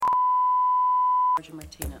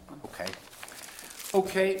Martina.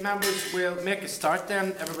 Okay, members, we'll make a start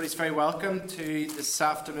then. Everybody's very welcome to this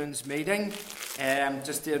afternoon's meeting.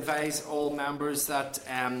 Just to advise all members that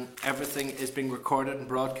everything is being recorded and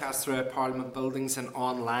broadcast throughout Parliament buildings and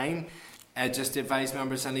online. Just to advise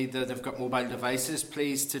members, any that have got mobile devices,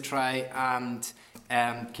 please to try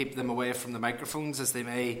and keep them away from the microphones as they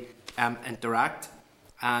may interact.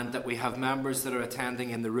 And that we have members that are attending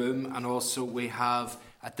in the room, and also we have,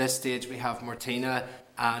 at this stage, we have Martina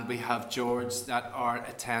and we have George that are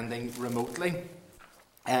attending remotely.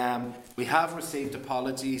 We have received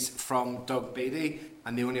apologies from Doug Beattie,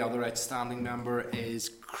 and the only other outstanding member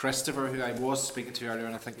is Christopher, who I was speaking to earlier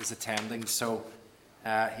and I think is attending, so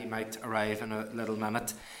he might arrive in a little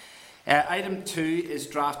minute. Item 2 is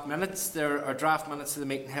draft minutes. There are draft minutes of the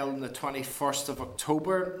meeting held on the 21st of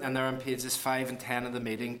October, and they're on pages 5 and 10 of the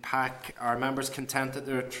meeting pack. Are members content that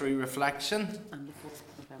they're a true reflection? And the 4th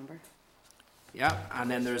of November. Yeah, and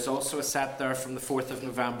then there's also a set there from the 4th of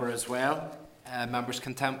November as well. Members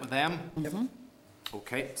content with them? Mm-hmm.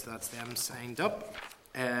 Okay, so that's them signed up.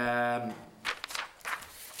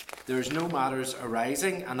 There's no matters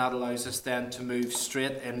arising, and that allows us then to move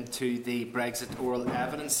straight into the Brexit oral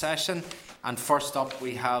evidence session. And first up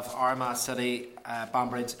we have Armagh City,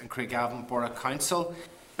 Banbridge and Craigavon Borough Council.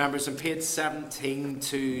 Members, on page 17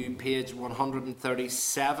 to page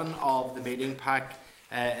 137 of the meeting pack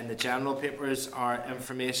in the general papers are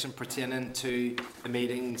information pertaining to the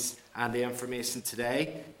meetings and the information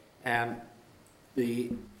today.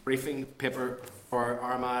 The briefing paper for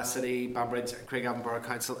Armagh City, Banbridge and Craigavon Borough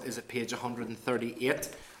Council is at page 138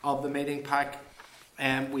 of the meeting pack.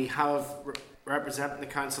 We have representing the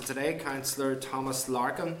council today Councillor Thomas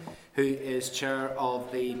Larkin, who is chair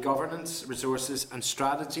of the Governance, Resources and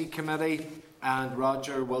Strategy Committee, and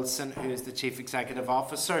Roger Wilson, who is the Chief Executive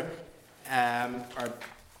Officer. Are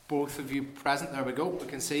both of you present? There we go. We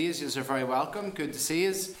can see you. You're very welcome. Good to see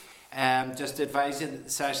you. Just to advise you that the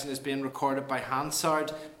session is being recorded by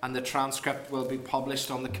Hansard, and the transcript will be published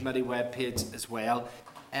on the committee webpage as well.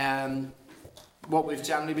 What we've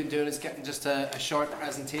generally been doing is getting just a short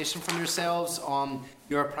presentation from yourselves on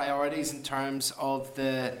your priorities in terms of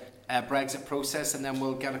the Brexit process, and then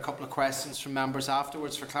we'll get a couple of questions from members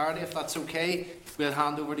afterwards for clarity. If that's okay, we'll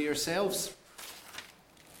hand over to yourselves.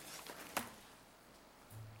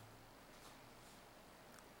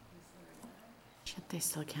 They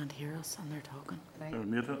still can't hear us and they're talking. They're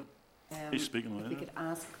muted. He's speaking if we could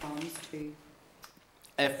ask Cons to...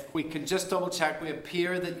 If we can just double check, we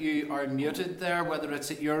appear that you are muted there, whether it's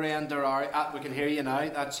at your end or our... we can hear you now.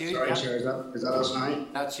 That's you. Sorry, Chair, is that us now?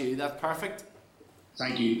 That's you. That's perfect.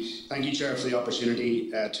 Thank you. Thank you, Chair, for the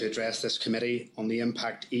opportunity to address this committee on the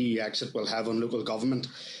impact EU exit will have on local government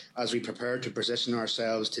as we prepare to position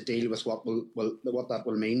ourselves to deal with what that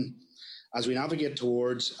will mean. As we navigate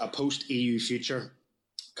towards a post-EU future,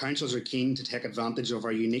 councils are keen to take advantage of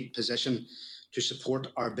our unique position to support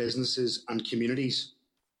our businesses and communities.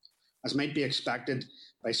 As might be expected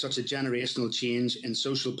by such a generational change in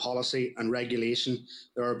social policy and regulation,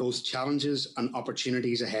 there are both challenges and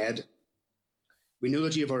opportunities ahead. We know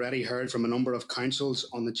that you have already heard from a number of councils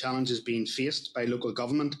on the challenges being faced by local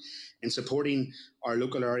government in supporting our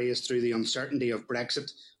local areas through the uncertainty of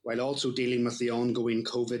Brexit, while also dealing with the ongoing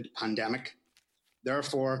COVID pandemic.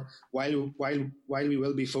 Therefore, while we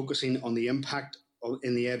will be focusing on the impact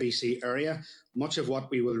in the ABC area, much of what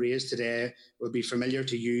we will raise today will be familiar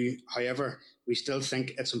to you. However, we still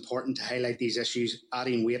think it's important to highlight these issues,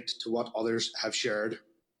 adding weight to what others have shared.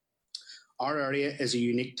 Our area is a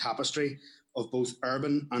unique tapestry of both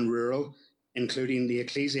urban and rural, including the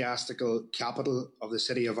ecclesiastical capital of the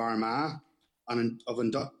city of Armagh, and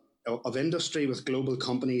of industry with global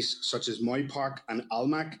companies such as Moy Park and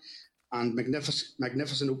Almagh, and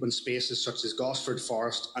magnificent open spaces such as Gosford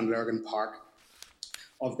Forest and Lurgan Park.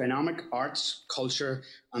 Of dynamic arts, culture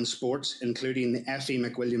and sports, including the F.E.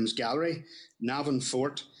 McWilliams Gallery, Navan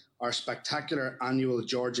Fort, our spectacular annual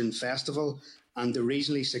Georgian Festival, and the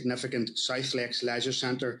regionally significant South Lakes Leisure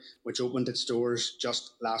Centre, which opened its doors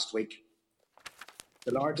just last week.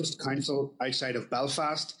 The largest council outside of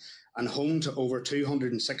Belfast and home to over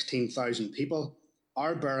 216,000 people,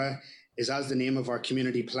 our borough is, as the name of our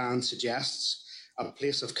community plan suggests, a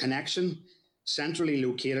place of connection, centrally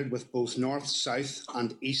located with both north, south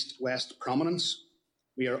and east-west prominence.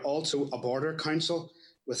 We are also a border council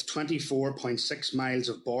with 24.6 miles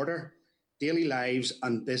of border. Daily lives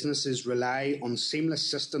and businesses rely on seamless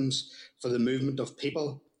systems for the movement of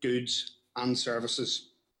people, goods and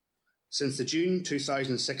services. Since the June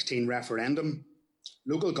 2016 referendum,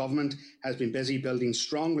 local government has been busy building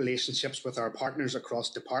strong relationships with our partners across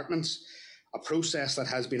departments a process that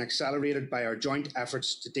has been accelerated by our joint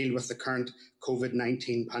efforts to deal with the current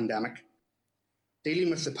COVID-19 pandemic. Dealing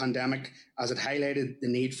with the pandemic as it highlighted the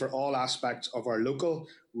need for all aspects of our local,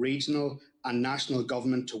 regional and national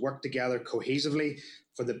government to work together cohesively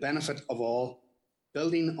for the benefit of all.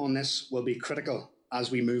 Building on this will be critical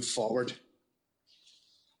as we move forward.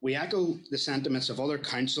 We echo the sentiments of other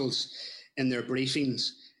councils in their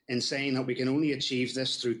briefings in saying that we can only achieve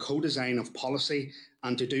this through co-design of policy,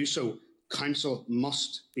 and to do so, Council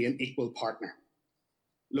must be an equal partner.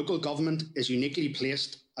 Local government is uniquely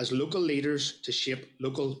placed as local leaders to shape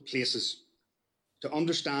local places, to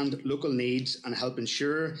understand local needs and help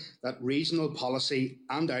ensure that regional policy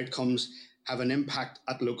and outcomes have an impact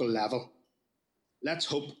at local level. Let's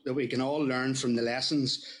hope that we can all learn from the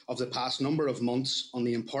lessons of the past number of months on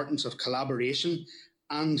the importance of collaboration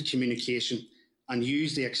and communication, and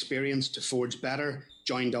use the experience to forge better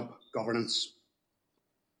joined-up governance.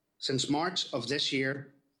 Since March of this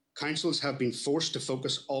year, councils have been forced to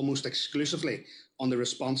focus almost exclusively on the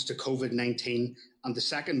response to COVID-19, and the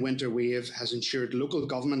second winter wave has ensured local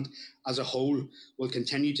government as a whole will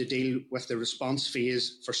continue to deal with the response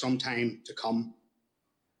phase for some time to come.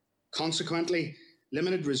 Consequently,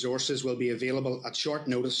 limited resources will be available at short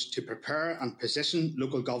notice to prepare and position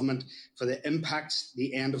local government for the impacts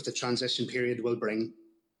the end of the transition period will bring.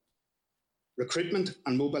 Recruitment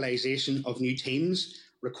and mobilisation of new teams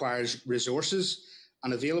requires resources,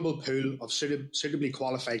 an available pool of suitably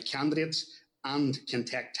qualified candidates, and can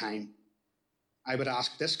take time. I would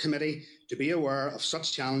ask this committee to be aware of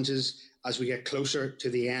such challenges as we get closer to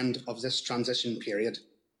the end of this transition period.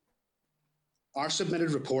 Our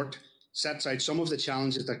submitted report sets out some of the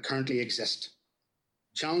challenges that currently exist.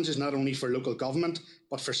 Challenges not only for local government,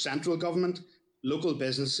 but for central government, local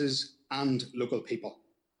businesses and local people.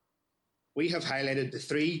 We have highlighted the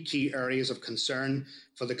three key areas of concern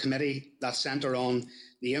for the committee that centre on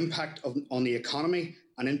the impact on the economy,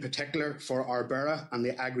 and in particular for our borough and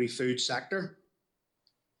the agri-food sector,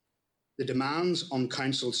 the demands on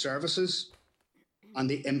council services, and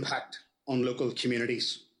the impact on local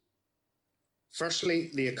communities.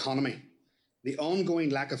 Firstly, the economy. The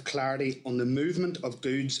ongoing lack of clarity on the movement of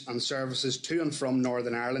goods and services to and from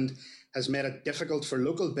Northern Ireland has made it difficult for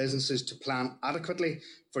local businesses to plan adequately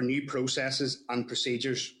for new processes and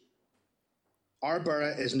procedures. Our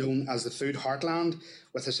borough is known as the food heartland,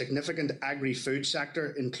 with a significant agri-food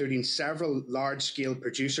sector, including several large-scale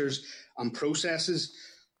producers and processes,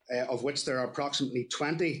 of which there are approximately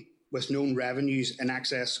 20 with known revenues in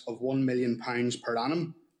excess of £1 million per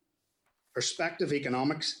annum. Perspective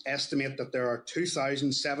Economics estimate that there are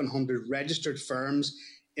 2,700 registered firms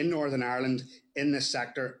in Northern Ireland in this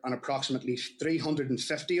sector, and approximately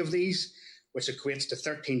 350 of these, which equates to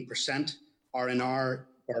 13%, are in our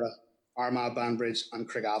borough, Armagh, Banbridge and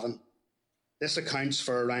Craigavon. This accounts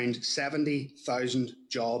for around 70,000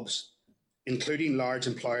 jobs, including large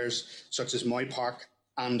employers such as Moy Park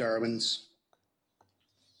and Irwin's.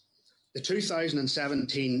 The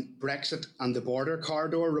 2017 Brexit and the Border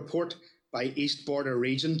Corridor report by East Border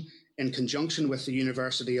Region, in conjunction with the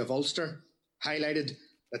University of Ulster, highlighted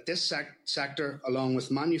that this sector, along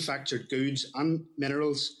with manufactured goods and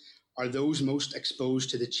minerals, are those most exposed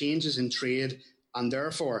to the changes in trade, and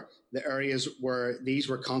therefore the areas where these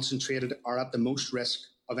were concentrated are at the most risk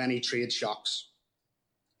of any trade shocks.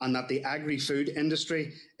 And that the agri-food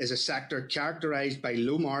industry is a sector characterised by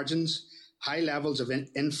low margins, high levels of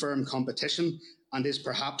infirm competition, and is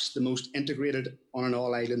perhaps the most integrated on an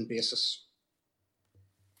all-island basis.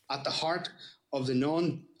 At the heart of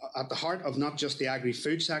not just the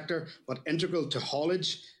agri-food sector, but integral to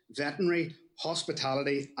haulage, veterinary,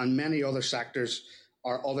 hospitality and many other sectors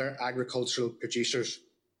are other agricultural producers.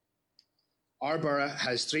 Our borough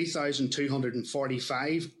has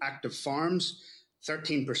 3,245 active farms,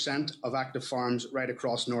 13% of active farms right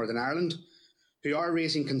across Northern Ireland, who are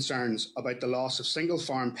raising concerns about the loss of single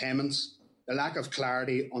farm payments, the lack of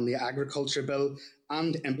clarity on the agriculture bill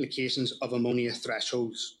and implications of ammonia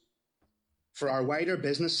thresholds. For our wider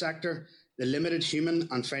business sector, the limited human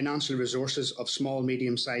and financial resources of small,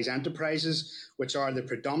 medium-sized enterprises, which are the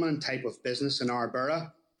predominant type of business in our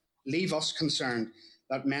borough, leave us concerned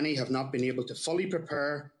that many have not been able to fully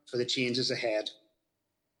prepare for the changes ahead.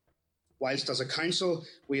 Whilst as a council,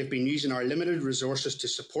 we have been using our limited resources to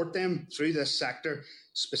support them through this sector,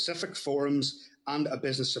 specific forums and a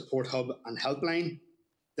business support hub and helpline,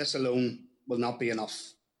 this alone will not be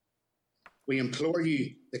enough. We implore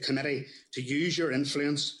you, the committee, to use your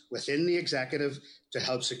influence within the executive to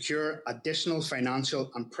help secure additional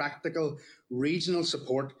financial and practical regional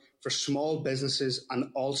support for small businesses,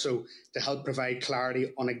 and also to help provide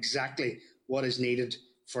clarity on exactly what is needed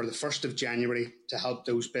for the 1st of January to help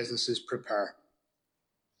those businesses prepare.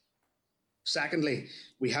 Secondly,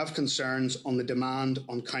 we have concerns on the demand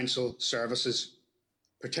on council services,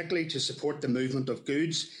 particularly to support the movement of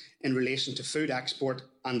goods in relation to food export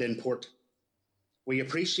and import. We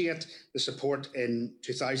appreciate the support in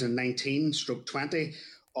 2019/20,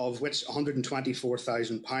 of which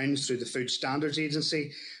 £124,000 through the Food Standards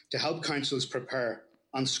Agency to help councils prepare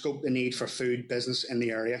and scope the need for food business in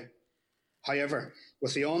the area. However,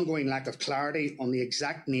 with the ongoing lack of clarity on the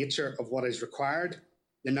exact nature of what is required,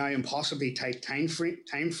 the now impossibly tight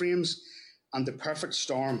timeframes, and the perfect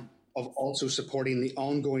storm of also supporting the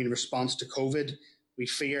ongoing response to COVID, we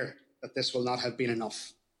fear that this will not have been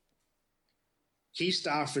enough. Key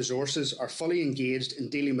staff resources are fully engaged in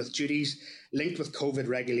dealing with duties linked with COVID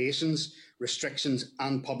regulations, restrictions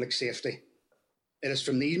and public safety. It is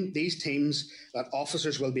from these teams that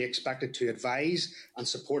officers will be expected to advise and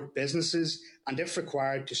support businesses, and if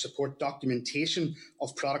required, to support documentation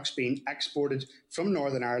of products being exported from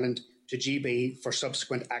Northern Ireland to GB for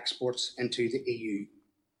subsequent exports into the EU.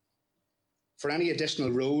 For any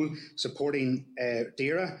additional role supporting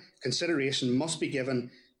DAERA, consideration must be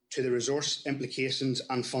given to the resource implications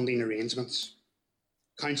and funding arrangements.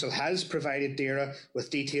 Council has provided DAERA with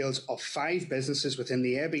details of 5 businesses within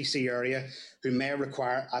the ABC area who may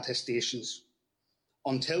require attestations.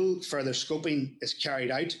 Until further scoping is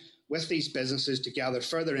carried out with these businesses to gather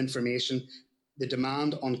further information, the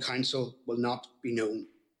demand on Council will not be known.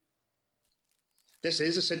 This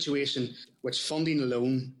is a situation which funding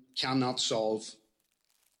alone cannot solve.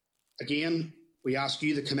 Again, we ask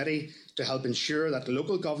you, the committee, to help ensure that the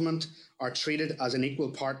local government are treated as an equal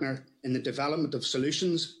partner in the development of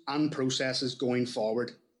solutions and processes going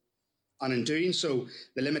forward. And in doing so,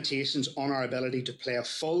 the limitations on our ability to play a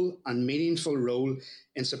full and meaningful role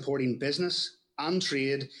in supporting business and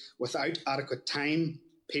trade without adequate time,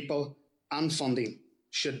 people and funding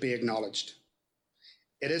should be acknowledged.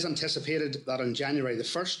 It is anticipated that on January the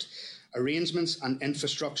 1st, arrangements and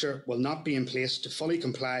infrastructure will not be in place to fully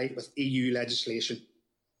comply with EU legislation.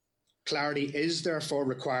 Clarity is therefore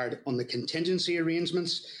required on the contingency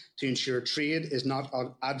arrangements to ensure trade is not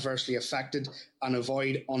adversely affected and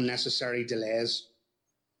avoid unnecessary delays.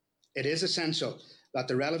 It is essential that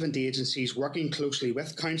the relevant agencies working closely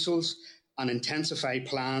with councils and intensify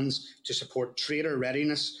plans to support trader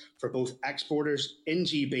readiness for both exporters in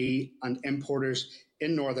GB and importers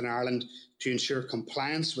in Northern Ireland to ensure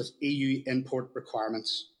compliance with EU import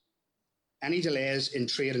requirements. Any delays in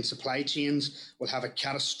trade and supply chains will have a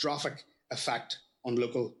catastrophic effect on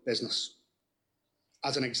local business.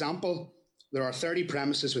 As an example, there are 30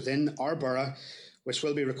 premises within our borough which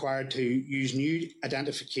will be required to use new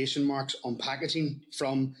identification marks on packaging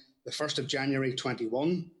from the 1st of January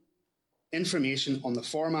 21. Information on the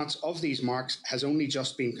formats of these marks has only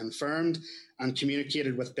just been confirmed and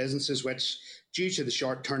communicated with businesses which, due to the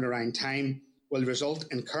short turnaround time, will result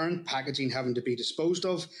in current packaging having to be disposed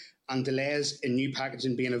of and delays in new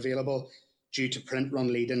packaging being available due to print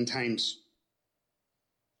run lead-in times.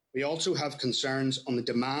 We also have concerns on the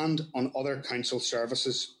demand on other council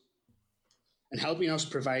services. In helping us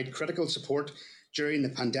provide critical support during the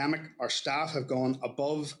pandemic, our staff have gone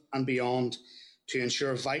above and beyond to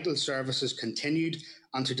ensure vital services continued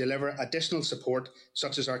and to deliver additional support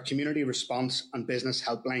such as our community response and business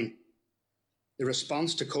helpline. The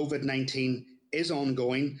response to COVID-19 is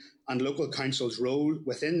ongoing and local councils' role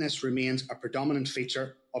within this remains a predominant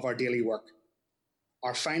feature of our daily work.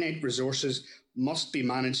 Our finite resources must be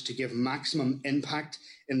managed to give maximum impact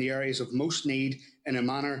in the areas of most need in a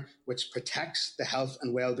manner which protects the health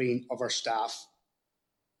and well-being of our staff.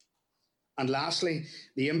 And lastly,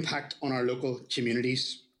 the impact on our local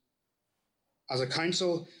communities. As a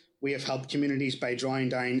council, we have helped communities by drawing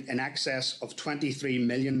down in excess of £23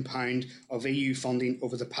 million of EU funding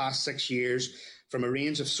over the past 6 years from a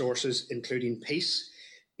range of sources including Peace,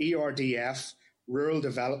 ERDF, Rural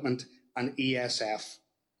Development and ESF,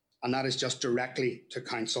 and that is just directly to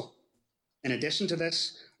council. In addition to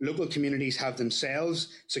this, local communities have themselves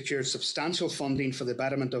secured substantial funding for the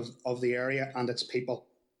betterment of the area and its people.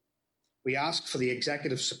 We ask for the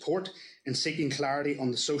executive support in seeking clarity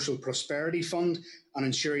on the Social Prosperity Fund and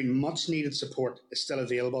ensuring much needed support is still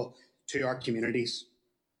available to our communities.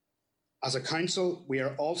 As a council, we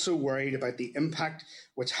are also worried about the impact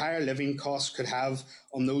which higher living costs could have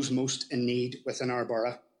on those most in need within our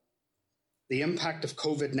borough. The impact of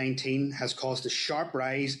COVID-19 has caused a sharp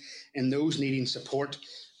rise in those needing support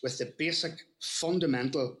with the basic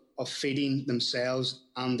fundamental of feeding themselves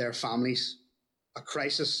and their families, a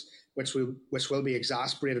crisis which will be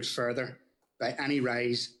exacerbated further by any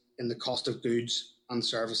rise in the cost of goods and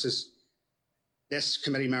services. This,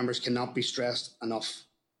 committee members, cannot be stressed enough.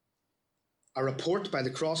 A report by the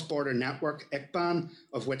Cross-Border Network, ICBAN,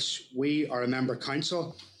 of which we are a member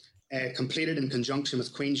council, completed in conjunction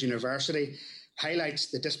with Queen's University,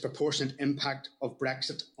 highlights the disproportionate impact of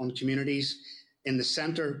Brexit on communities in the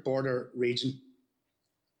centre border region,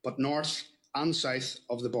 but north and south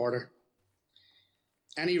of the border.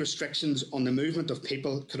 Any restrictions on the movement of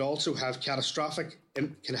people could also have a catastrophic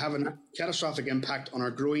impact on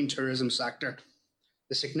our growing tourism sector.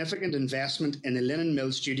 The significant investment in the Linen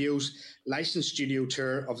Mill Studios licensed studio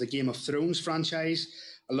tour of the Game of Thrones franchise,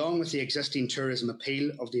 along with the existing tourism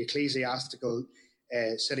appeal of the ecclesiastical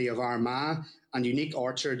city of Armagh and unique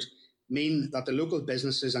orchard, mean that the local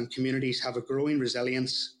businesses and communities have a growing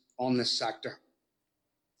resilience on this sector.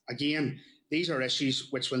 Again, these are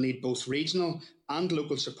issues which will need both regional and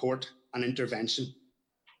local support and intervention.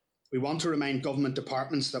 We want to remind government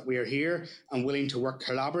departments that we are here and willing to work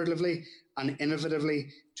collaboratively and innovatively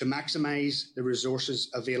to maximise the resources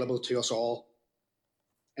available to us all.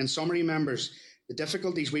 In summary, members, the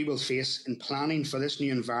difficulties we will face in planning for this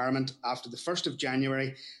new environment after the 1st of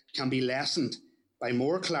January can be lessened by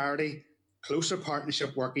more clarity, closer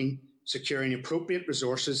partnership working, securing appropriate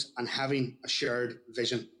resources and having a shared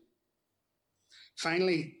vision.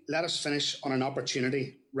 Finally, let us finish on an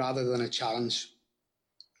opportunity rather than a challenge.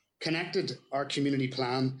 Connected, our community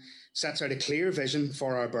plan sets out a clear vision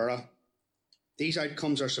for our borough. These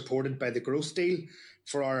outcomes are supported by the growth deal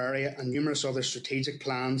for our area and numerous other strategic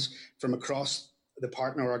plans from across the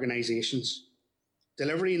partner organisations.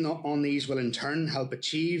 Delivery on these will in turn help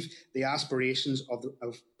achieve the aspirations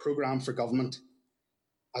of Programme for Government.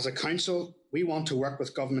 As a council, we want to work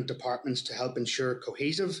with government departments to help ensure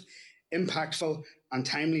cohesive, impactful and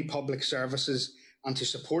timely public services and to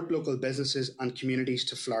support local businesses and communities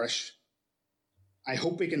to flourish. I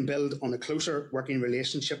hope we can build on the closer working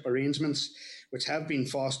relationship arrangements which have been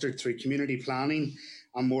fostered through community planning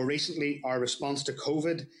and more recently our response to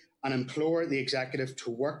COVID, and implore the Executive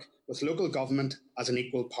to work with local government as an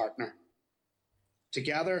equal partner.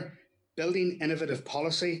 Together, building innovative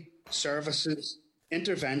policy, services,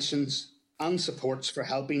 interventions and supports for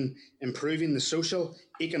helping improving the social,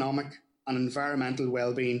 economic and environmental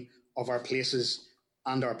well-being of our places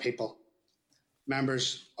and our people.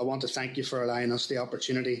 Members, I want to thank you for allowing us the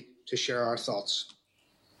opportunity to share our thoughts.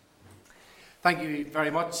 Thank you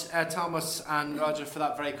very much, Thomas and Roger, for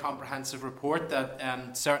that very comprehensive report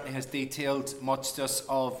that certainly has detailed much just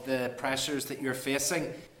of the pressures that you're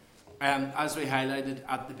facing. As we highlighted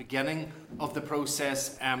at the beginning of the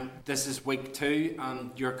process, this is week 2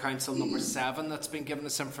 and your council number 7 that's been giving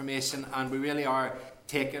us information, and we really are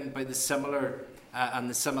taken by the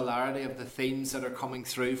similarity of the themes that are coming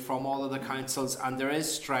through from all of the councils, and there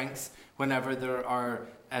is strength whenever there are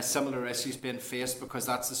similar issues being faced, because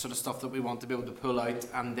that's the sort of stuff that we want to be able to pull out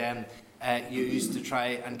and then use to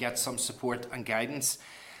try and get some support and guidance.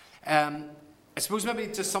 I suppose maybe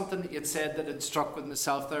just something that you'd said that had struck with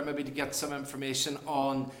myself there, maybe to get some information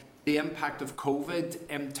on the impact of COVID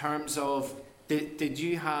in terms of, did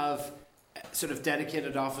you have sort of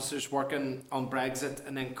dedicated officers working on Brexit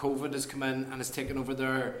and then COVID has come in and has taken over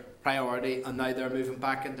their priority and now they're moving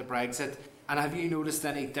back into Brexit? And have you noticed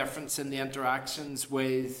any difference in the interactions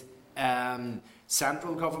with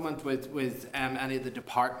central government, with any of the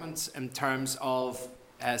departments in terms of,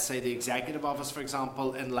 say, the Executive Office, for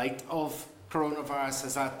example, in light of coronavirus?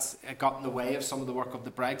 Has that got in the way of some of the work of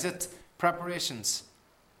the Brexit preparations?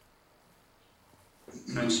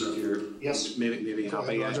 Councillor, if you're maybe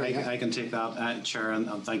happy, I can take that, Chair,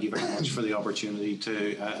 and thank you very much for the opportunity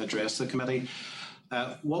to address the committee.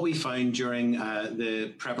 What we found during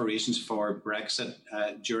the preparations for Brexit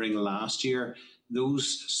during last year,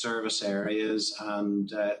 those service areas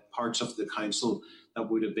and parts of the council that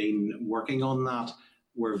would have been working on that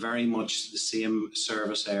were very much the same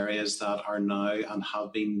service areas that are now and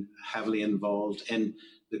have been heavily involved in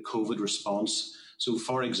the COVID response. So,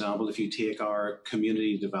 for example, if you take our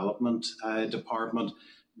community development department,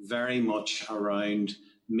 very much around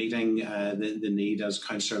meeting the need, as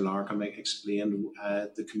Councillor Larkham explained,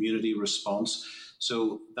 the community response.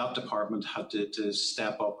 So that department had to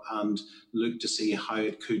step up and look to see how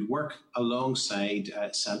it could work alongside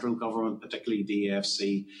central government, particularly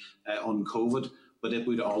DFC, on COVID. But it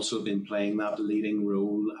would also have been playing that leading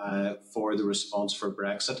role for the response for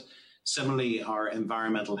Brexit. Similarly, our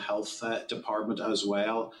environmental health department as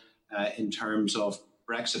well, in terms of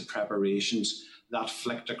Brexit preparations, that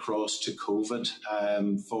flicked across to COVID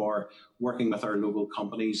for working with our local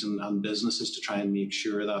companies and businesses to try and make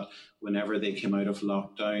sure that whenever they came out of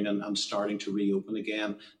lockdown and starting to reopen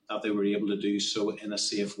again, that they were able to do so in a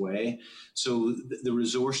safe way. So the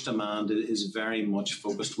resource demand is very much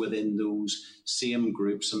focused within those same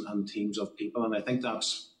groups and teams of people. And I think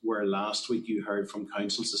that's where last week you heard from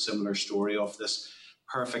councils a similar story of this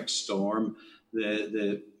perfect storm,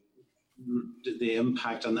 the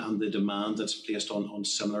impact and the demand that's placed on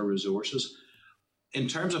similar resources. In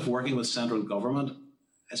terms of working with central government,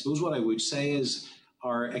 I suppose what I would say is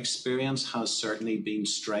our experience has certainly been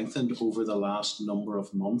strengthened over the last number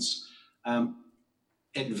of months.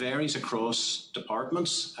 It varies across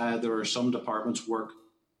departments. There are some departments work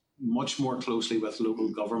much more closely with local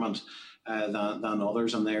government than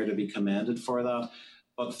others, and they're to be commended for that.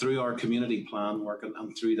 But through our community plan work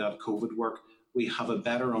and through that COVID work, we have a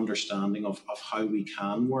better understanding of how we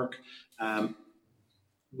can work.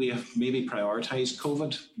 We have maybe prioritised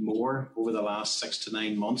COVID more over the last 6 to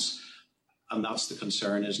 9 months. And that's the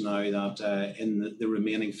concern is now that in the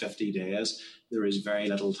remaining 50 days, there is very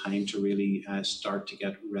little time to really start to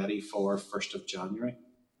get ready for 1st of January.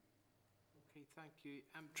 Okay, thank you.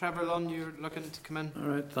 Trevor Lunn, you're looking to come in. All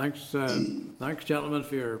right, thanks. Thanks, gentlemen,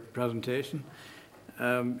 for your presentation.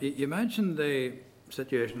 You mentioned the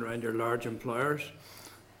situation around your large employers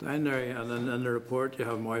down there, and then in the report you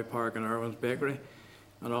have Moy Park and Irwin's Bakery,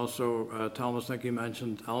 and also Thomas, I think you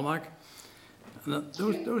mentioned Armagh. And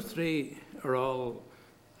those three are all,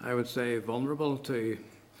 I would say, vulnerable to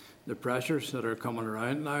the pressures that are coming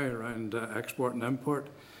around now, around export and import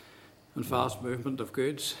and fast movement of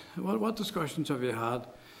goods. What discussions have you had?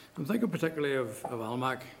 I'm thinking particularly of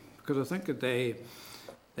Armagh, because I think that they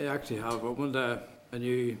actually have opened a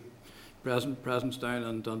new presence down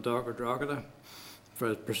in Dundalk or Drogheda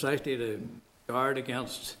for precisely to guard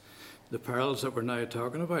against the perils that we're now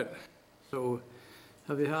talking about. So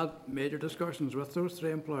have you had major discussions with those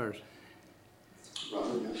three employers?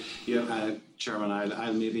 Yeah, Chairman,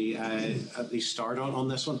 I'll maybe at least start on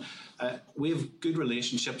this one. We have good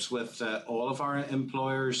relationships with all of our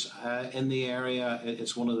employers in the area.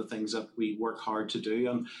 It's one of the things that we work hard to do,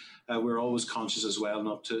 and we're always conscious as well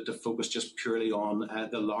not to focus just purely on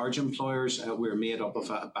the large employers. We're made up of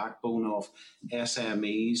a backbone of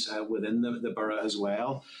SMEs within the borough as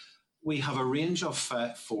well. We have a range of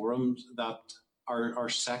forums that are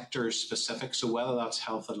sector specific, so whether that's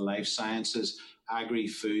health and life sciences,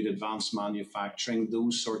 agri-food, advanced manufacturing,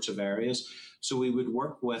 those sorts of areas. So we would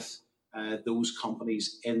work with those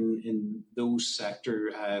companies in those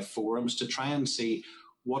sector forums to try and see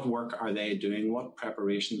what work are they doing, what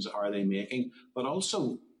preparations are they making, but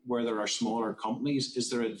also where there are smaller companies, is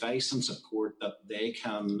there advice and support that they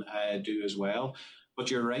can do as well.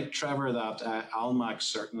 But you're right, Trevor, that Armagh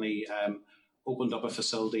certainly opened up a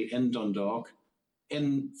facility in Dundalk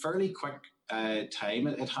in fairly quick time,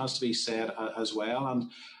 it has to be said as well. And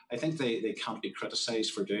I think they can't be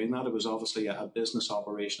criticised for doing that. It was obviously a business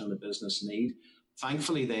operation and a business need.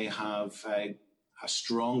 Thankfully, they have a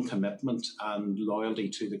strong commitment and loyalty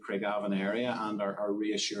to the Craigavon area and are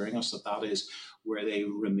reassuring us that is where they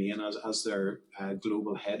remain as their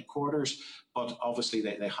global headquarters. But obviously,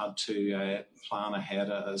 they had to plan ahead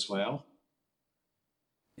as well.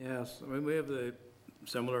 Yes, I mean, we have the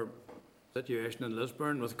similar situation in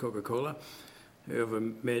Lisburn with Coca-Cola, who have a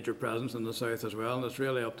major presence in the south as well, and it's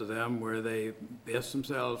really up to them where they base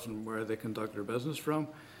themselves and where they conduct their business from.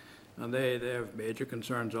 And they have major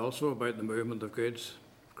concerns also about the movement of goods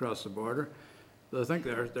across the border. But I think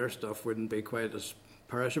their stuff wouldn't be quite as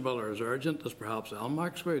perishable or as urgent as perhaps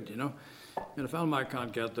Armagh's would, you know. And if Armagh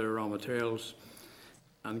can't get their raw materials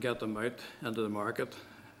and get them out into the market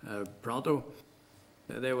pronto,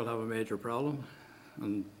 they will have a major problem,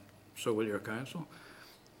 and so will your council.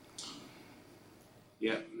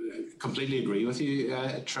 Yeah, completely agree with you,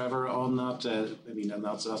 Trevor, on that. I mean, and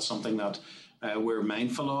that's something that we're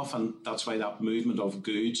mindful of, and that's why that movement of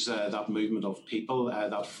goods, that movement of people,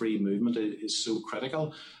 that free movement is so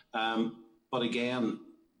critical. But again,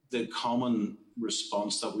 the common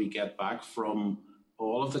response that we get back from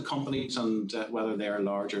all of the companies, and whether they're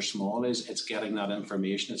large or small, is it's getting that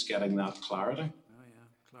information, it's getting that clarity. Oh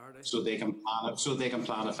yeah, clarity. So they can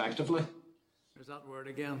plan effectively. There's that word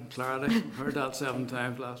again, clarity. Heard that 7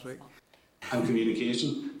 times last week. And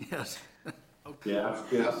communication. Yes. Okay.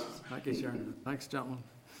 Yeah. Thank you, Sharon. Thanks, gentlemen.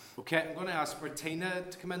 Okay, I'm going to ask Martina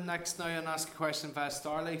to come in next now and ask a question via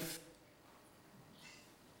Starleaf.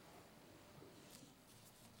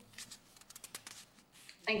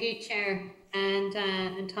 Thank you, Chair,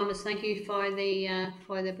 and Thomas. Thank you for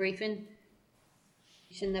the briefing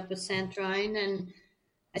that was sent round. And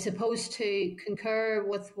I suppose to concur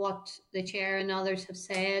with what the Chair and others have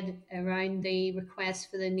said around the request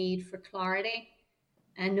for the need for clarity.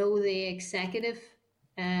 I know the Executive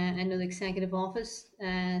Office,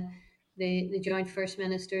 the Joint First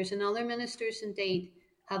Ministers and other ministers indeed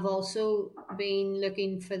have also been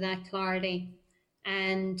looking for that clarity.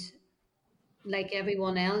 And like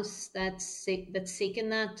everyone else that's seeking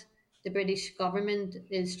that, the British government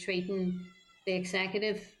is treating the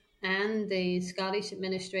Executive and the Scottish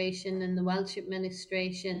administration and the Welsh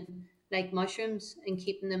administration like mushrooms and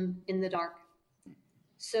keeping them in the dark.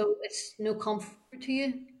 So it's no comfort to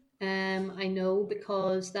you. I know,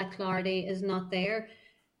 because that clarity is not there.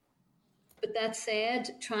 But that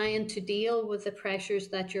said, trying to deal with the pressures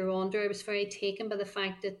that you're under, I was very taken by the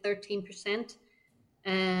fact that 13%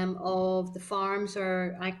 of the farms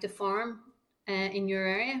are active farm in your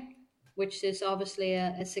area, which is obviously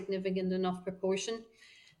a significant enough proportion.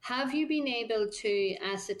 Have you been able to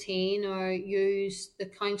ascertain or use the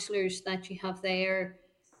councillors that you have there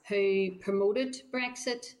who promoted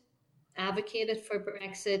Brexit, advocated for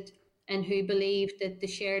Brexit, and who believed that the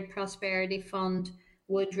Shared Prosperity Fund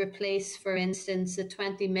would replace, for instance, the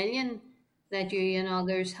 20 million that you and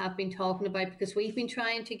others have been talking about? Because we've been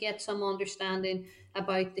trying to get some understanding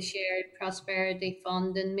about the Shared Prosperity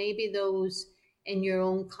Fund, and maybe those in your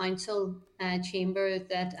own council chamber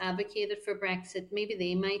that advocated for Brexit, maybe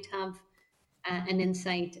they might have an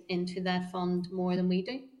insight into that fund more than we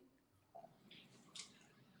do.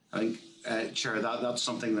 I think, Chair, that's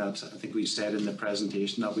something that I think we said in the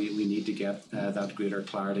presentation, that we need to get that greater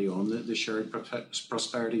clarity on the Shared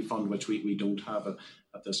Prosperity Fund, which we don't have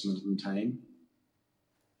at this moment in time.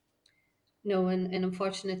 No, and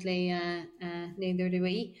unfortunately, neither do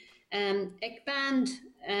we. ICBAND,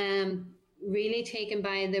 really taken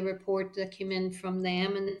by the report that came in from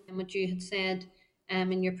them and what you had said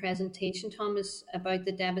in your presentation, Thomas, about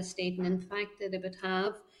the devastating impact that it would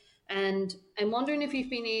have. And I'm wondering if you've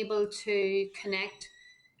been able to connect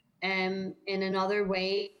in another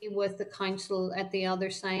way with the council at the other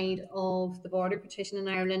side of the border petition in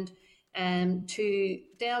Ireland, to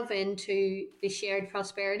delve into the Shared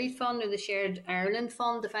Prosperity Fund or the Shared Ireland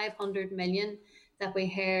Fund, the 500 million that we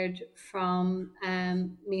heard from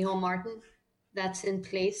Micheál Martin that's in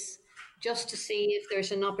place, just to see if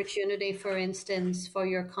there's an opportunity, for instance, for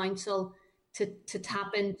your council to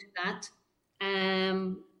tap into that,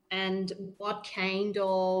 and what kind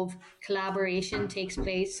of collaboration takes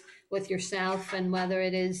place with yourself, and whether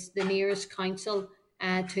it is the nearest council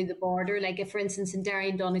to the border. Like if, for instance, in Derry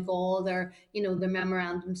and Donegal, there, the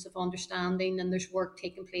memorandums of understanding, and there's work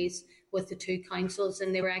taking place with the two councils,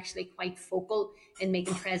 and they were actually quite focal in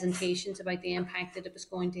making presentations about the impact that it was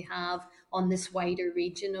going to have on this wider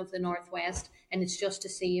region of the Northwest. And it's just to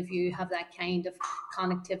see if you have that kind of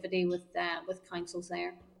connectivity with councils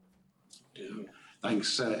there. Yeah.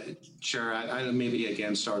 Thanks, Chair. I'll maybe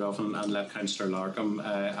again start off and let Councillor Larkham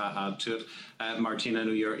add to it. Martin, I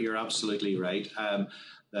know you're absolutely right.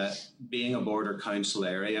 That being a border council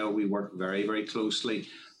area, we work very, very closely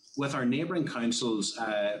with our neighbouring councils,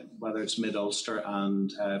 whether it's Mid-Ulster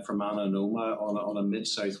and Fermanagh and Omagh on a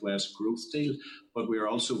mid-southwest growth deal, but we are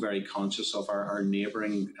also very conscious of our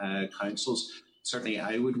neighbouring councils. Certainly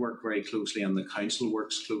I would work very closely, and the council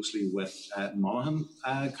works closely with Monaghan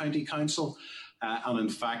County Council. And in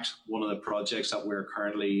fact, one of the projects that we're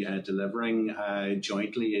currently delivering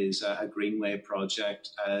jointly is a Greenway project,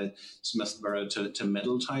 Smithborough to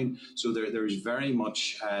Middletown. So there's very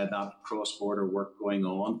much that cross-border work going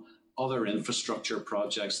on. Other infrastructure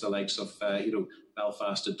projects, the likes of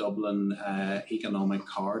Belfast to Dublin economic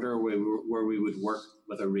corridor, where we would work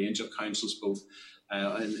with a range of councils, both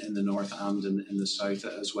in the north and in the south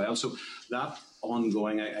as well. So that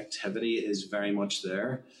ongoing activity is very much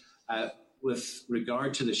there. With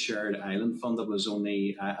regard to the Shared Island Fund that was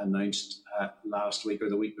only announced last week or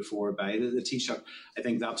the week before by the Taoiseach, I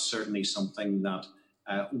think that's certainly something that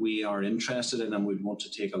we are interested in and would want to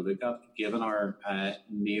take a look at, given our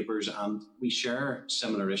neighbours, and we share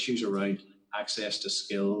similar issues around access to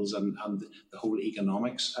skills and the whole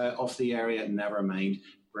economics of the area, never mind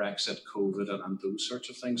Brexit, COVID and those sorts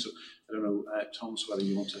of things. So I don't know, Thomas, whether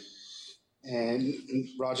you want to...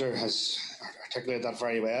 Roger has articulated that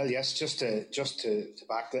very well. Yes, just to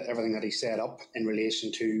back everything that he set up in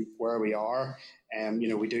relation to where we are.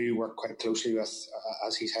 We do work quite closely with,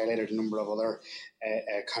 as he's highlighted, a number of other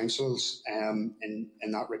councils in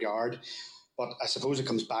that regard. But I suppose it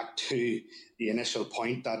comes back to the initial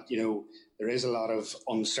point that there is a lot of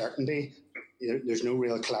uncertainty there's no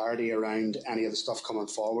real clarity around any of the stuff coming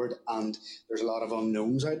forward, and there's a lot of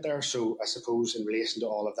unknowns out there. So I suppose in relation to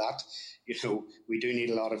all of that, we do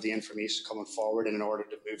need a lot of the information coming forward in order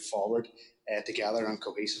to move forward together and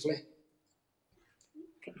cohesively.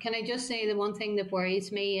 Can I just say the one thing that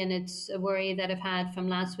worries me, and it's a worry that I've had from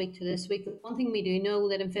last week to this week, one thing we do know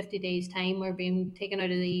that in 50 days' time we're being taken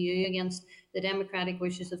out of the EU against the democratic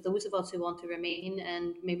wishes of those of us who want to remain,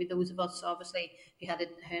 and maybe those of us obviously who had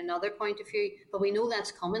another point of view, but we know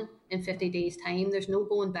that's coming in 50 days' time. There's no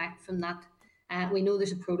going back from that. We know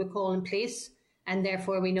there's a protocol in place, and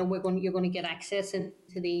therefore we know you're going to get access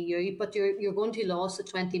into the EU, but you're going to lose the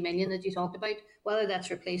 20 million that you talked about. Whether that's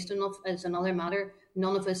replaced enough is another matter.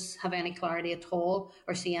 None of us have any clarity at all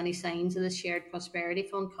or see any signs of the shared prosperity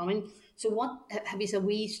fund coming. So what have you a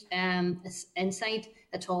wee insight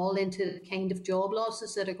at all into the kind of job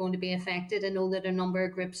losses that are going to be affected? I know that a number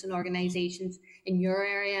of groups and organisations in your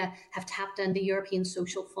area have tapped into European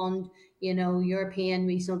Social Fund, European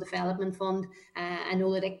Regional Development Fund. I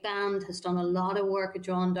know that ICBAND has done a lot of work at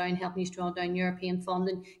helping us draw down European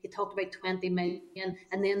funding. You talked about 20 million,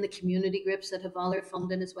 and then the community groups that have other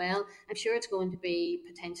funding as well. I'm sure it's going to be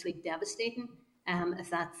potentially devastating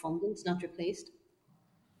if that funding is not replaced.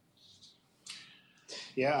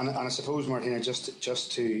 Yeah, and I suppose, Martina,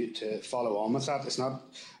 just to follow on with that, it's not,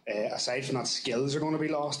 aside from that, skills are going to be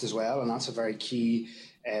lost as well, and that's a very key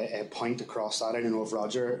point across that. I don't know if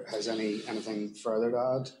Roger has anything further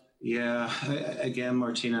to add. Yeah, again,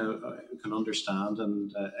 Martina, I can understand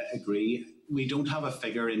and agree. We don't have a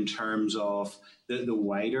figure in terms of the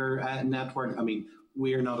wider network. I mean,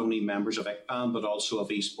 we're not only members of ICBAND, but also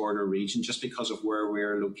of East Border Region, just because of where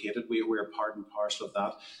we're located. We're part and parcel of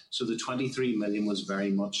that. So the 23 million was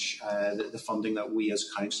very much the funding that we as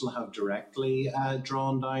council have directly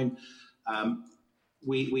drawn down.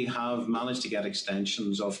 We have managed to get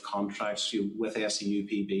extensions of contracts with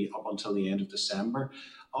SEUPB up until the end of December.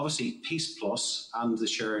 Obviously, Peace Plus and the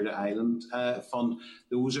Shared Island Fund,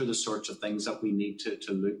 those are the sorts of things that we need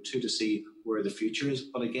to look to see where the future is.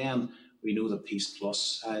 But again, we know that Peace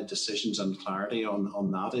Plus decisions and clarity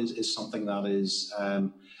on that is something that is,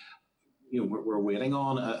 we're waiting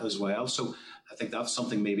on as well. So I think that's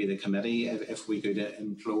something maybe the committee, if we could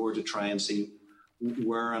implore to try and see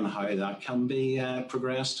where and how that can be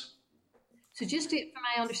progressed. So just from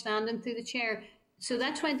my understanding through the chair, so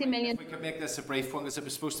that 20 million... If we could make this a brief one, because it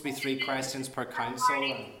was supposed to be 3 questions per council.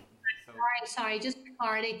 Sorry, just for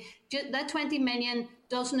clarity, that 20 million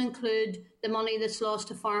doesn't include the money that's lost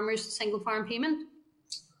to farmers, the single farm payment?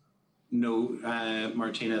 No,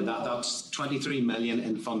 Martina, that's 23 million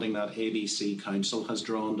in funding that ABC Council has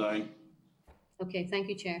drawn down. Okay, thank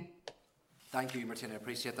you, Chair. Thank you, Martina, I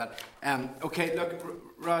appreciate that. Okay, look,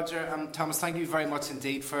 Roger and Thomas, thank you very much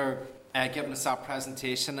indeed for giving us that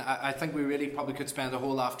presentation. I think we really probably could spend a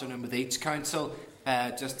whole afternoon with each council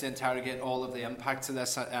just to interrogate all of the impacts of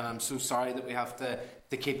this, and I'm so sorry that we have to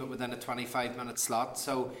keep it within a 25-minute slot.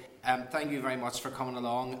 So thank you very much for coming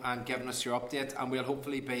along and giving us your update, and we'll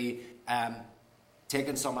hopefully be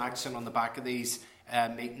taking some action on the back of these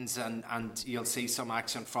meetings, and you'll see some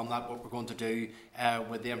action from that, what we're going to do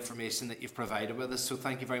with the information that you've provided with us. So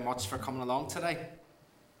thank you very much for coming along today.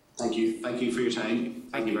 Thank you for your time.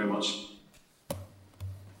 Thank you very much.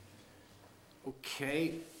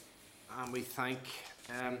 Okay, and we thank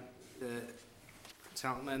the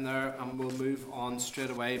gentleman there, and we'll move on straight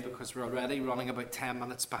away because we're already running about 10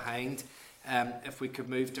 minutes behind. If we could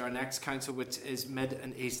move to our next council, which is Mid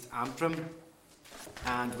and East Antrim.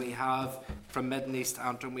 And we have, from Mid and East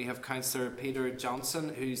Antrim, we have Councillor Peter Johnson,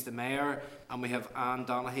 who's the Mayor, and we have Anne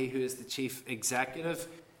Donaghy, who is the Chief Executive.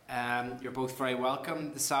 You're both very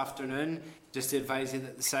welcome this afternoon. Just to advise you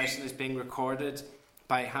that the session is being recorded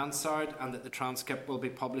by Hansard and that the transcript will be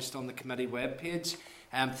published on the committee webpage.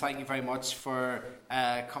 Thank you very much for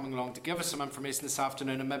coming along to give us some information this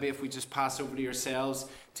afternoon, and maybe if we just pass over to yourselves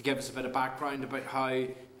to give us a bit of background about how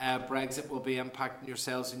Brexit will be impacting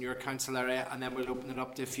yourselves in your council area, and then we'll open it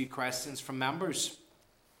up to a few questions from members.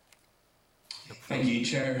 Thank you,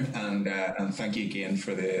 Chair, and thank you again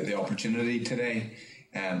for the opportunity today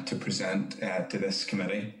to present to this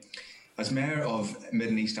committee. As Mayor of Mid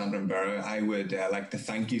and East Antrim Borough, I would like to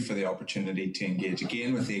thank you for the opportunity to engage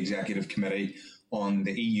again with the Executive Committee on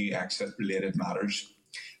the EU exit related matters.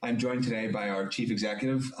 I'm joined today by our Chief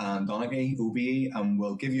Executive, Anne Donaghy, OBE, and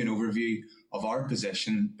we'll give you an overview of our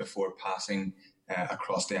position before passing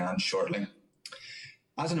across to Anne shortly.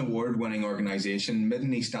 As an award-winning organisation, Mid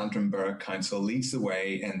and East Antrim Borough Council leads the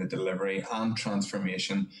way in the delivery and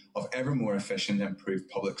transformation of ever more efficient, improved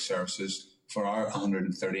public services for our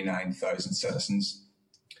 139,000 citizens.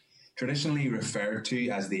 Traditionally referred to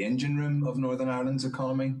as the engine room of Northern Ireland's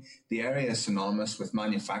economy, the area is synonymous with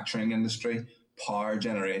manufacturing industry, power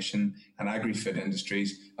generation and agri-food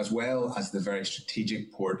industries, as well as the very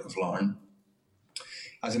strategic port of Larne.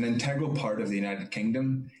 As an integral part of the United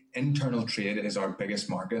Kingdom, internal trade is our biggest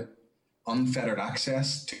market. Unfettered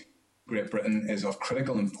access to Great Britain is of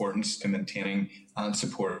critical importance to maintaining and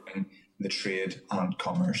supporting the trade and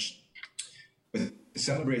commerce. With the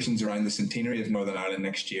celebrations around the centenary of Northern Ireland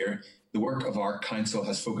next year, the work of our council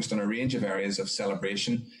has focused on a range of areas of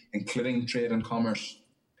celebration, including trade and commerce.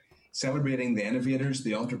 Celebrating the innovators,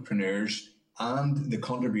 the entrepreneurs, and the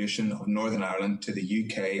contribution of Northern Ireland to the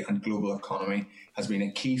UK and global economy has been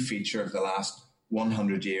a key feature of the last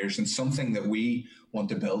 100 years and something that we want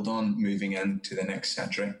to build on moving into the next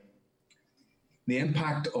century. The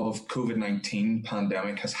impact of COVID-19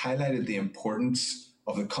 pandemic has highlighted the importance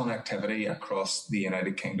of the connectivity across the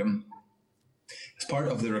United Kingdom. As part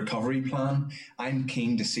of the recovery plan, I'm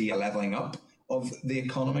keen to see a levelling up of the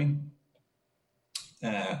economy,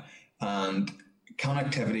 and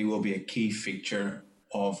connectivity will be a key feature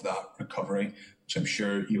of that recovery, which I'm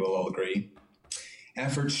sure you will all agree.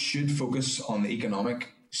 Efforts should focus on the economic,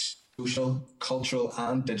 social, cultural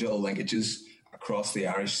and digital linkages across the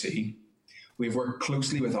Irish Sea. We've worked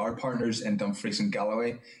closely with our partners in Dumfries and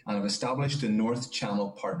Galloway and have established the North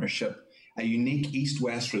Channel Partnership, a unique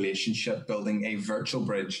east-west relationship building a virtual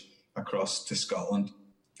bridge across to Scotland.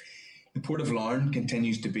 The Port of Larne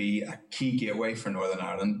continues to be a key gateway for Northern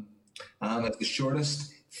Ireland, and as the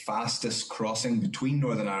shortest, fastest crossing between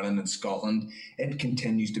Northern Ireland and Scotland, it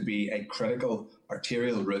continues to be a critical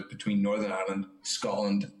arterial route between Northern Ireland,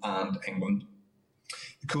 Scotland and England.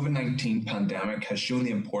 The COVID-19 pandemic has shown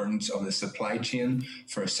the importance of the supply chain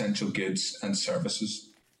for essential goods and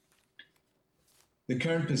services. The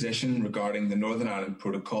current position regarding the Northern Ireland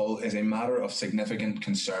Protocol is a matter of significant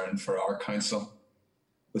concern for our Council.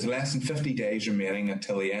 With less than 50 days remaining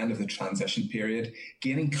until the end of the transition period,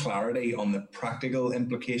 gaining clarity on the practical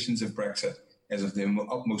implications of Brexit is of the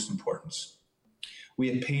utmost importance.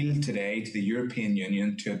 We appeal today to the European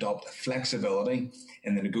Union to adopt flexibility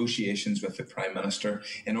in the negotiations with the Prime Minister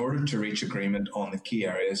in order to reach agreement on the key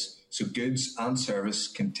areas so goods and service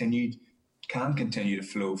can continue to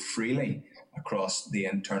flow freely across the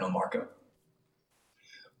internal market.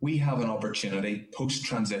 We have an opportunity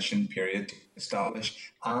post-transition period to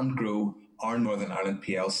establish and grow our Northern Ireland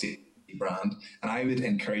PLC brand, and I would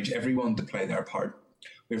encourage everyone to play their part.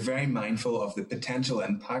 We're very mindful of the potential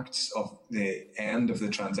impacts of the end of the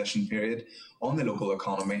transition period on the local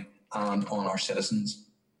economy and on our citizens.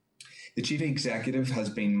 The Chief Executive has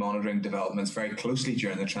been monitoring developments very closely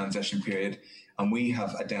during the transition period, and we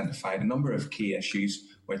have identified a number of key issues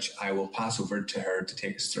which I will pass over to her to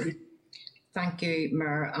take us through. Thank you,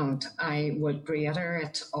 Mayor, and I would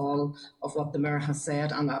reiterate all of what the Mayor has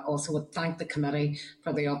said, and I also would thank the committee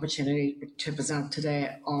for the opportunity to present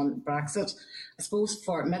today on Brexit. I suppose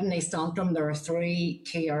for Mid and East Antrim, there are three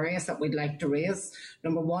key areas that we'd like to raise.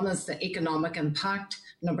 Number one is the economic impact.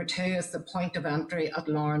 Number two is the point of entry at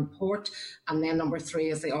Larne Port. And then number three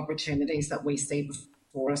is the opportunities that we see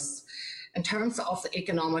before us. In terms of the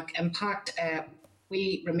economic impact,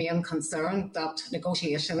 we remain concerned that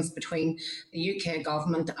negotiations between the UK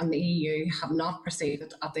government and the EU have not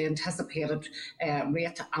proceeded at the anticipated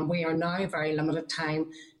rate, and we are now very limited time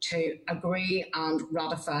to agree and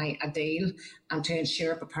ratify a deal and to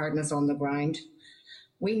ensure preparedness on the ground.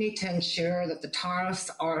 We need to ensure that the tariffs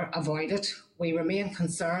are avoided. We remain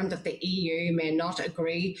concerned that the EU may not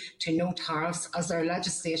agree to no tariffs, as their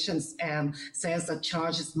legislation says that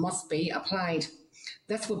charges must be applied.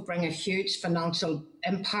 This would bring a huge financial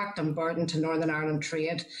impact and burden to Northern Ireland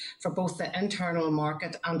trade for both the internal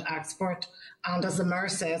market and export. And as the Mayor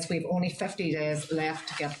says, we've only 50 days left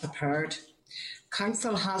to get prepared.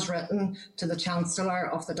 Council has written to the Chancellor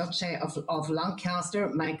of the Duchy of Lancaster,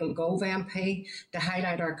 Michael Gove MP, to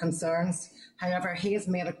highlight our concerns. However, he has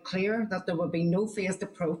made it clear that there will be no phased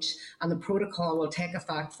approach and the protocol will take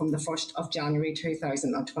effect from the 1st of January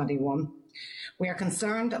 2021. We are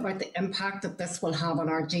concerned about the impact that this will have on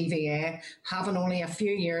our GVA, having only a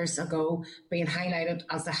few years ago been highlighted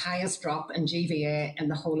as the highest drop in GVA in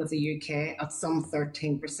the whole of the UK at some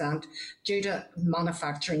 13% due to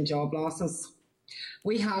manufacturing job losses.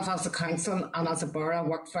 We have, as a council and as a borough,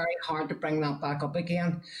 worked very hard to bring that back up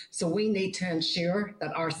again. So we need to ensure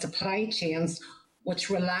that our supply chains, which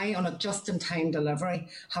rely on a just-in-time delivery,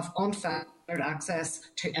 have unfettered access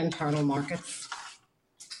to internal markets.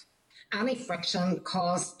 Any friction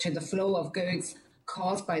caused to the flow of goods,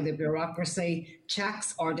 caused by the bureaucracy,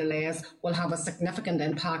 checks or delays will have a significant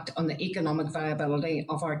impact on the economic viability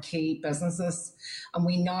of our key businesses. And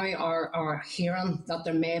we now are hearing that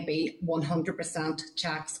there may be 100%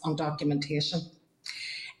 checks on documentation.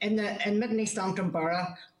 In Mid and East Antrim Borough,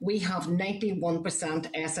 we have 91%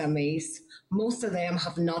 SMEs. Most of them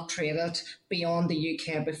have not traded beyond the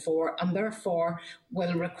UK before and therefore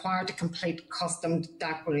will require to complete custom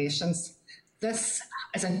declarations. This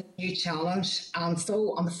is a new challenge, and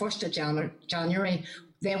so on the 1st of January,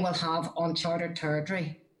 they will have uncharted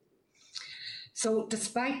territory. So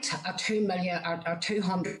despite a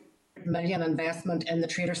 200 million investment in the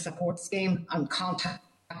Trader Support Scheme and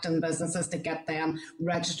contacting businesses to get them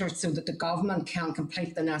registered so that the government can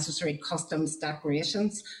complete the necessary customs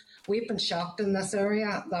declarations, we've been shocked in this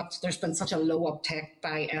area that there's been such a low uptake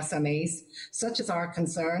by SMEs. Such as our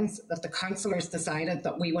concerns that the councillors decided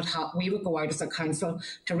that we would go out as a council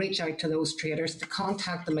to reach out to those traders, to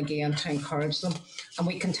contact them again, to encourage them, and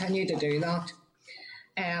we continue to do that.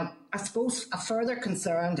 I suppose a further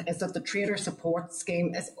concern is that the Trader Support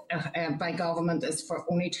Scheme is, by government is for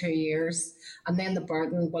only 2 years, and then the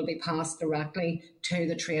burden will be passed directly to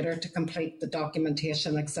the trader to complete the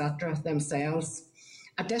documentation, etc. themselves.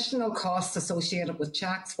 Additional costs associated with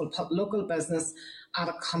checks will put local business at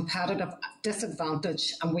a competitive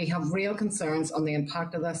disadvantage, and we have real concerns on the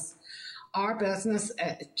impact of this. Our business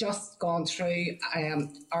has just gone through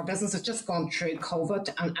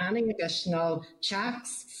COVID, and any additional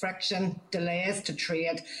checks, friction, delays to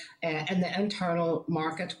trade in the internal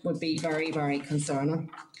market would be very, very concerning.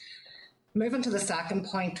 Moving to the second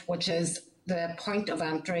point, which is the point of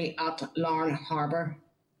entry at Larne Harbour.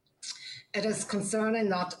 It is concerning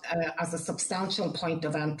that as a substantial point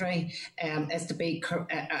of entry is to be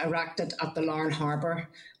erected at the Larne Harbour.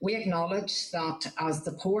 We acknowledge that as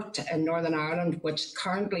the port in Northern Ireland, which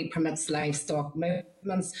currently permits livestock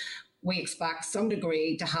movements, we expect some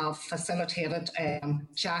degree to have facilitated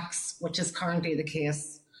checks, which is currently the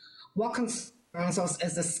case. What concerns us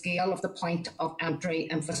is the scale of the point of entry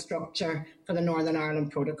infrastructure for the Northern Ireland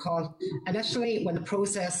Protocol. Initially, when the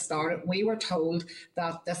process started, we were told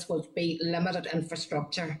that this would be limited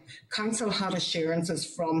infrastructure. Council had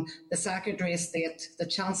assurances from the Secretary of State, the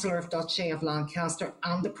Chancellor of Duchy of Lancaster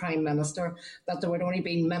and the Prime Minister that there would only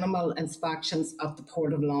be minimal inspections at the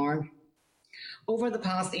Port of Larne. Over the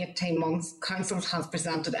past 18 months, Council has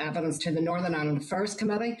presented evidence to the Northern Ireland Affairs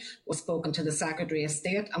Committee, we've spoken to the Secretary of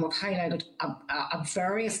State, and we've highlighted at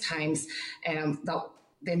various times that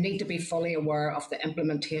they need to be fully aware of the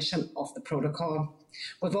implementation of the protocol.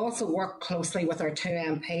 We've also worked closely with our two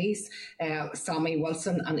MPs, Sammy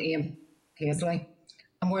Wilson and Ian Paisley,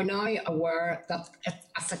 and we're now aware that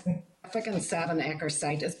a significant 7-acre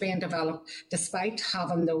site is being developed despite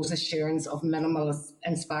having those assurances of minimal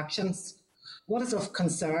inspections. What is of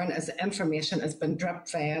concern is the information has been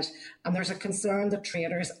drip-fed, and there's a concern that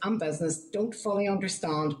traders and business don't fully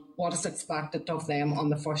understand what is expected of them on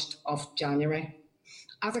the 1st of January.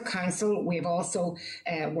 As a council, we've also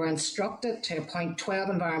were instructed to appoint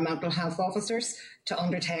 12 environmental health officers to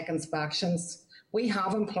undertake inspections. We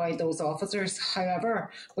have employed those officers.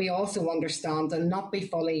 However, we also understand they'll not be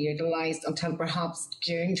fully utilised until perhaps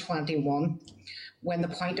June 21, when the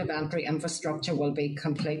point of entry infrastructure will be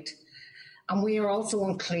complete. And we are also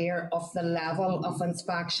unclear of the level of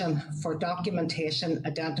inspection for documentation,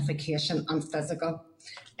 identification and physical.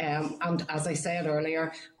 And as I said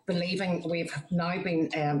earlier, believing we've now been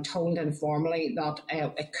told informally that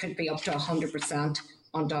it could be up to 100%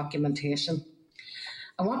 on documentation.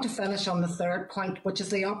 I want to finish on the third point, which is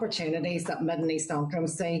the opportunities that Mid and East Antrim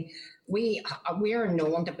see. We are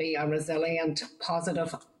known to be a resilient,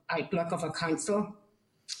 positive outlook of a council.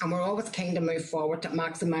 And we're always keen to move forward to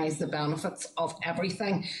maximise the benefits of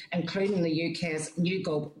everything, including the UK's new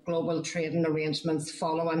global trading arrangements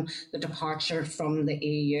following the departure from the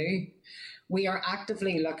EU. We are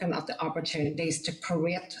actively looking at the opportunities to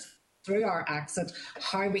create, through our exit,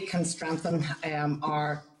 how we can strengthen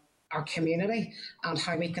our community and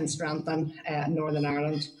how we can strengthen Northern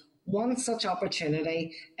Ireland. One such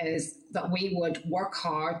opportunity is that we would work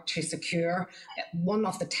hard to secure one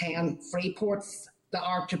of the 10 free ports that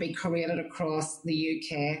are to be created across the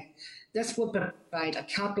UK. This will provide a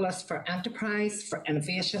catalyst for enterprise, for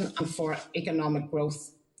innovation and for economic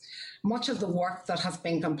growth. Much of the work that has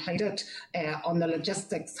been completed on the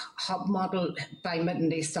logistics hub model by Mid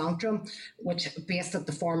and East Antrim, which based at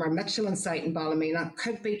the former Michelin site in Ballymena,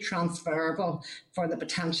 could be transferable for the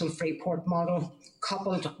potential Freeport model,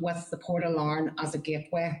 coupled with the Port of Larne as a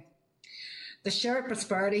gateway. The Shared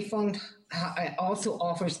Prosperity Fund also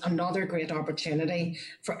offers another great opportunity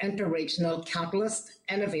for interregional catalyst,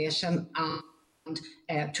 innovation and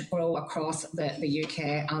to grow across the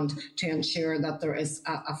UK and to ensure that there is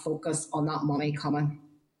a focus on that money coming.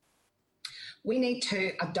 We need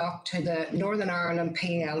to adapt to the Northern Ireland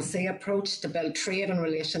PLC approach to build trade and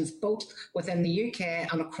relations both within the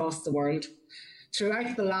UK and across the world.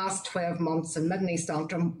 Throughout the last 12 months in Mid and East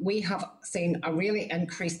Antrim, we have seen a really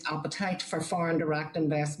increased appetite for foreign direct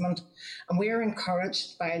investment, and we are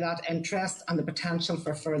encouraged by that interest and the potential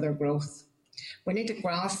for further growth. We need to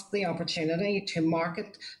grasp the opportunity to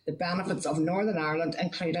market the benefits of Northern Ireland,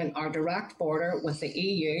 including our direct border with the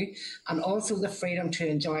EU and also the freedom to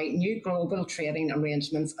enjoy new global trading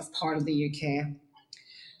arrangements as part of the UK.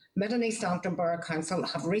 Mid and East Antrim Borough Council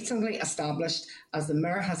have recently established, as the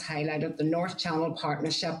Mayor has highlighted, the North Channel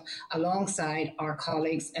Partnership alongside our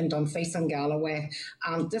colleagues in Dunphy and Galloway,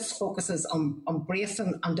 and this focuses on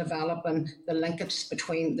embracing and developing the linkage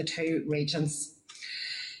between the two regions.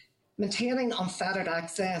 Maintaining unfettered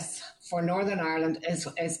access for Northern Ireland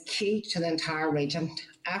is key to the entire region.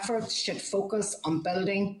 Efforts should focus on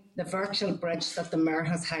building the virtual bridge that the Mayor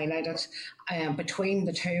has highlighted between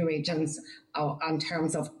the two regions in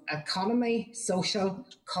terms of economy, social,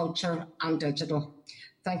 culture and digital.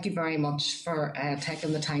 Thank you very much for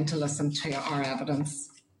taking the time to listen to our evidence.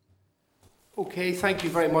 Okay, thank you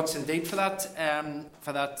very much indeed for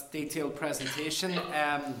that detailed presentation.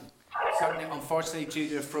 Certainly, unfortunately, due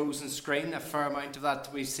to a frozen screen, a fair amount of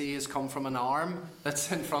that we see has come from an arm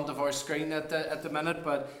that's in front of our screen at the minute.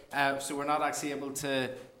 But so we're not actually able to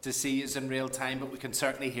see you in real time, but we can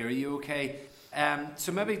certainly hear you okay.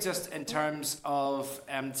 So maybe just in terms of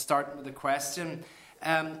starting with the question,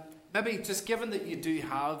 maybe just given that you do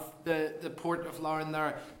have the Port of Larne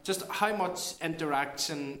there, just how much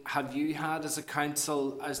interaction have you had as a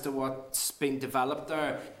council as to what's been developed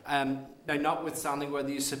there? Now, notwithstanding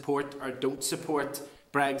whether you support or don't support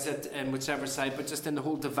Brexit in whichever side, but just in the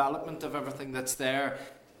whole development of everything that's there,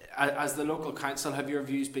 as the local council, have your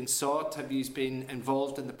views been sought? Have you been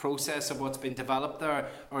involved in the process of what's been developed there?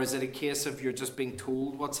 Or is it a case of you're just being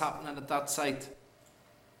told what's happening at that site?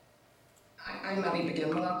 I maybe begin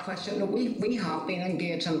with that question. No, we have been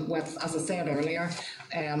engaging with, as I said earlier,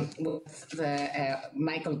 with the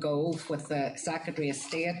Michael Gove, with the Secretary of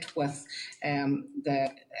State, with the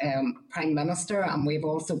Prime Minister, and we've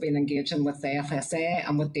also been engaging with the FSA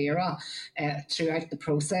and with DAERA throughout the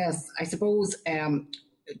process. I suppose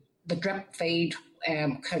the drip feed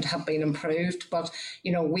could have been improved, but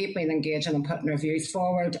we've been engaging and putting our views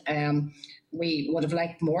forward. We would have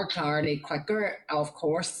liked more clarity quicker, of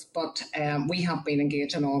course, but we have been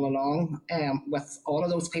engaging all along with all of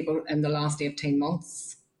those people in the last 18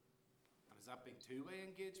 months. Has that been two-way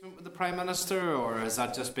engagement with the Prime Minister, or has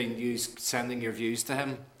that just been you sending your views to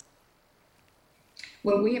him?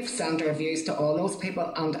 Well, we have sent our views to all those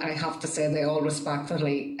people, and I have to say they all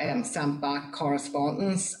respectfully sent back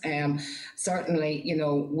correspondence. Certainly,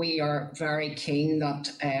 we are very keen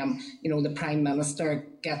that, the Prime Minister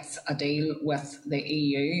gets a deal with the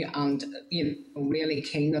EU, and, really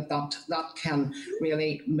keen that can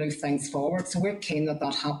really move things forward. So we're keen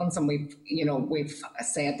that happens, and we've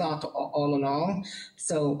said that all along.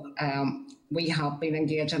 So we have been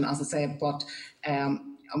engaging, as I said, but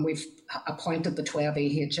and we've appointed the 12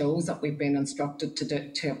 EHOs that we've been instructed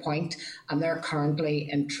to appoint, and they're currently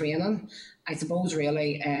in training. I suppose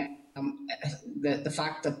really the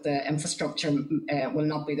fact that the infrastructure will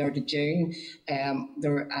not be there to June,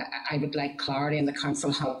 I would like clarity, and the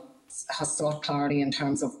council has sought clarity in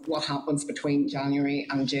terms of what happens between January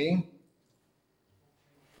and June.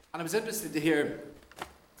 And I was interested to hear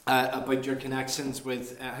about your connections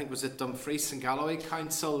with, I think was it Dumfries and Galloway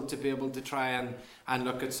Council, to be able to try and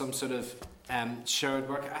look at some sort of shared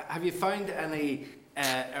work. Have you found any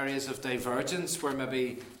areas of divergence where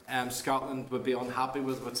maybe Scotland would be unhappy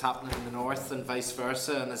with what's happening in the north and vice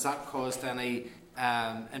versa, and has that caused any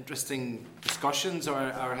interesting discussions,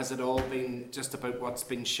 or has it all been just about what's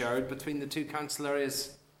been shared between the two council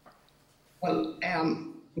areas? Well,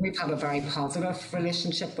 we've had a very positive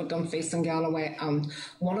relationship with Dumfries and Galloway, and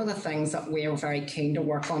one of the things that we are very keen to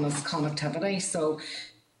work on is connectivity. So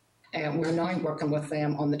we're now working with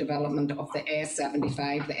them on the development of the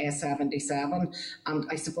A75, the A77, and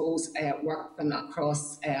I suppose working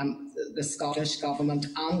across the Scottish Government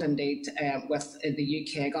and indeed with the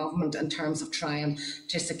UK Government in terms of trying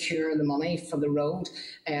to secure the money for the road.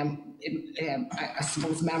 I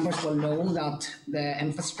suppose members will know that the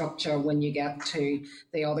infrastructure when you get to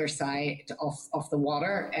the other side of the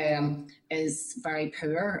water is very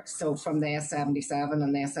poor. So from the A77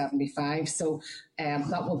 and the A75, so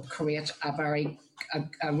that will create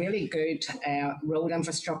a really good road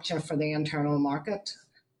infrastructure for the internal market.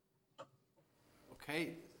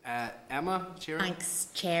 Okay, Emma, Chair. Thanks,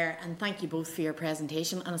 Chair, and thank you both for your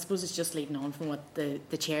presentation. And I suppose it's just leading on from what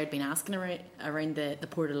the Chair had been asking around the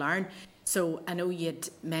Port of Larne. So I know you had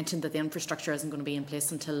mentioned that the infrastructure isn't going to be in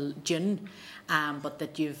place until June, but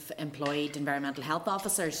that you've employed environmental health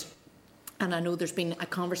officers. And I know there's been a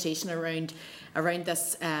conversation around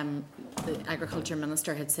this. The Agriculture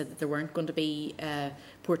Minister had said that there weren't going to be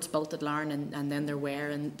ports built at Larne, and then there were,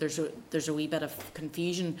 and there's a wee bit of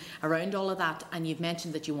confusion around all of that. And you've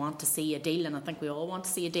mentioned that you want to see a deal, and I think we all want to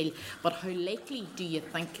see a deal. But how likely do you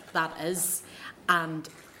think that is? And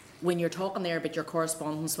when you're talking there about your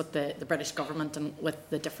correspondence with the British government and with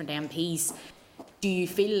the different MPs, do you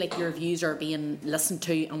feel like your views are being listened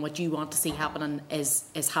to, and what you want to see happening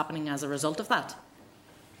is happening as a result of that?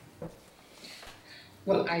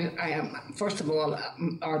 Well, I am. First of all,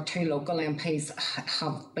 our two local MPs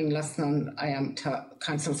have been listening to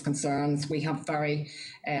council's concerns. We have very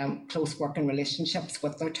close working relationships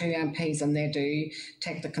with our two MPs, and they do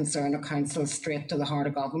take the concern of council straight to the heart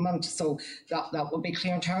of government. So that will be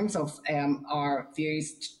clear in terms of our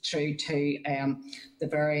views through to the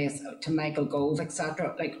various, to Michael Gove,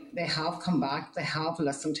 etc. Like, they have come back, they have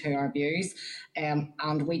listened to our views,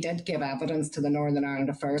 and we did give evidence to the Northern Ireland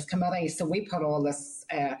Affairs Committee. So we put all this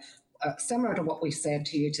similar to what we said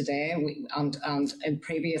to you today, and in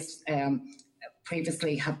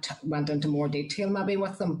previously had went into more detail maybe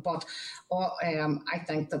with them, but I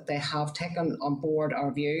think that they have taken on board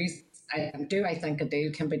our views. I think a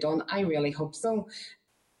deal can be done? I really hope so.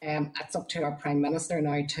 It's up to our Prime Minister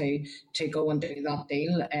now to go and do that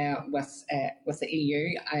deal with the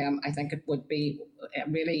EU. I think it would be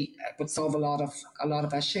really, it would solve a lot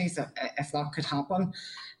of issues if that could happen.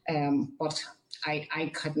 But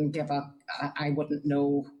I couldn't I wouldn't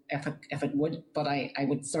know if it would, but I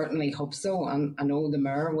would certainly hope so, and I know the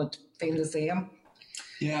Mayor would feel the same.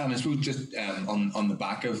 Yeah, and I suppose just on the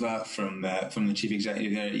back of that from the Chief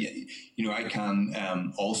Executive there, you know, I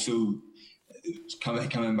can also come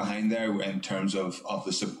in behind there in terms of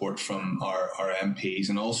the support from our MPs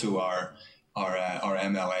and also our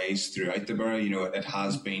MLAs throughout the borough. You know, it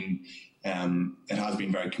has been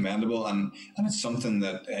very commendable, and it's something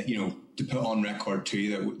that you know, to put on record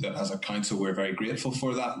too, that as a council we're very grateful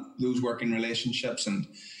for those working relationships, and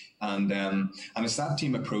it's that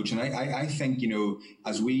team approach. And I think, you know,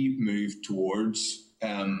 as we move towards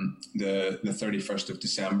the 31st of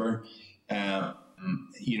December,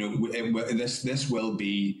 you know, this will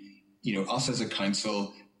be, you know, us as a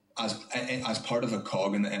council as part of a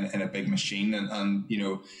cog in a big machine, and you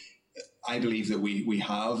know, I believe that we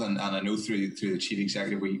have, and I know through the Chief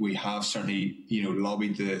Executive we have certainly, you know,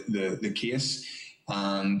 lobbied the case,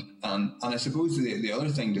 and I suppose the other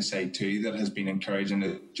thing to say too that has been encouraging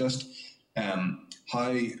is just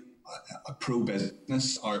how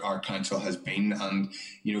pro-business our council has been, and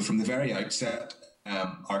you know, from the very outset,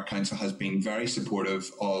 our council has been very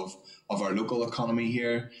supportive of our local economy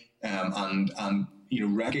here, and you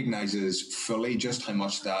know, recognises fully just how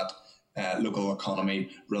much that local economy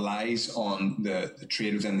relies on the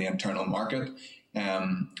trade within the internal market,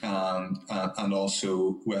 and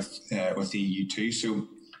also with the EU too. So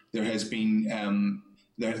there has been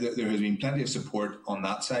there has been plenty of support on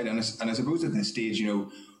that side, and I suppose at this stage, you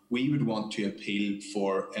know, we would want to appeal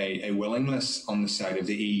for a willingness on the side of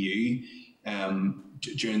the EU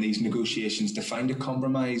during these negotiations to find a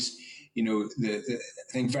compromise. You know, I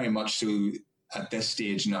think very much so at this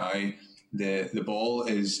stage now, the ball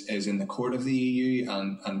is in the court of the EU,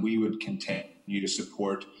 and we would continue to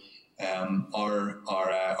support our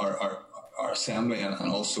Assembly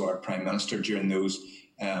and also our Prime Minister during those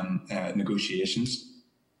negotiations.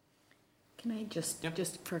 Can I just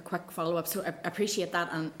for a quick follow-up? So I appreciate that,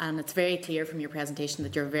 and it's very clear from your presentation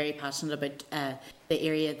that you're very passionate about the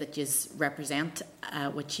area that you represent,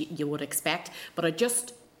 which you would expect. But I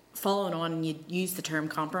just, following on, you used the term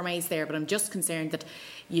compromise there, but I'm just concerned that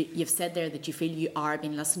you've said there that you feel you are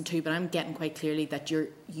being listened to, but I'm getting quite clearly that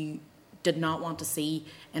you did not want to see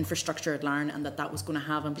infrastructure at Larne, and that was going to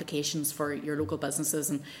have implications for your local businesses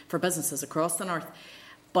and for businesses across the north.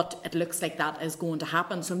 But it looks like that is going to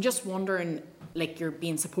happen. So I'm just wondering, like, you're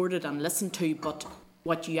being supported and listened to, but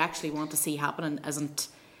what you actually want to see happening isn't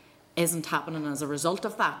happening as a result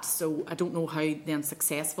of that. So I don't know how then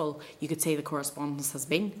successful you could say the correspondence has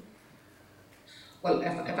been. Well,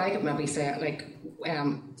 if I could maybe say, like,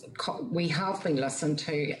 we have been listened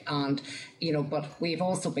to, and you know, but we've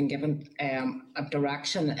also been given a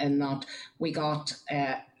direction in that we got.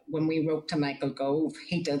 When we wrote to Michael Gove,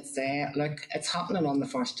 he did say, look, it's happening on the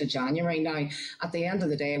 1st of January now. At the end of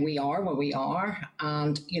the day, we are where we are,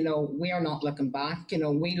 and, you know, we are not looking back. You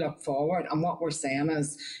know, we look forward, and what we're saying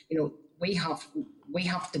is, you know, we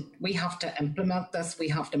have to implement this. We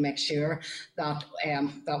have to make sure that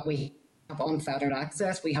that we have unfettered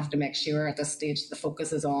access. We have to make sure at this stage the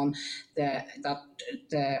focus is on that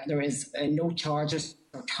there is no charges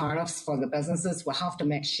or tariffs for the businesses. We have to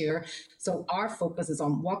make sure. So our focus is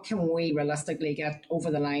on what can we realistically get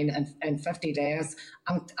over the line in 50 days.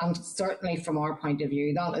 And certainly from our point of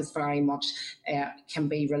view, that is very much can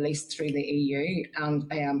be released through the EU.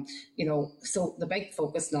 And, so the big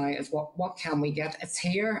focus now is what can we get? It's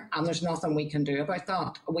here and there's nothing we can do about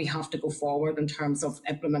that. We have to go forward in terms of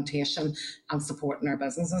implementation and supporting our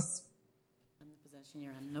businesses.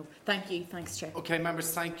 No, thank you. Thanks, Chair. Okay,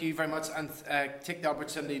 members, thank you very much, and take the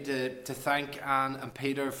opportunity to thank Anne and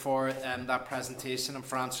Peter for that presentation and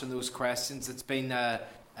for answering those questions. It's been,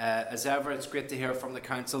 as ever, it's great to hear from the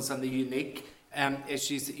councils and the unique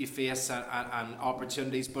issues that you face and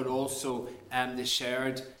opportunities, but also the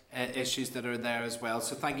shared issues that are there as well.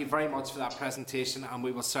 So thank you very much for that presentation, and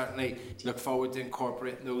we will certainly look forward to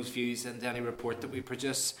incorporating those views into any report that we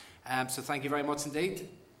produce. So thank you very much indeed.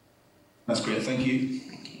 That's great, thank you.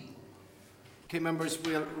 Okay, members,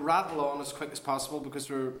 we'll rattle on as quick as possible because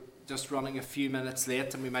we're just running a few minutes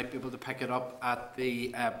late and we might be able to pick it up at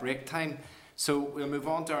the break time. So we'll move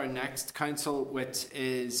on to our next council, which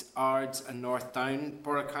is Ards and North Down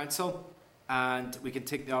Borough Council. And we can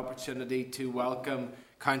take the opportunity to welcome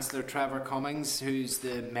Councillor Trevor Cummings, who's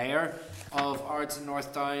the Mayor of Ards and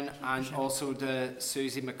North Down, and also to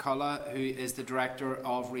Susie McCullough, who is the Director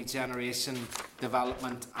of Regeneration,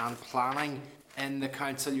 Development and Planning in the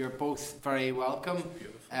Council. You're both very welcome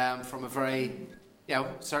from a very,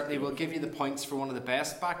 certainly we'll give you the points for one of the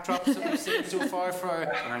best backdrops that we've seen so far for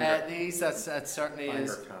these. That certainly Bangor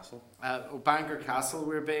is. Castle. Bangor Castle,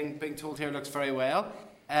 we're being told here, looks very well.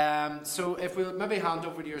 So if we'll maybe hand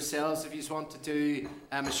over to yourselves if you just want to do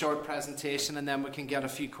a short presentation, and then we can get a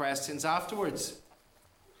few questions afterwards.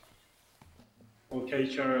 Okay,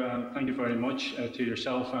 Chair, thank you very much to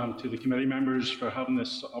yourself and to the committee members for having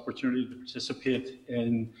this opportunity to participate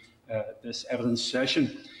in this evidence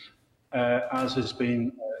session. As has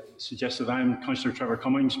been suggested, I'm Councillor Trevor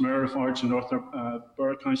Cummings, Mayor of Ards and North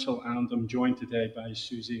Borough Council, and I'm joined today by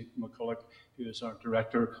Susie McCullough, who is our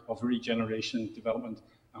Director of Regeneration, Development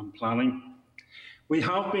and Planning. We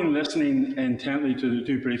have been listening intently to the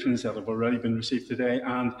 2 briefings that have already been received today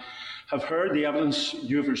and have heard the evidence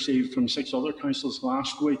you have received from 6 other councils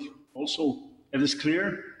last week. Also, it is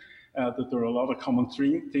clear that there are a lot of common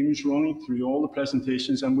themes running through all the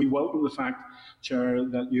presentations, and we welcome the fact, Chair,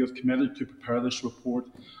 that you have committed to prepare this report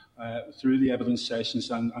through the evidence sessions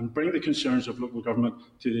and bring the concerns of local government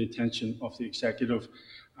to the attention of the Executive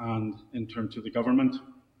and in turn to the Government.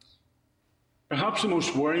 Perhaps the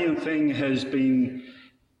most worrying thing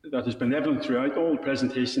that has been evident throughout all the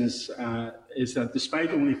presentations is that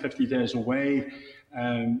despite only 50 days away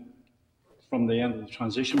from the end of the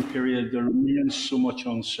transition period, there remains so much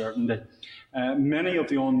uncertainty. Many of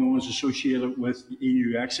the unknowns associated with the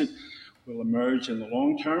EU exit will emerge in the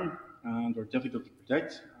long term and are difficult to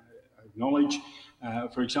predict, I acknowledge.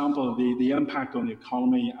 For example, the impact on the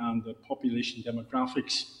economy and the population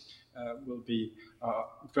demographics will be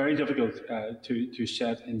very difficult to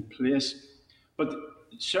set in place. But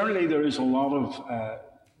certainly there is a lot of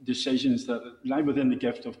decisions that lie within the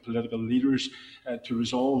gift of political leaders to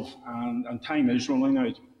resolve, and time is running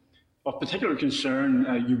out. Of particular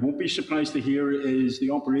concern, you won't be surprised to hear, is the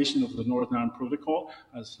operation of the Northern Ireland Protocol,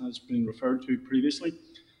 as has been referred to previously.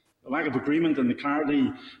 The lack of agreement and the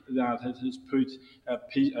clarity that it has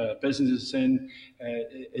put businesses in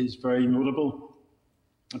is very notable,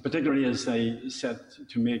 particularly as they set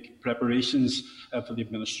to make preparations for the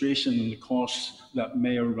administration and the costs that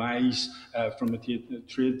may arise from a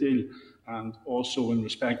trade deal, and also in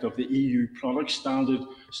respect of the EU product standard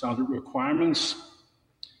requirements.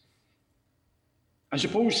 I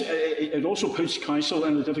suppose it also puts Council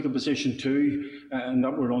in a difficult position too, in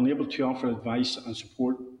that we're unable to offer advice and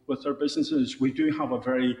support with our businesses. We do have a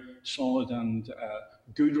very solid and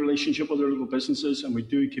good relationship with our local businesses, and we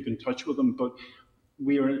do keep in touch with them, but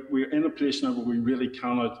we're in a place now where we really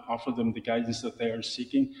cannot offer them the guidance that they are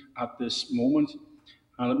seeking at this moment.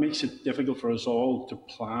 And it makes it difficult for us all to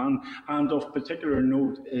plan. And of particular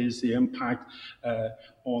note is the impact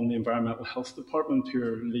on the Environmental Health Department,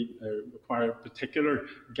 who require particular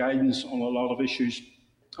guidance on a lot of issues.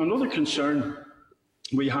 Another concern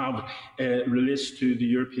we have relates to the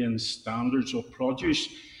European standards of produce.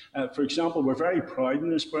 For example, we're very proud in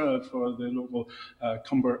this borough for the local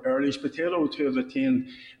Cumber Early's potato to have attained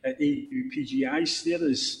EU PGI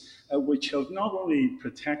status, which have not only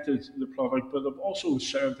protected the product but have also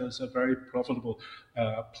served as a very profitable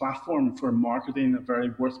platform for marketing a very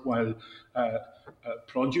worthwhile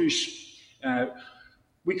produce.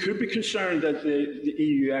 We could be concerned that the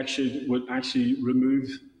EU action would actually remove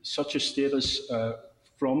such a status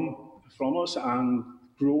from us, and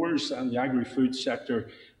growers and the agri-food sector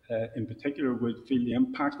in particular would feel the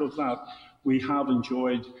impact of that. We have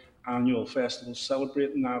enjoyed annual festivals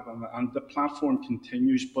celebrating that, and the platform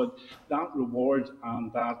continues, but that reward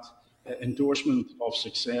and that endorsement of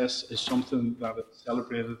success is something that is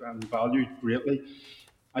celebrated and valued greatly.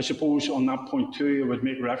 I suppose on that point too, I would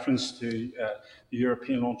make reference to the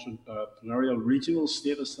European Entrepreneurial Regional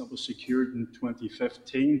status that was secured in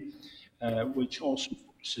 2015, which also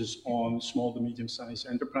focuses on small to medium-sized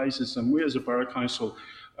enterprises. And we as a Borough Council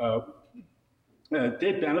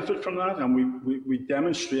did benefit from that, and we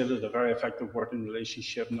demonstrated a very effective working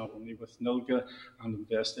relationship not only with NILGA and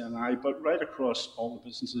InvestNI, but right across all the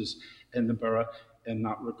businesses in the borough in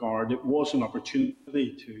that regard. It was an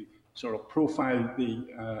opportunity to sort of profile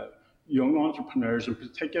the young entrepreneurs in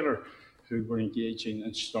particular who were engaging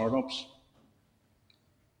in startups.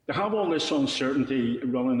 To have all this uncertainty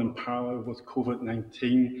running in parallel with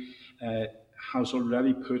COVID-19 has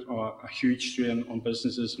already put a huge strain on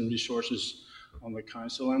businesses and resources on the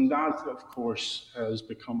council, and that of course has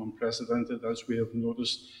become unprecedented, as we have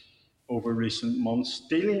noticed over recent months.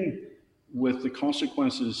 Dealing with the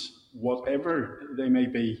consequences, whatever they may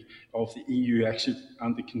be, of the EU exit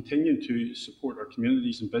and to continue to support our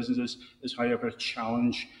communities and businesses is, however, a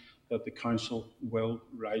challenge that the Council will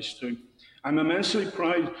rise to. I'm immensely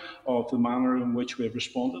proud of the manner in which we have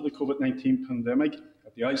responded to the COVID-19 pandemic.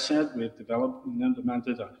 At the outset, we have developed and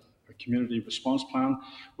implemented a community response plan,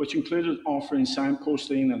 which included offering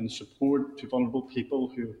signposting and support to vulnerable people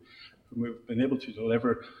who we've been able to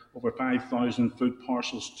deliver over 5,000 food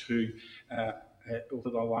parcels to over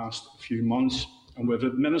the last few months. And we've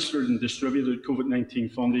administered and distributed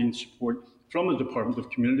COVID-19 funding support from the Department of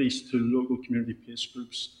Communities to local community-based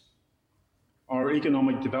groups. Our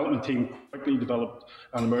economic development team quickly developed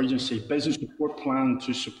an emergency business support plan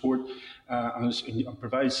to support and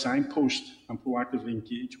provide signposts and proactively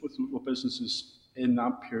engage with local businesses in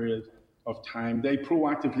that period of time. They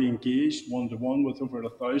proactively engaged one-to-one with over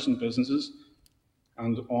 1,000 businesses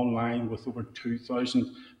and online with over 2,000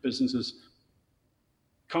 businesses.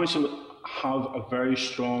 Council have a very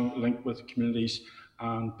strong link with communities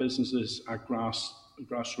and businesses at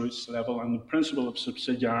grassroots level, and the principle of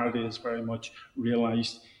subsidiarity is very much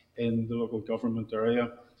realised in the local government area.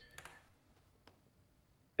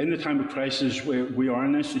 In the time of crisis, we are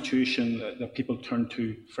an institution that people turn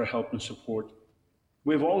to for help and support.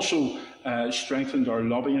 We've also strengthened our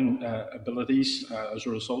lobbying abilities as a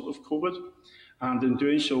result of COVID, and in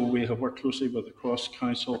doing so, we have worked closely with the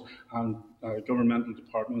cross-council and governmental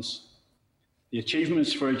departments. The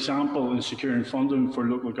achievements, for example, in securing funding for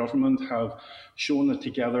local government have shown that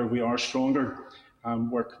together we are stronger and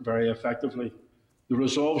work very effectively. The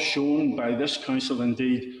resolve shown by this council,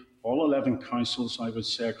 indeed all 11 councils, I would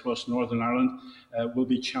say, across Northern Ireland, will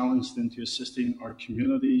be challenged into assisting our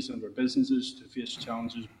communities and our businesses to face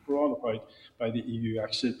challenges brought about by the EU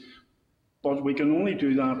exit. But we can only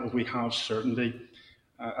do that if we have certainty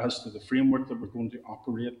as to the framework that we're going to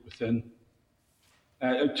operate within.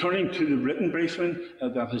 Turning to the written briefing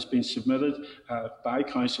that has been submitted by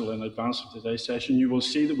Council in advance of today's session, you will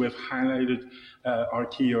see that we've highlighted our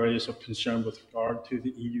key areas of concern with regard to the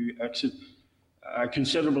EU exit. A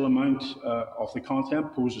considerable amount of the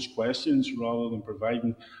content poses questions rather than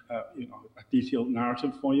providing a detailed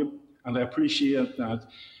narrative for you, and I appreciate that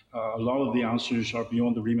a lot of the answers are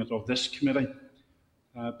beyond the remit of this committee.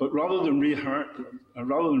 But rather than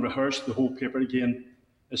rehearse the whole paper again,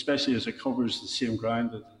 especially as it covers the same ground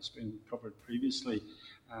that has been covered previously,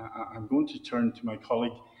 I'm going to turn to my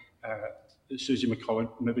colleague, Susie McCulloch,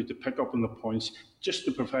 maybe to pick up on the points, just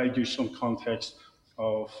to provide you some context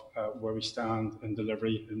of where we stand in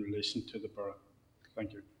delivery in relation to the borough.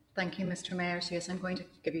 Thank you. Thank you, Mr. Mayor. So yes, I'm going to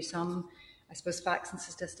give you some, I suppose, facts and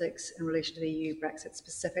statistics in relation to the EU Brexit,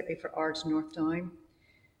 specifically for Ards and North Down.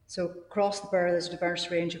 So across the borough, there's a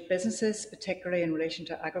diverse range of businesses, particularly in relation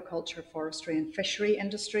to agriculture, forestry and fishery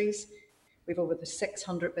industries. We've over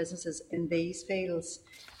 600 businesses in these fields.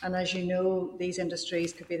 And as you know, these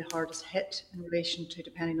industries could be the hardest hit in relation to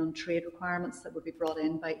depending on trade requirements that would be brought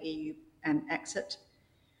in by EU exit.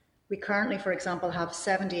 We currently, for example, have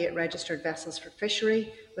 78 registered vessels for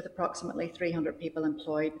fishery, with approximately 300 people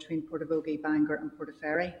employed between Portavogie, Bangor and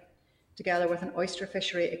Portaferry. together with an oyster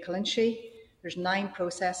fishery at Calinshi. There's 9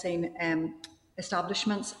 processing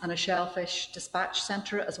establishments and a shellfish dispatch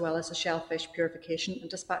centre, as well as a shellfish purification and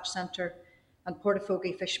dispatch centre. And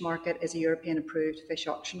Portafogie Fish Market is a European approved fish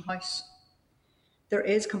auction house. There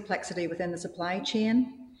is complexity within the supply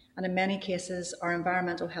chain, and in many cases our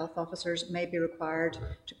environmental health officers may be required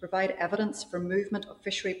to provide evidence for movement of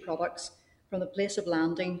fishery products from the place of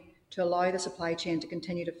landing to allow the supply chain to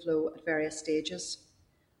continue to flow at various stages.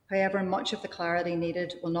 However, much of the clarity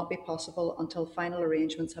needed will not be possible until final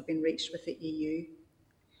arrangements have been reached with the EU.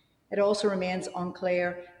 It also remains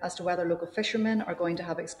unclear as to whether local fishermen are going to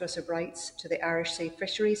have exclusive rights to the Irish Sea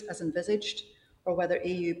fisheries as envisaged, or whether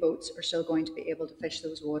EU boats are still going to be able to fish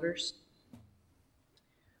those waters.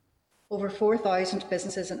 Over 4,000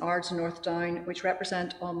 businesses in Ards and North Down, which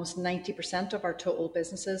represent almost 90% of our total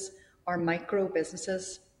businesses, are micro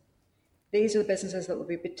businesses. These are the businesses that will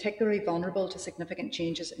be particularly vulnerable to significant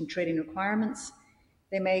changes in trading requirements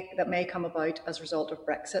that may come about as a result of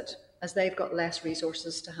Brexit, as they've got less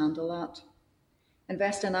resources to handle that.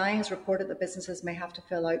 InvestNI has reported that businesses may have to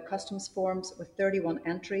fill out customs forms with 31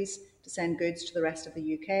 entries to send goods to the rest of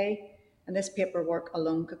the UK, and this paperwork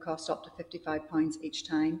alone could cost up to £55 each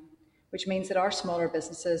time, which means that our smaller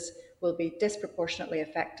businesses will be disproportionately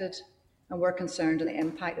affected, and we're concerned in the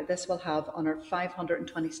impact that this will have on our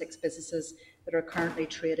 526 businesses that are currently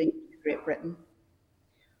trading in Great Britain.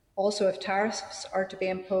 Also, if tariffs are to be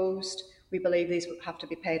imposed, we believe these would have to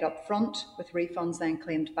be paid up front, with refunds then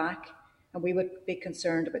claimed back, and we would be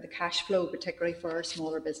concerned about the cash flow, particularly for our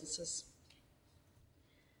smaller businesses.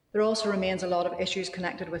 There also remains a lot of issues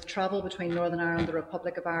connected with travel between Northern Ireland, the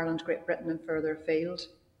Republic of Ireland, Great Britain and further afield.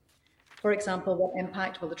 For example, what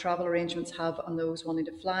impact will the travel arrangements have on those wanting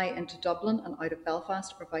to fly into Dublin and out of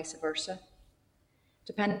Belfast, or vice versa?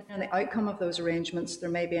 Depending on the outcome of those arrangements, there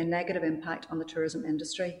may be a negative impact on the tourism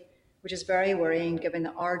industry, which is very worrying given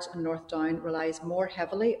that Ards and North Down relies more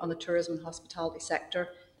heavily on the tourism and hospitality sector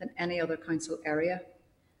than any other council area.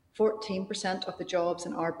 14% of the jobs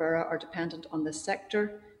in our borough are dependent on this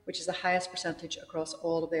sector, which is the highest percentage across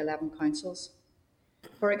all of the 11 councils.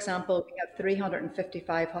 For example, we have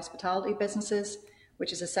 355 hospitality businesses,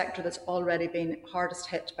 which is a sector that's already been hardest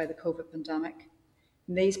hit by the COVID pandemic.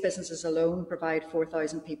 And these businesses alone provide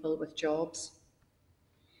 4,000 people with jobs.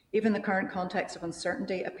 Even the current context of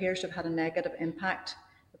uncertainty appears to have had a negative impact,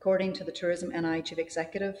 according to the Tourism NI Chief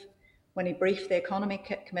Executive. When he briefed the Economy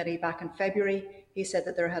Committee back in February, he said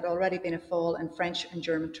that there had already been a fall in French and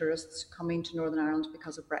German tourists coming to Northern Ireland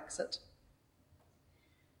because of Brexit.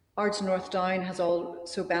 Ards North Down has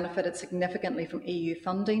also benefited significantly from EU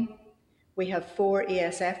funding. We have 4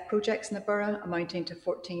 ESF projects in the borough amounting to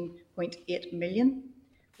 14.8 million.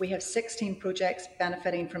 We have 16 projects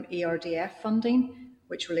benefiting from ERDF funding,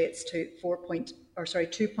 which relates to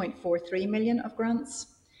 2.43 million of grants.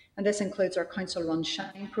 And this includes our council-run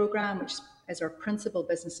Shine programme, which is our principal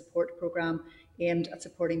business support programme aimed at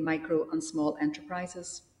supporting micro and small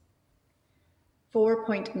enterprises.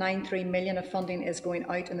 4.93 million of funding is going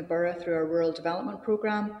out in the borough through our rural development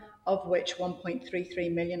programme, of which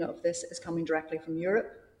 1.33 million of this is coming directly from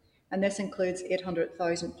Europe. And this includes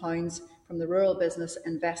 £800,000 from the Rural Business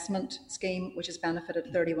Investment Scheme, which has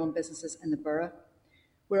benefited 31 businesses in the borough.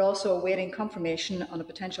 We're also awaiting confirmation on a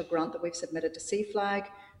potential grant that we've submitted to CFLAG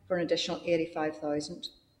for an additional £85,000.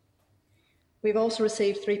 We've also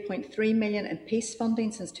received 3.3 million in Peace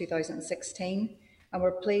funding since 2016, and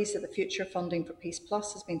we're pleased that the future funding for Peace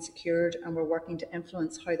Plus has been secured, and we're working to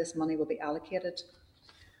influence how this money will be allocated.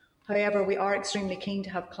 However, we are extremely keen to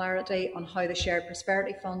have clarity on how the Shared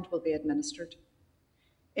Prosperity Fund will be administered.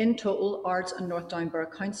 In total, Ards and North Down Borough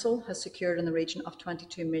Council has secured in the region of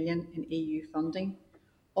 22 million in EU funding,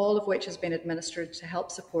 all of which has been administered to help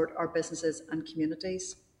support our businesses and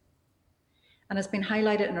communities. And has been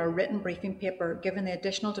highlighted in our written briefing paper, given the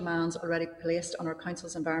additional demands already placed on our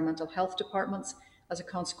council's environmental health departments as a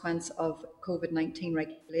consequence of COVID-19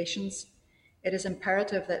 regulations. It is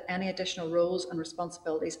imperative that any additional roles and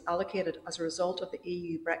responsibilities allocated as a result of the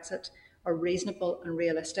EU Brexit are reasonable and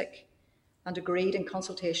realistic, and agreed in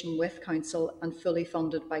consultation with Council and fully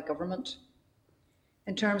funded by Government.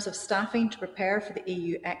 In terms of staffing to prepare for the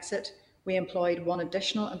EU exit, we employed 1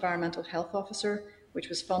 additional environmental health officer, which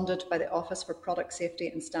was funded by the Office for Product Safety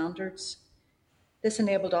and Standards. This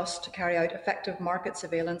enabled us to carry out effective market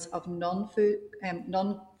surveillance of non-food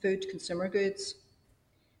consumer goods.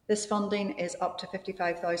 This funding is up to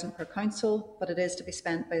 £55,000 per council, but it is to be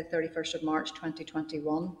spent by the 31st of March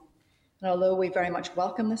 2021. And although we very much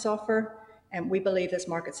welcome this offer, we believe this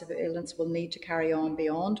market surveillance will need to carry on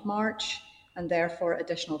beyond March, and therefore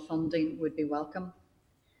additional funding would be welcome.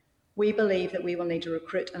 We believe that we will need to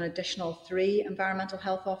recruit an additional 3 environmental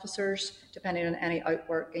health officers, depending on any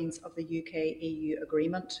outworkings of the UK-EU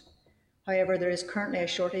agreement. However, there is currently a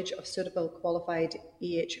shortage of suitable qualified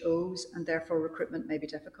EHOs, and therefore recruitment may be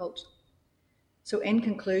difficult. So in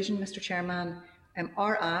conclusion, Mr Chairman,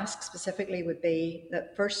 our ask specifically would be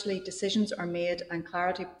that firstly, decisions are made and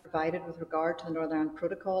clarity provided with regard to the Northern Ireland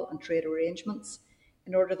Protocol and trade arrangements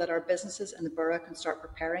in order that our businesses in the Borough can start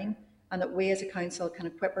preparing, and that we as a council can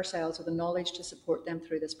equip ourselves with the knowledge to support them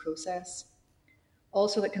through this process.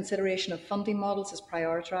 Also, that consideration of funding models is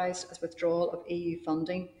prioritised, as withdrawal of EU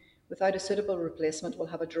funding without a suitable replacement will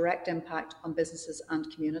have a direct impact on businesses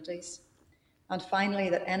and communities. And finally,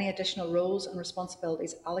 that any additional roles and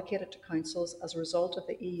responsibilities allocated to councils as a result of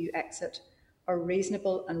the EU exit are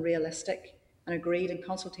reasonable and realistic and agreed in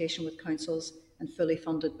consultation with councils and fully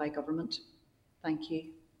funded by government. Thank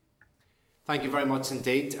you. Thank you very much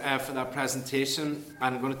indeed for that presentation.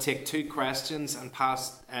 I'm going to take 2 questions and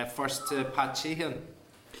pass first to Pat Sheehan.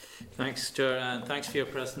 Thanks, Chair, and thanks for your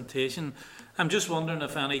presentation. I'm just wondering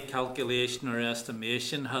if any calculation or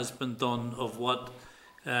estimation has been done of what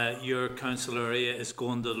your council area is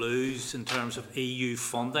going to lose in terms of EU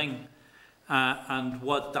funding and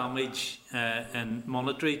what damage in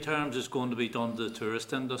monetary terms is going to be done to the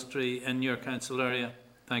tourist industry in your council area.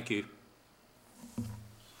 Thank you.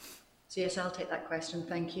 So yes, I'll take that question.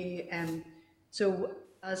 Thank you. So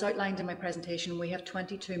as outlined in my presentation, we have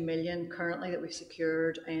 22 million currently that we've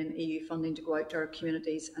secured in EU funding to go out to our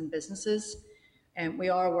communities and businesses. We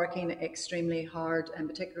are working extremely hard, and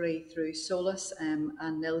particularly through Solus and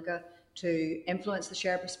NILGA, to influence the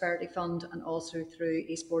Shared Prosperity Fund and also through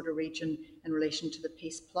East Border Region in relation to the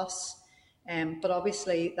Peace Plus. But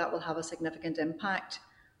obviously that will have a significant impact.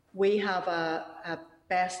 We have a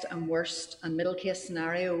best and worst and middle case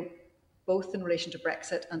scenario, both in relation to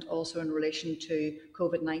Brexit and also in relation to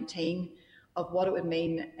COVID-19, of what it would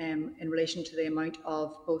mean in relation to the amount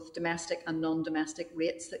of both domestic and non-domestic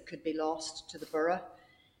rates that could be lost to the Borough.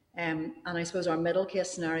 And I suppose our middle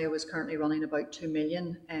case scenario is currently running about 2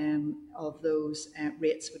 million of those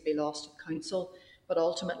rates would be lost to the council, but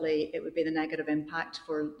ultimately it would be the negative impact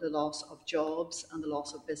for the loss of jobs and the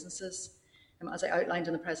loss of businesses. As I outlined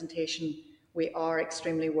in the presentation, we are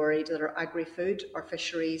extremely worried that our agri-food, our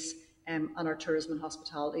fisheries and our tourism and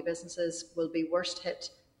hospitality businesses will be worst hit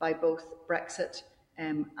by both Brexit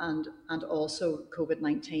and also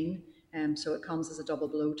COVID-19. So it comes as a double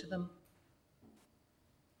blow to them.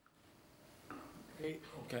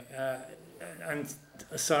 Okay. And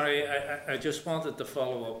sorry, I just wanted to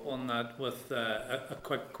follow up on that with a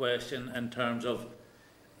quick question in terms of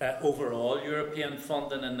overall European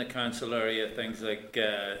funding in the council area, things like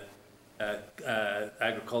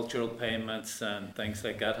agricultural payments and things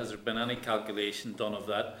like that. Has there been any calculation done of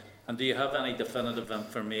that? And do you have any definitive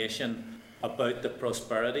information about the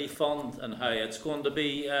Prosperity Fund and how it's going to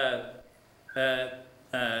be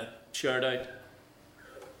shared out?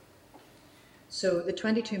 So the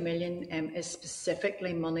 22 million is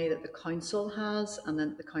specifically money that the council has and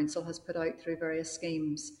that the council has put out through various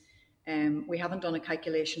schemes. We haven't done a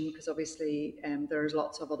calculation because obviously there's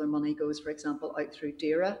lots of other money goes, for example, out through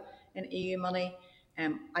DERA in EU money.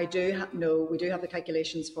 I do know we do have the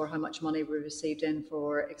calculations for how much money we received in,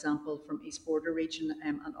 for example, from East Border Region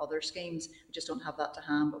and other schemes. We just don't have that to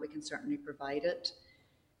hand, but we can certainly provide it.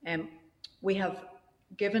 We have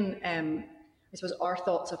given, I suppose, our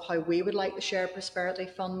thoughts of how we would like the Shared Prosperity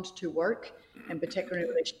Fund to work, in particular in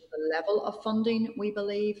relation to the level of funding we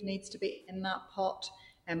believe needs to be in that pot,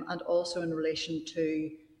 and also in relation to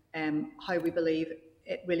how we believe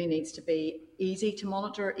it really needs to be easy to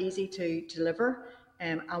monitor, easy to deliver,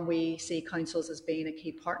 and we see councils as being a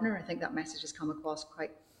key partner. I think that message has come across quite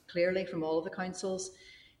clearly from all of the councils.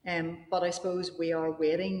 But I suppose we are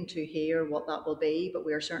waiting to hear what that will be, but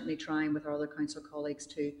we are certainly trying with our other council colleagues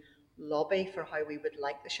to lobby for how we would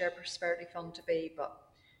like the Shared Prosperity Fund to be, but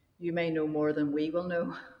you may know more than we will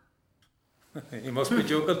know. You must be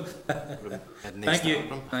joking. Thank you.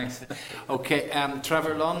 Thanks. Okay,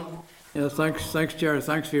 Trevor Lunn. Yeah, thanks, Chair.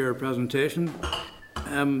 Thanks for your presentation.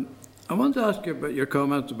 I want to ask you about your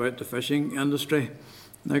comments about the fishing industry.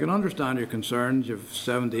 I can understand your concerns. You have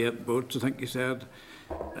 78 boats, I think you said,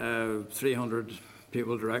 300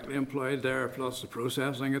 people directly employed there, plus the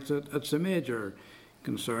processing. It's a major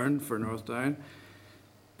concern for North Down.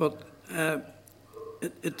 But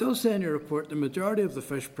it does say in your report the majority of the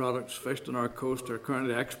fish products fished on our coast are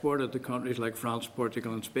currently exported to countries like France,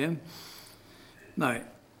 Portugal and Spain. Now,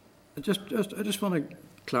 I just want to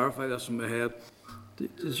clarify this in my head. Do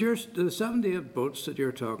the 78 boats that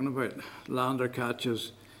you're talking about land their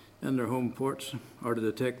catches in their home ports, or do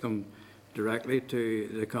they take them directly to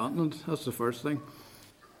the continent. That's the first thing.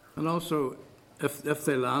 And also, if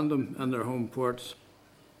they land them in their home ports,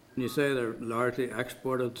 and you say they're largely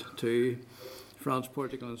exported to France,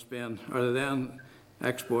 Portugal and Spain, are they then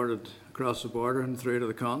exported across the border and through to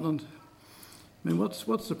the continent? I mean,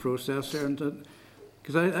 what's the process there?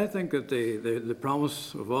 Because I think that the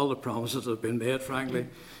promise of all the promises that have been made, frankly,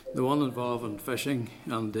 the one involving fishing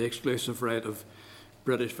and the exclusive right of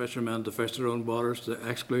British fishermen to fish their own waters to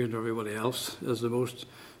exclude everybody else, is the most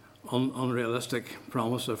unrealistic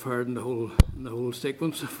promise I've heard in the whole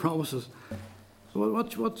sequence of promises.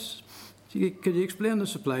 Could you explain the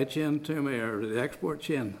supply chain to me, or the export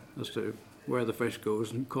chain, as to where the fish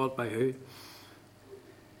goes and caught by who?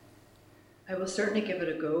 I will certainly give it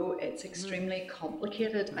a go. It's extremely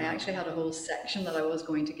complicated. I actually had a whole section that I was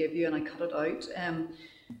going to give you, and I cut it out.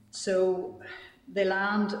 So they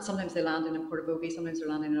land, sometimes they land in Portavogie, sometimes they're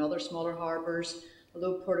landing in other smaller harbours.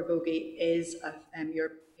 Although Portavogie is a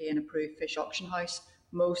European approved fish auction house,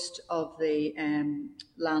 most of the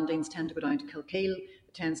landings tend to go down to Kilkeel.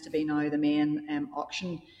 It tends to be now the main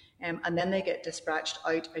auction. And then they get dispatched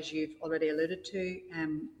out, as you've already alluded to.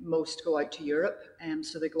 Most go out to Europe,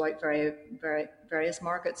 so they go out various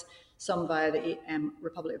markets, some via the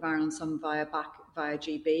Republic of Ireland, some via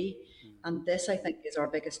GB. And this, I think, is our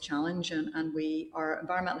biggest challenge. And our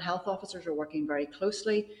environmental health officers are working very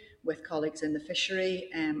closely with colleagues in the fishery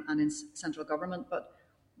and in central government, but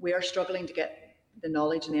we are struggling to get the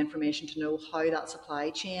knowledge and the information to know how that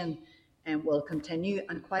supply chain will continue,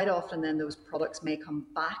 and quite often then those products may come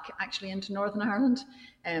back actually into Northern Ireland.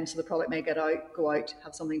 So the product may go out,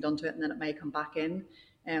 have something done to it, and then it may come back in.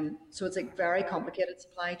 So it's a very complicated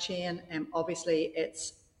supply chain. Obviously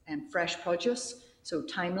it's fresh produce, so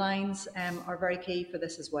timelines are very key for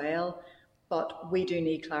this as well. But we do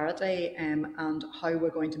need clarity and how we're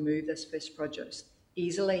going to move this fish produce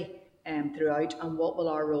easily throughout, and what will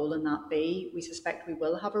our role in that be. We suspect we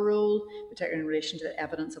will have a role, particularly in relation to the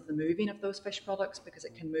evidence of the moving of those fish products, because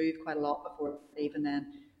it can move quite a lot before it even then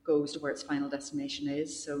goes to where its final destination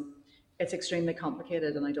is. So it's extremely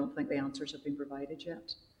complicated, and I don't think the answers have been provided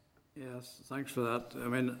yet. Yes, thanks for that. I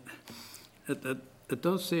mean, it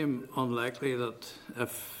does seem unlikely that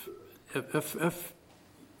if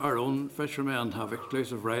our own fishermen have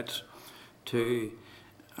exclusive rights to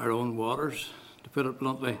our own waters, to put it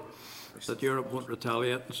bluntly, that Europe won't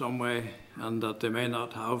retaliate in some way, and that they may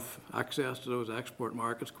not have access to those export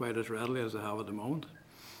markets quite as readily as they have at the moment.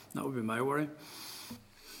 That would be my worry.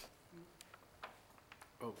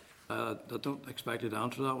 I don't expect you to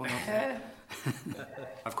answer that one.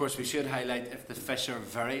 Of course, we should highlight, if the fish are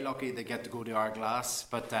very lucky, they get to go to our glass,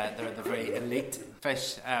 but they're the very elite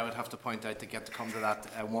fish. I would have to point out, to get to come to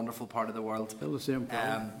that wonderful part of the world. Still the same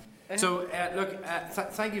problem.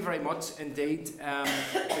 Thank you very much indeed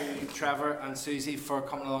to Trevor and Susie for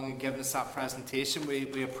coming along and giving us that presentation.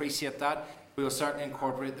 We appreciate that. We will certainly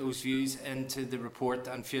incorporate those views into the report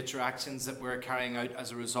and future actions that we're carrying out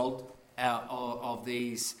as a result of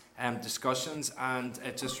these discussions. And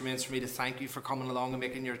it just remains for me to thank you for coming along and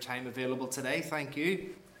making your time available today. Thank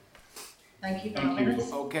you. Thank you for having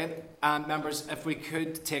us. Okay, members, if we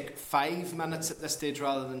could take 5 minutes at this stage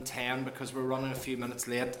rather than 10, because we're running a few minutes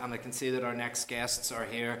late, and I can see that our next guests are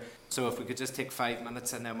here. So if we could just take 5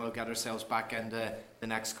 minutes, and then we'll get ourselves back into the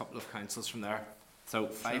next couple of councils from there. So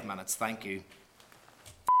 5 minutes, thank you.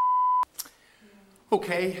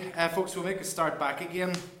 Okay, folks, we'll make a start back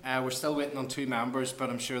again. We're still waiting on 2 members, but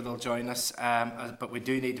I'm sure they'll join us. But we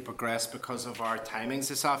do need to progress because of our timings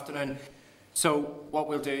this afternoon. So what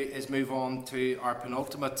we'll do is move on to our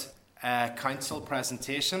penultimate council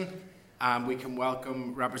presentation. We can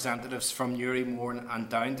welcome representatives from Newry, Mourne and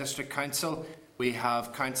Down District Council. We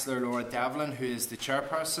have Councillor Laura Devlin, who is the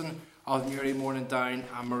chairperson of Newry, Mourne and Down,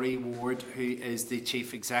 and Marie Ward, who is the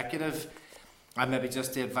chief executive. And maybe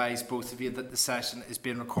just to advise both of you that the session is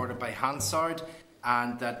being recorded by Hansard,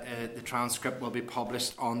 and that the transcript will be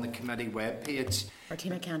published on the committee webpage.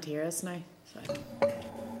 Martina can't hear us now. So.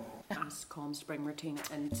 Ask comms to bring Martina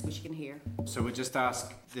in so she can hear. So we just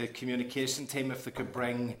ask the communication team if they could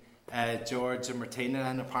bring George and Martina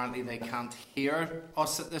in. Apparently they can't hear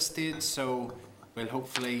us at this stage, so we'll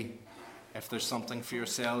hopefully, if there's something for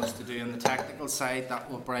yourselves to do on the technical side, that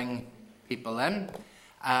will bring people in.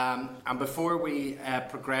 And before we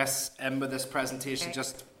progress in with this presentation,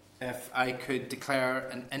 just if I could declare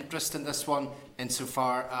an interest in this one,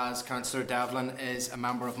 insofar as Councillor Devlin is a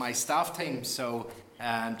member of my staff team. So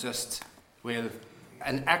an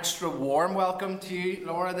extra warm welcome to you,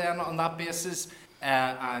 Laura, then, on that basis.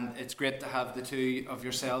 and it's great to have the two of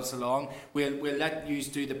yourselves along. We'll let you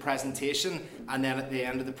do the presentation, and then at the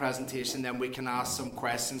end of the presentation then we can ask some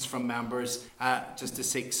questions from members just to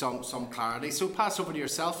seek some clarity. So pass over to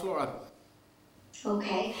yourself, Laura.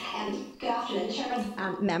 Okay, good afternoon, Chairman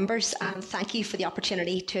and members, and thank you for the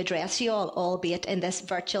opportunity to address you all, albeit in this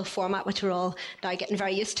virtual format, which we're all now getting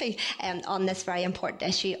very used to, on this very important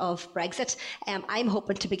issue of Brexit. I'm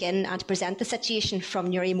hoping to begin and to present the situation from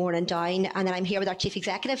Newry, Mourne and Down, and then I'm here with our Chief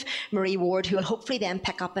Executive, Marie Ward, who will hopefully then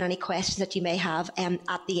pick up on any questions that you may have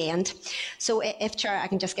at the end. So if, Chair, I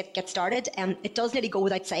can just get started. It does nearly go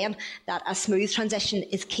without saying that a smooth transition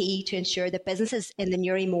is key to ensure that businesses in the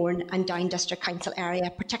Newry, Mourne and Down District Council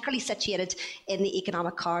area, particularly situated in the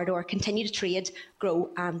economic corridor, continue to trade, grow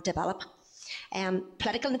and develop.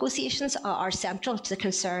 Political negotiations are central to the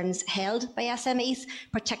concerns held by SMEs,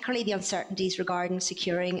 particularly the uncertainties regarding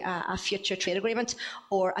securing a future trade agreement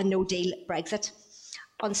or a no-deal Brexit.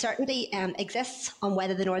 Uncertainty exists on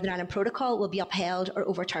whether the Northern Ireland Protocol will be upheld or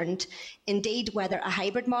overturned, indeed whether a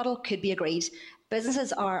hybrid model could be agreed.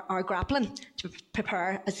 Businesses are grappling to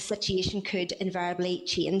prepare as the situation could invariably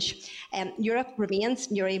change. Europe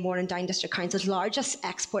remains Newry, Mourne and Down District Council's largest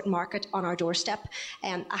export market on our doorstep.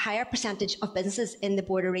 A higher percentage of businesses in the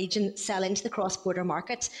border region sell into the cross-border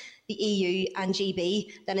market, the EU and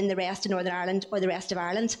GB, than in the rest of Northern Ireland or the rest of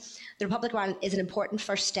Ireland. The Republic of Ireland is an important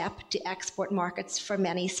first step to export markets for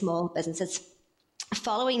many small businesses.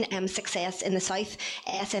 Following success in the south,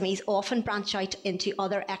 SMEs often branch out into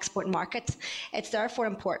other export markets. It's therefore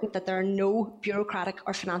important that there are no bureaucratic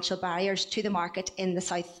or financial barriers to the market in the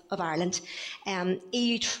south of Ireland.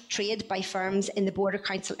 EU trade by firms in the Border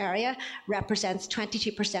Council area represents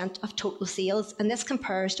 22% of total sales, and this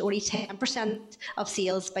compares to only 10% of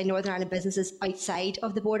sales by Northern Ireland businesses outside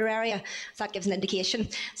of the border area. So that gives an indication.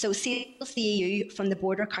 So sales to the EU from the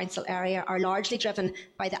Border Council area are largely driven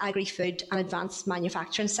by the agri-food and advanced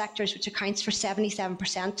manufacturing sectors, which accounts for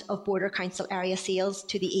 77% of Border Council area sales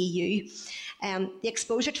to the EU. The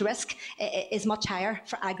exposure to risk is much higher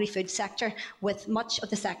for agri-food sector, with much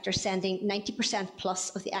of the sector sending 90%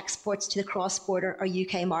 plus of the exports to the cross-border or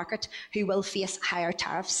UK market, who will face higher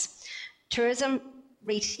tariffs. Tourism,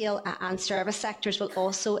 retail and service sectors will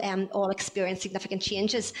also all experience significant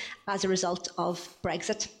changes as a result of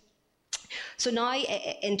Brexit. So now,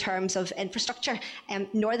 in terms of infrastructure,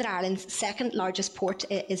 Northern Ireland's second largest port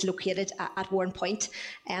is located at Warren Point.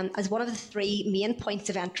 As one of the three main points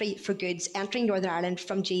of entry for goods entering Northern Ireland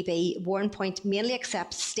from GB, Warren Point mainly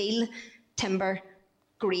accepts steel, timber,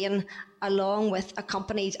 grain, along with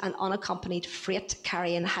accompanied and unaccompanied freight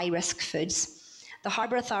carrying high-risk foods. The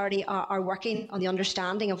Harbour Authority are working on the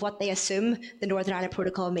understanding of what they assume the Northern Ireland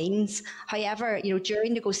Protocol means. However,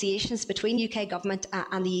 during negotiations between UK government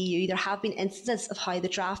and the EU, there have been instances of how the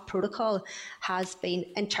draft protocol has been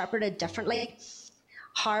interpreted differently.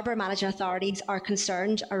 Harbour managing authorities are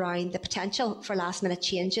concerned around the potential for last-minute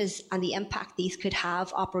changes and the impact these could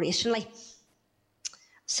have operationally.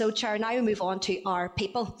 So, Chair, now we move on to our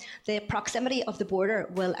people. The proximity of the border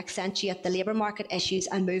will accentuate the labour market issues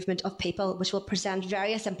and movement of people, which will present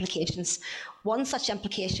various implications. One such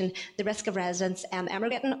implication, the risk of residents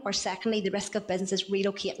emigrating, or secondly, the risk of businesses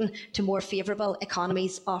relocating to more favourable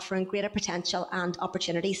economies offering greater potential and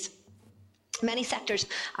opportunities. Many sectors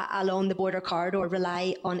along the border corridor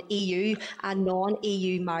rely on EU and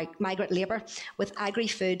non-EU migrant labour, with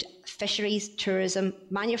agri-food, fisheries, tourism,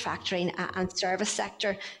 manufacturing and service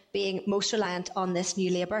sector being most reliant on this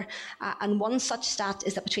new labour. And one such stat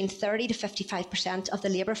is that between 30 to 55% of the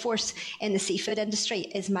labour force in the seafood industry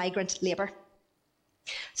is migrant labour.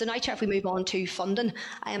 So now, Chair, if we move on to funding,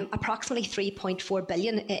 approximately 3.4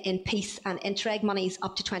 billion in peace and Interreg monies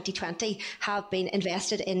up to 2020 have been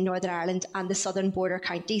invested in Northern Ireland and the southern border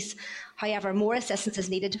counties. However, more assistance is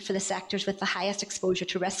needed for the sectors with the highest exposure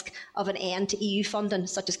to risk of an end to EU funding,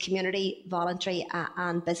 such as community, voluntary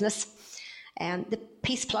and business. The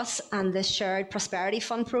Peace Plus and the Shared Prosperity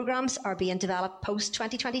Fund programmes are being developed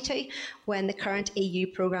post-2022 when the current EU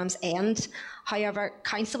programmes end. However,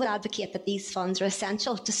 Council would advocate that these funds are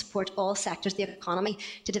essential to support all sectors of the economy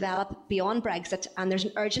to develop beyond Brexit, and there's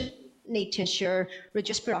an urgent need to ensure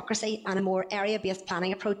reduced bureaucracy and a more area-based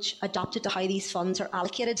planning approach adopted to how these funds are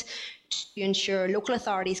allocated to ensure local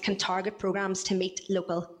authorities can target programmes to meet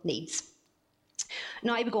local needs.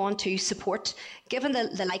 Now we go on to support. Given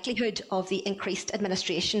the likelihood of the increased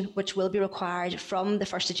administration which will be required from the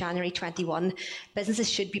 1st of January 2021, businesses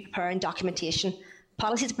should be preparing documentation,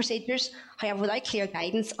 policies and procedures. However, without clear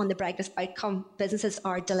guidance on the Brexit outcome, businesses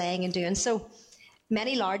are delaying in doing so.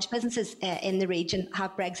 Many large businesses in the region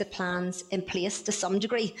have Brexit plans in place to some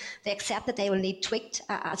degree. They accept that they will need tweaked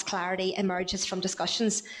as clarity emerges from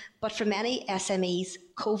discussions. But for many SMEs,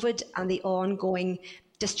 COVID and the ongoing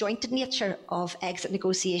disjointed nature of exit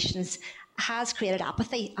negotiations has created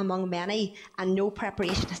apathy among many, and no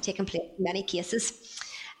preparation has taken place in many cases.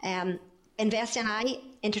 Invest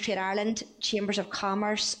NI, Intertrade Ireland, Chambers of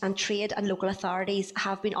Commerce and Trade and local authorities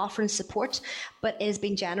have been offering support, but it has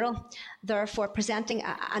been general, therefore presenting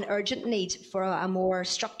an urgent need for a more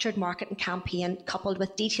structured marketing campaign coupled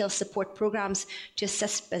with detailed support programmes to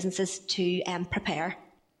assist businesses to prepare.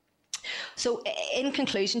 So in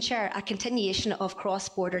conclusion, Chair, a continuation of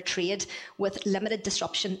cross-border trade with limited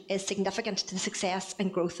disruption is significant to the success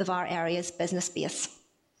and growth of our area's business base.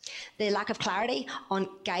 The lack of clarity on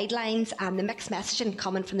guidelines and the mixed messaging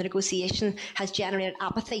coming from the negotiation has generated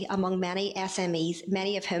apathy among many SMEs,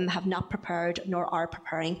 many of whom have not prepared nor are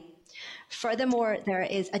preparing. Furthermore, there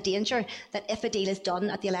is a danger that if a deal is done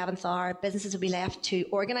at the 11th hour, businesses will be left to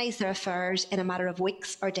organise their affairs in a matter of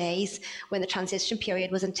weeks or days when the transition period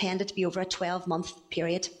was intended to be over a 12-month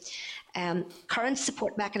period. Current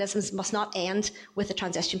support mechanisms must not end with the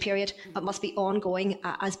transition period, but must be ongoing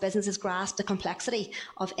as businesses grasp the complexity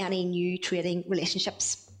of any new trading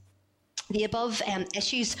relationships. The above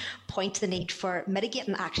issues point to the need for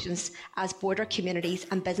mitigating actions as border communities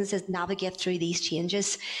and businesses navigate through these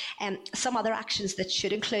changes. Some other actions that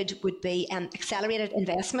should include would be accelerated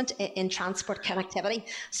investment in transport connectivity,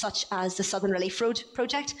 such as the Southern Relief Road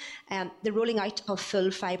project, the rolling out of full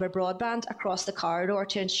fibre broadband across the corridor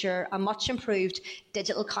to ensure a much improved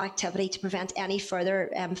digital connectivity to prevent any further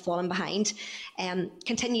falling behind,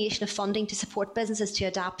 continuation of funding to support businesses to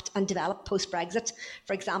adapt and develop post-Brexit,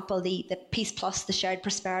 for example, the Peace Plus, the Shared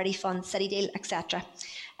Prosperity Fund, City Deal, etc.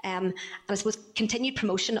 And I suppose continued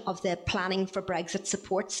promotion of the planning for Brexit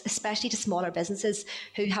supports, especially to smaller businesses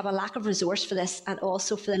who have a lack of resource for this, and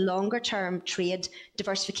also for the longer term trade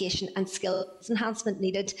diversification and skills enhancement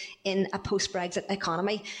needed in a post-Brexit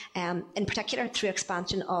economy, in particular through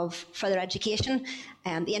expansion of further education,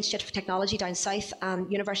 the Institute of Technology down south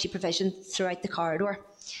and university provision throughout the corridor.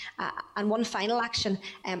 And one final action,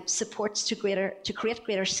 supports to create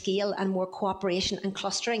greater scale and more cooperation and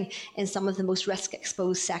clustering in some of the most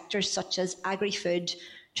risk-exposed sectors such as agri-food,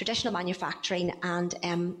 traditional manufacturing and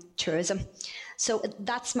tourism. So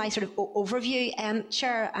that's my sort of overview,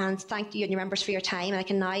 Chair, and thank you and your members for your time. And I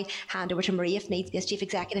can now hand over to Marie, if needs be, as Chief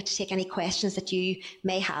Executive, to take any questions that you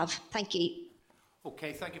may have. Thank you.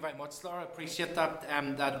 Okay, thank you very much, Laura. Appreciate that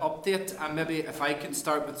that update. And maybe if I could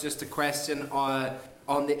start with just a question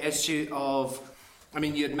on the issue of, I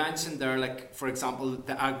mean, you had mentioned there, like, for example,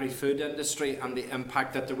 the agri-food industry and the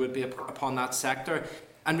impact that there would be upon that sector.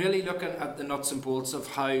 And really looking at the nuts and bolts of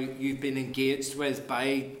how you've been engaged with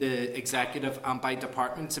by the executive and by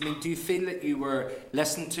departments. I mean, do you feel that you were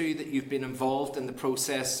listened to, that you've been involved in the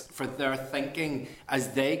process for their thinking as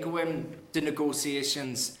they go into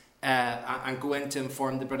negotiations and go in to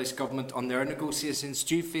inform the British government on their negotiations?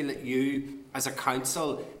 Do you feel that you, as a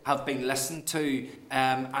council, have been listened to,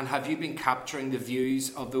 and have you been capturing the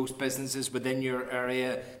views of those businesses within your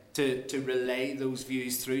area to relay those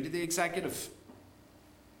views through to the executive?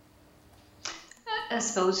 I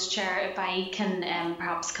suppose, Chair, if I can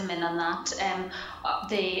perhaps come in on that.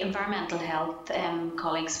 The environmental health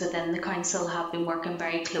colleagues within the council have been working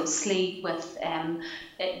very closely with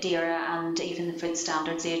DERA and even the Food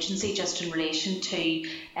Standards Agency just in relation to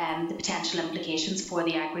the potential implications for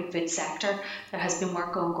the agri-food sector. There has been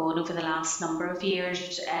work ongoing over the last number of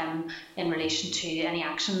years in relation to any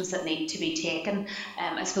actions that need to be taken.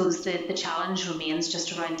 I suppose the challenge remains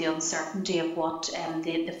just around the uncertainty of what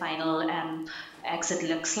the final exit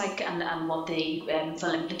looks like and what the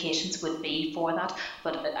full implications would be for that.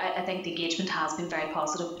 But I think the engagement has been very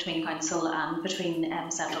positive between Council and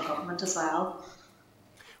between central government as well.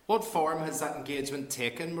 What form has that engagement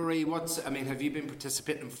taken, Marie? Have you been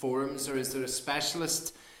participating in forums, or is there a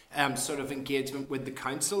specialist sort of engagement with the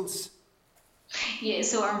councils? Yeah,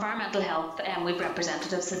 so our environmental health, we've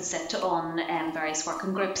representatives that sit on various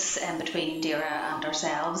working groups between DERA and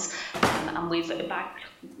ourselves, and we've back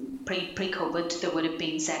pre-COVID there would have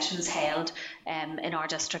been sessions held in our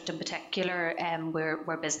district in particular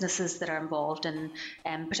where businesses that are involved in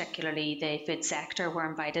particularly the food sector were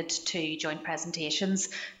invited to joint presentations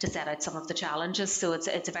to set out some of the challenges. So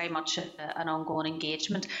it's very much an ongoing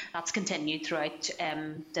engagement that's continued throughout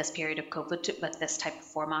this period of COVID with this type of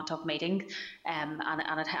format of meeting, and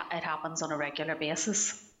it happens on a regular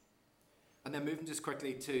basis. And then moving just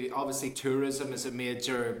quickly to, obviously, tourism is a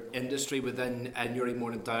major industry within Newry,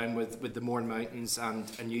 Mourne and Down with the Mourne Mountains and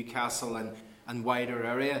Newcastle and and wider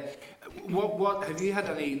area. What have you had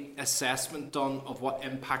any assessment done of what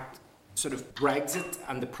impact sort of Brexit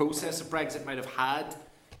and the process of Brexit might have had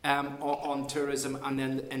on tourism, and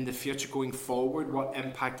then in the future going forward, what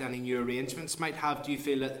impact any new arrangements might have? Do you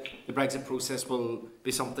feel that the Brexit process will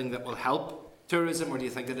be something that will help tourism, or do you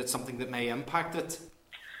think that it's something that may impact it?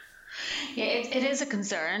 Yeah, it is a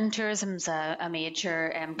concern. Tourism's a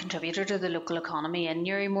major contributor to the local economy in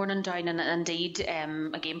Newry, Mourne and Down, and indeed,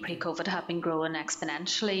 again, pre-COVID have been growing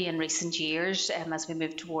exponentially in recent years as we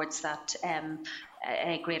move towards that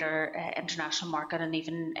a greater international market and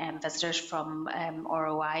even visitors from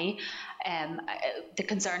ROI. The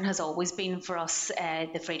concern has always been for us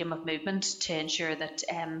the freedom of movement, to ensure that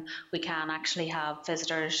we can actually have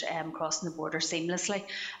visitors crossing the border seamlessly.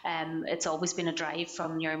 It's always been a drive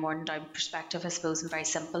from Newry, Mourne and Down perspective, I suppose, in very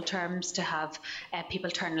simple terms, to have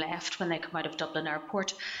people turn left when they come out of Dublin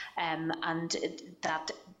Airport, and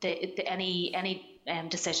that any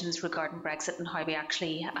decisions regarding Brexit and how we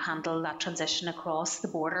actually handle that transition across the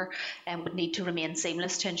border would need to remain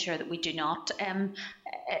seamless to ensure that we do not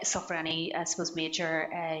suffer any, I suppose, major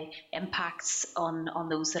impacts on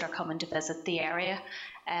those that are coming to visit the area.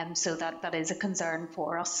 So that is a concern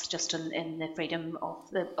for us, just in the freedom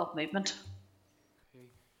of movement. Okay.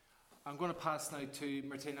 I'm going to pass now to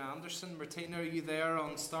Martina Anderson. Martina, are you there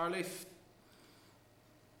on Starleaf?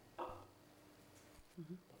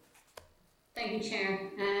 Mm-hmm. Thank you,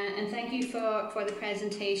 Chair, and thank you for the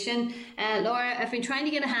presentation. Laura, I've been trying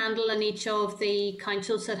to get a handle on each of the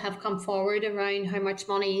councils that have come forward around how much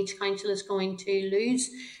money each council is going to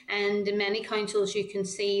lose, and in many councils you can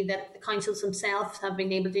see that the councils themselves have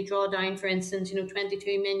been able to draw down, for instance,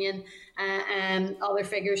 22 million, other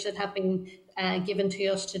figures that have been given to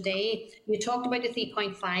us today. You talked about the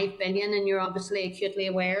 3.5 billion, and you're obviously acutely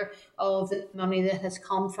aware of the money that has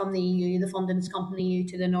come from the EU. The funding has come from the EU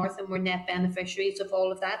to the north, and we're net beneficiaries of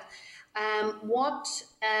all of that. What's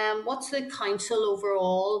the council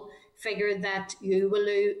overall figure that you will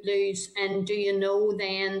lose, and do you know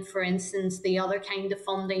then, for instance, the other kind of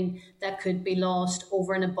funding that could be lost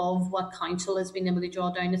over and above what council has been able to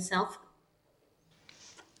draw down itself?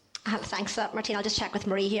 Thanks for that, Martina. I'll just check with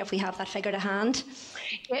Marie here if we have that figure to hand.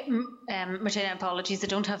 Yeah, Martina, apologies, I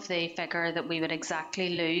don't have the figure that we would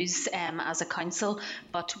exactly lose as a council,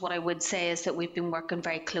 but what I would say is that we've been working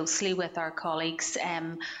very closely with our colleagues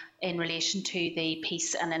in relation to the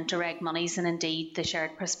peace and interreg monies, and indeed the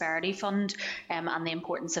Shared Prosperity Fund, and the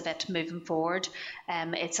importance of it moving forward.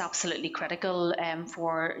 It's absolutely critical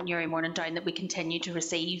for Newry, Mourne and Down that we continue to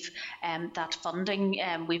receive that funding.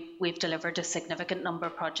 We've delivered a significant number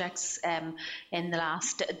of projects in the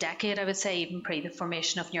last decade, I would say, even pre the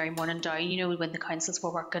formation of Newry, Mourne and Down, when the councils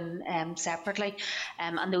were working separately,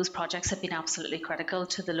 and those projects have been absolutely critical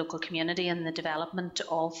to the local community and the development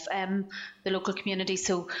of the local community.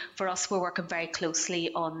 So for us, we're working very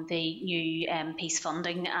closely on the new peace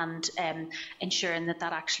funding and ensuring that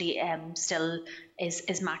actually still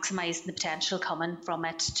is maximising the potential coming from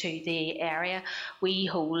it to the area. We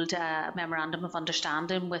hold a memorandum of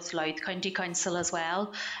understanding with Louth County Council as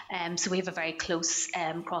well, so we have a very close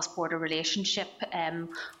cross-border relationship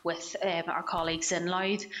with our colleagues in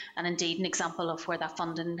Louth, and indeed an example of where that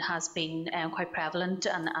funding has been quite prevalent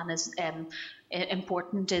and is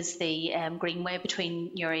important is the Greenway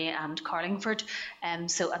between Newry and Carlingford, and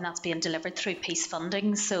that's being delivered through peace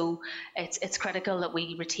funding. So it's critical that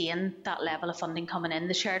we retain that level of funding coming in.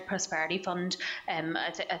 The Shared Prosperity Fund,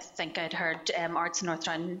 I think I'd heard Ards and North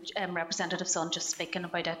Down Representative Son just speaking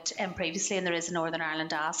about it previously, and there is a Northern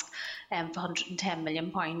Ireland ask for £110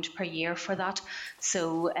 million per year for that.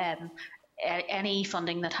 So any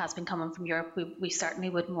funding that has been coming from Europe, we certainly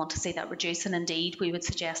wouldn't want to see that reduce, and indeed we would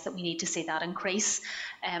suggest that we need to see that increase.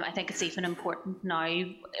 I think it's even important now,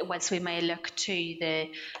 whilst we may look to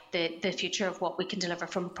the future of what we can deliver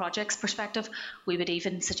from a projects perspective, we would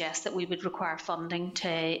even suggest that we would require funding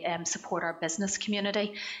to support our business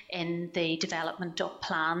community in the development of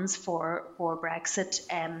plans for Brexit.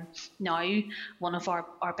 Now, one of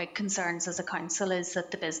our big concerns as a council is that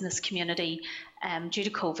the business community, due to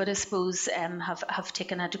COVID, I suppose, have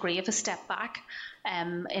taken a degree of a step back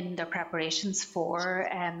in their preparations for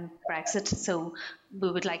Brexit. So we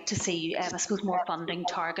would like to see, I suppose, more funding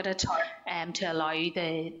targeted to allow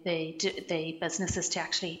the businesses to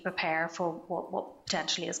actually prepare for what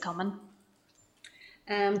potentially is coming.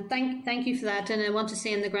 Thank you for that. And I want to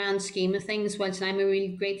say, in the grand scheme of things, whilst I'm a really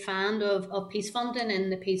great fan of peace funding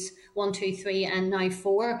and the peace 1, 2, 3 and now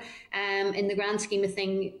 4, in the grand scheme of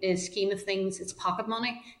things, it's pocket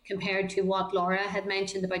money compared to what Laura had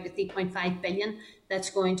mentioned about the 3.5 billion that's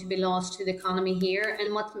going to be lost to the economy here.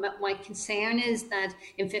 And what my concern is that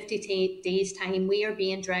in 50 days' time, we are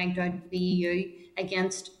being dragged out of the EU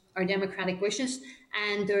against our democratic wishes,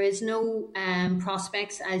 and there is no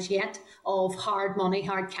prospects as yet of hard money,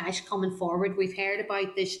 hard cash coming forward. We've heard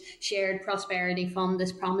about this shared prosperity fund,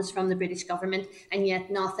 this promise from the British government, and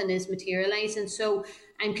yet nothing is materialising. So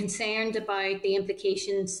I'm concerned about the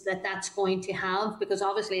implications that that's going to have, because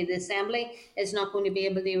obviously the Assembly is not going to be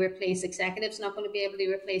able to replace executives, not going to be able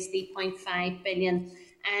to replace 3.5 billion.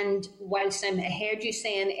 And whilst I heard you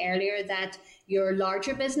saying earlier that your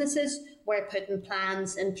larger businesses were putting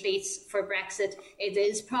plans in place for Brexit, it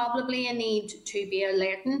is probably a need to be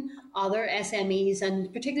alerting other SMEs,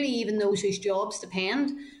 and particularly even those whose jobs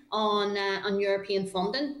depend on European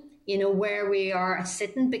funding, you know, where we are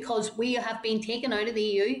sitting, because we have been taken out of the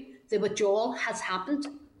EU. The withdrawal has happened.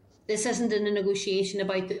 This isn't a negotiation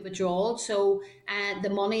about the withdrawal. So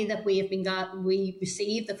the money that we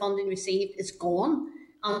received, the funding received, is gone,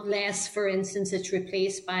 unless, for instance, it's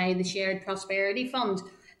replaced by the Shared Prosperity Fund.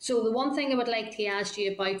 So the one thing I would like to ask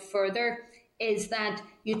you about further is that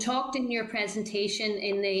you talked in your presentation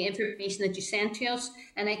in the information that you sent to us,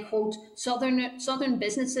 and I quote, Southern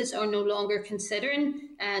businesses are no longer considering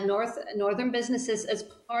Northern businesses as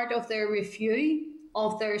part of their review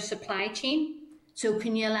of their supply chain. So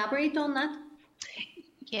can you elaborate on that?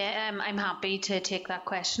 Yeah, I'm happy to take that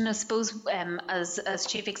question. I suppose as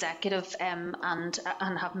Chief Executive and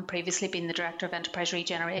having previously been the Director of Enterprise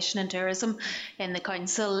Regeneration and Tourism in the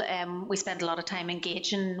Council, we spend a lot of time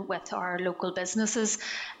engaging with our local businesses,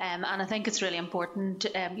 and I think it's really important.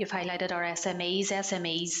 You've highlighted our SMEs.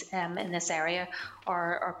 SMEs in this area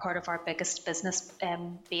are part of our biggest business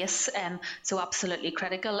base, so absolutely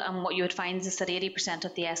critical. And what you would find is that 80%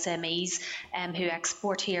 of the SMEs who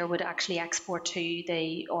export here would actually export to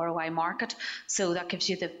the ROI market, so that gives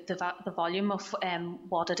you the volume of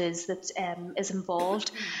what it is that is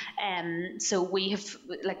involved. So we have,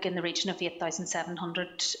 like, in the region of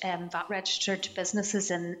 8,700 VAT registered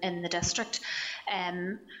businesses in the district.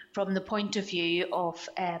 From the point of view of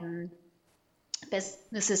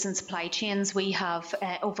businesses and supply chains, we have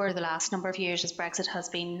over the last number of years, as Brexit has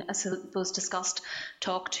been, I suppose, discussed,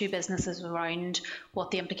 talked to businesses around what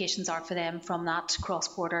the implications are for them from that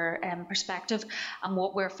cross-border perspective. And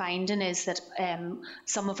what we're finding is that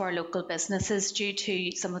some of our local businesses, due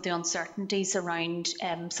to some of the uncertainties around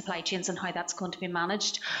supply chains and how that's going to be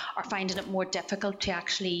managed, are finding it more difficult to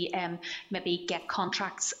actually maybe get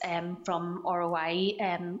contracts from ROI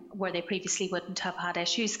where they previously wouldn't have had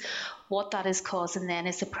issues. What that is causing then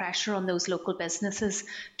is the pressure on those local businesses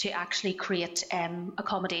to actually create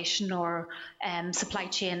accommodation or supply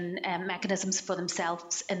chain mechanisms for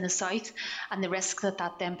themselves in the south, and the risk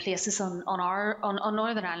that then places on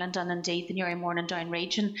Northern Ireland and indeed the Newry, Mourne and Down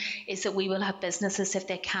region is that we will have businesses, if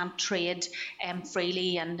they can't trade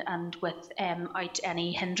freely and without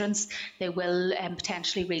any hindrance, they will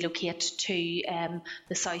potentially relocate to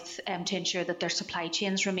the south to ensure that their supply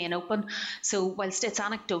chains remain open. So whilst it's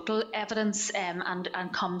anecdotal evidence and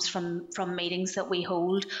comes from meetings that we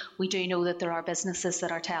hold, we do know that there are businesses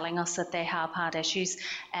that are telling us that they have had issues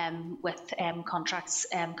with contracts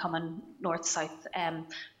coming north-south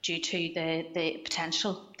due to the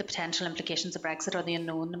potential implications of Brexit, or the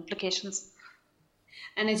unknown implications.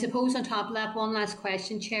 And I suppose on top of that, one last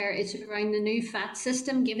question, Chair, is around the new VAT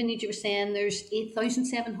system, given that you were saying there's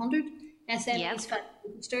 8,700 SMEs VAT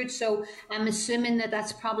registered. So I'm assuming that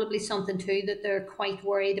that's probably something too that they're quite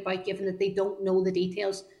worried about, given that they don't know the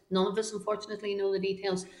details. None of us, unfortunately, know the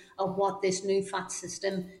details of what this new VAT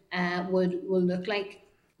system will look like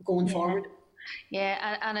going forward.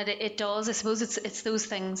 Yeah, and it does. I suppose it's those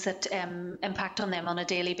things that impact on them on a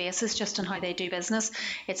daily basis, just on how they do business.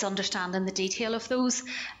 It's understanding the detail of those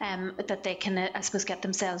that they can, I suppose, get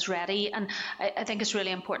themselves ready. And I think it's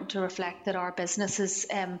really important to reflect that our businesses,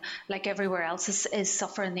 like everywhere else, is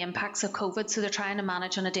suffering the impacts of COVID. So they're trying to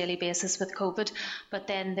manage on a daily basis with COVID, but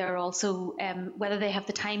then they're also, whether they have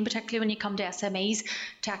the time, particularly when you come to SMEs,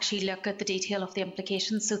 to actually look at the detail of the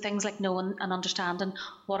implications. So things like knowing and understanding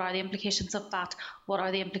what are the implications of look at what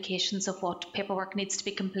are the implications of what paperwork needs to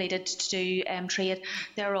be completed to do trade.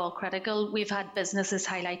 They're all critical. We've had businesses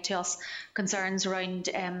highlight to us concerns around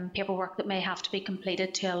paperwork that may have to be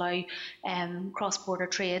completed to allow cross-border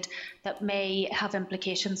trade that may have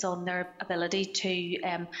implications on their ability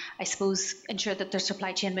to, I suppose, ensure that their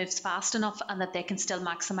supply chain moves fast enough and that they can still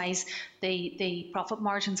maximise the profit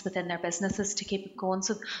margins within their businesses to keep it going.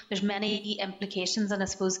 So there's many implications, and I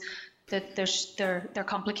suppose that they're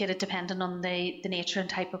complicated depending on the nature and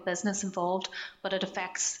type of business involved, but it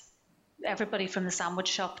affects everybody from the sandwich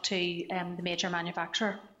shop to the major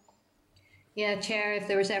manufacturer. Yeah, Chair, if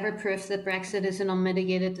there was ever proof that Brexit is an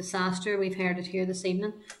unmitigated disaster, we've heard it here this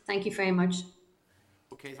evening. Thank you very much.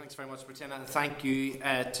 Okay, thanks very much, Martina, and thank you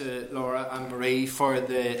to Laura and Marie for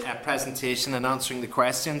the presentation and answering the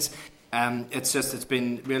questions. It's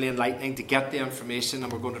been really enlightening to get the information,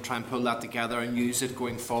 and we're going to try and pull that together and use it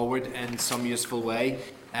going forward in some useful way.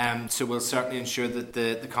 So we'll certainly ensure that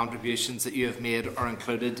the contributions that you have made are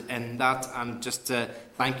included in that. And just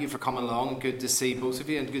thank you for coming along. Good to see both of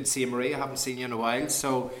you, and good to see you, Marie. I haven't seen you in a while,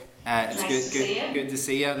 so it's good to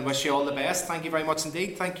see you, and wish you all the best. Thank you very much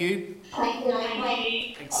indeed. Thank you. Thank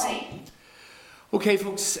you. Thanks. Okay,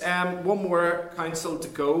 folks, one more council to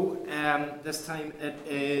go. This time it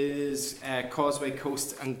is Causeway,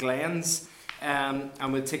 Coast and Glens. And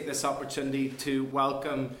we'll take this opportunity to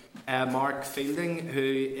welcome Mark Fielding, who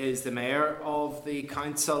is the Mayor of the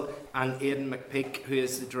Council, and Aidan McPeak, who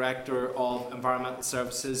is the Director of Environmental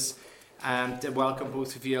Services. To welcome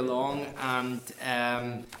both of you along.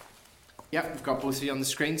 And we've got both of you on the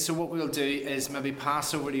screen. So what we'll do is maybe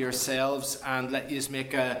pass over to yourselves and let you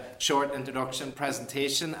make a short introduction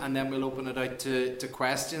presentation, and then we'll open it out to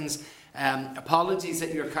questions. Apologies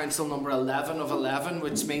that you're council number 11 of 11,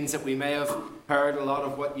 which means that we may have heard a lot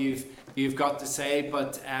of what you've got to say,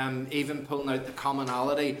 but even pulling out the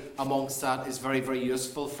commonality amongst that is very, very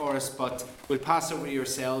useful for us. But we'll pass over to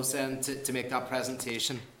yourselves then to make that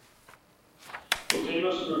presentation. Okay,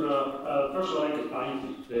 Mr. First, I'd like to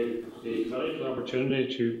thank the committee for the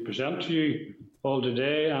opportunity to present to you all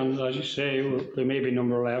today. And as you say, they may be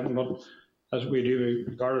number 11, but as we do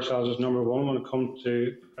regard ourselves as number 1 when it comes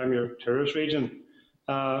to Premier Tourist Region.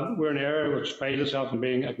 We're an area which prides itself on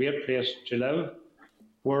being a great place to live,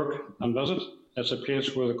 work and visit. It's a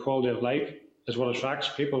place where the quality of life is what attracts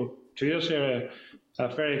people to this area.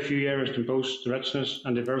 Very few areas can boast the richness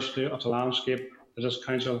and diversity of the landscape that this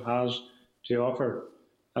council has to offer.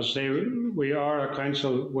 As I say, we are a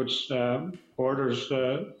council which borders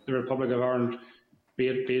the Republic of Ireland, be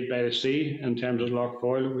it by the sea in terms of Lough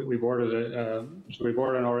Foyle. We border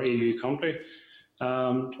another EU country.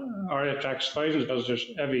 Our attracts thousands of visitors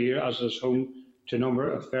every year, as is home to a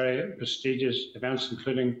number of very prestigious events,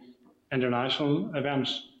 including international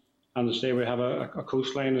events. And as I say, we have a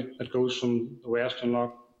coastline that goes from the west in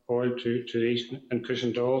Lough Foyle to the east in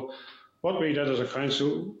Cushendall. What we did as a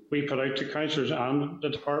council, we put out to councillors and the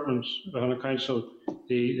departments within the council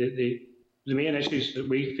the main issues that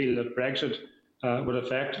we feel that Brexit would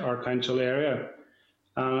affect our council area.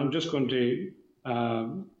 And I'm just going to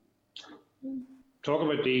talk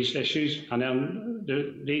about these issues, and then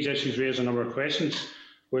these issues raise a number of questions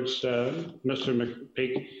which Mr.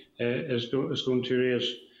 McPeak is going to raise.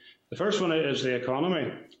 The first one is the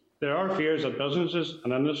economy. There are fears that businesses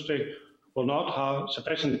and industry will not have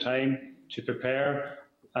sufficient time to prepare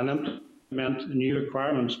and implement new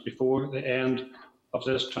requirements before the end of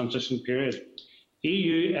this transition period.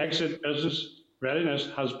 EU exit business readiness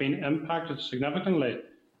has been impacted significantly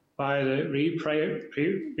by the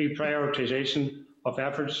reprioritisation of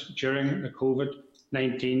efforts during the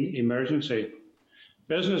COVID-19 emergency.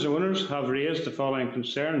 Business owners have raised the following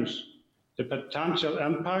concerns: the potential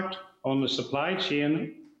impact on the supply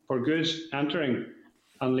chain for goods entering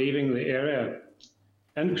and leaving the area,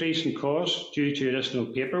 increase in costs due to additional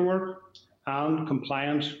paperwork and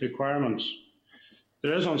compliance requirements.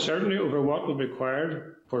 There is uncertainty over what will be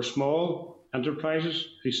required for small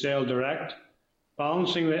enterprises who sell direct,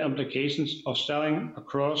 balancing the implications of selling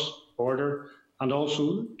across border and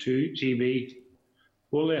also to GB.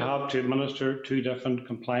 Will they have to administer 2 different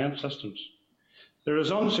compliance systems? There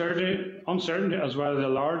is uncertainty as whether the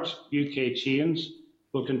large UK chains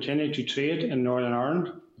will continue to trade in Northern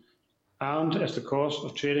Ireland, and if the cost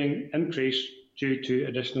of trading increase due to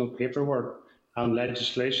additional paperwork and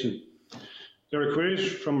legislation. There are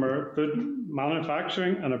queries from our food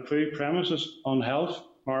manufacturing and approved premises on health,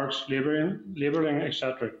 marks, labelling,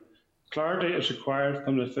 etc. Clarity is required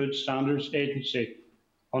from the Food Standards Agency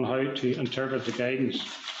on how to interpret the guidance.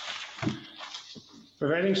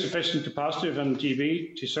 Providing sufficient capacity within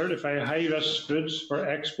GB to certify high-risk goods for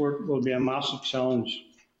export will be a massive challenge.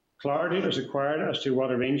 Clarity is required as to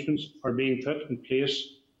what arrangements are being put in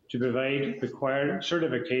place to provide required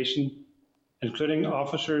certification, including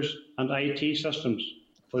officers and IT systems,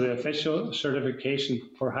 for the official certification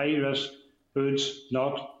for high-risk foods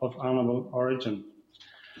not of animal origin.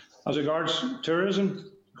 As regards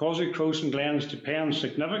tourism, Causeway, and Glens depends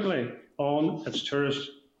significantly on its tourist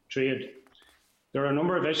trade. There are a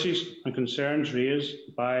number of issues and concerns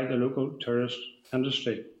raised by the local tourist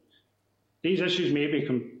industry. These issues may be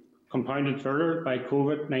compounded further by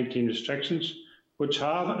COVID-19 restrictions, which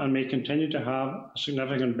have and may continue to have a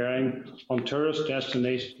significant bearing on tourist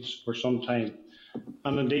destinations for some time.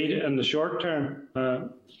 And indeed, in the short term,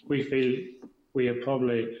 we feel we have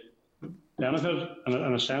probably benefited,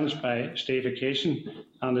 in a sense, by staycation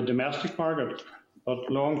and the domestic market.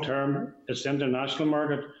 But long term, it's the international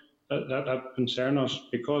market that concern us,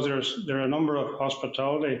 because there are a number of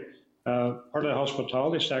hospitality, part of the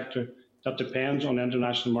hospitality sector that depends on the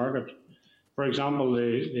international market. For example,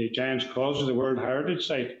 the Giant's Causeway, the World Heritage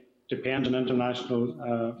Site, depends on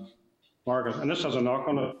international market. And this has a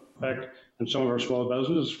knock-on effect in some of our small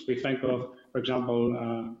businesses. We think of, for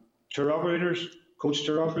example, tour operators, coach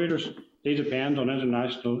tour operators. They depend on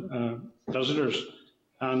international visitors.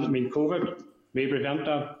 And I mean, COVID may prevent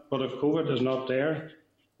that, but if COVID is not there,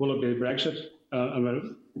 will it be Brexit?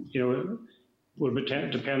 And will be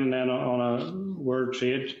depending then on a world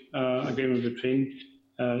trade agreement between,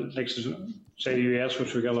 like say, the US,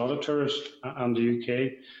 which we get a lot of tourists, and the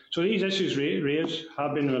UK. So these issues raised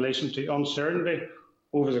have been in relation to uncertainty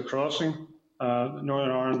over the crossing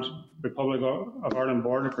Northern Ireland, Republic of Ireland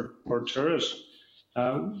border for tourists.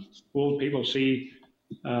 Will people see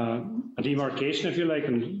a demarcation, if you like,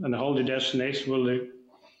 in the holiday destination?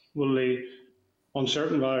 Will they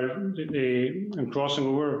uncertain whether in crossing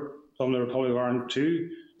over from the Republic of Ireland to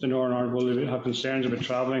the Northern Ireland, will they have concerns about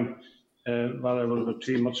travelling, whether will there be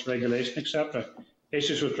too much regulation, etc.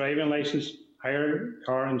 Issues with driving licence, hire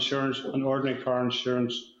car insurance and ordinary car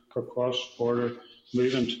insurance for cross-border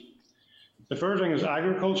movement. The third thing is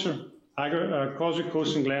agriculture. Causeway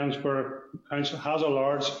Coast and Glens Borough Council has a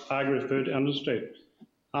large agri-food industry,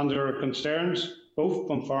 and there are concerns both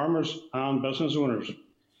from farmers and business owners.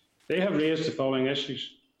 They have raised the following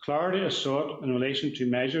issues. Clarity is sought in relation to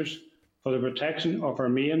measures for the protection of our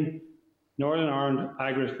main Northern Ireland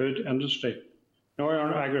agri-food industry. Northern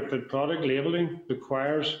Ireland agri-food product labelling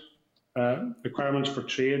requirements for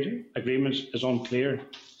trade agreements is unclear.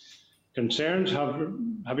 Concerns have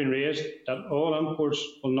been raised that all imports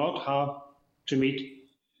will not have to meet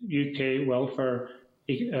UK welfare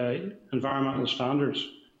environmental standards.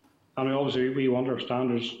 And obviously we want our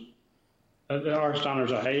standards. Our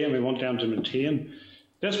standards are high and we want them to maintain.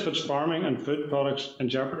 This puts farming and food products in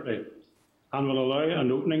jeopardy and will allow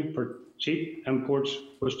an opening for cheap imports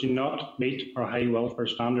which do not meet our high welfare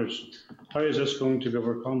standards. How is this going to be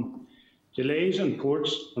overcome? Delays in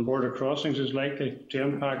ports and border crossings is likely to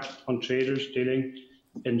impact on traders dealing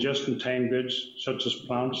in just-in-time goods such as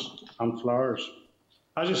plants and flowers.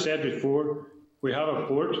 As I said before, we have a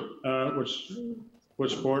port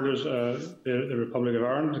which borders the Republic of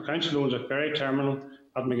Ireland. The Council owns a ferry terminal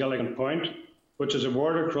at McGilligan Point, which is a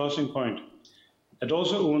border crossing point. It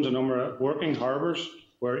also owns a number of working harbours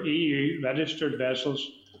where EU registered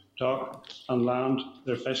vessels dock and land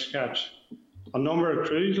their fish catch. A number of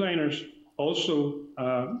cruise liners also,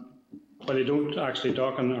 but they don't actually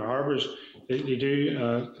dock in their harbours, they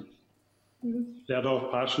do let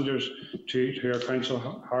off passengers to our council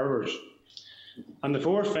harbours. And the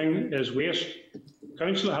fourth thing is waste.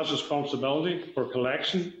 Council has responsibility for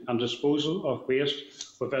collection and disposal of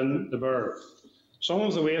waste within the borough. Some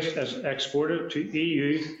of the waste is exported to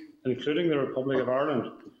EU, including the Republic of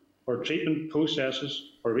Ireland, for treatment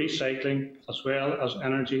processes for recycling as well as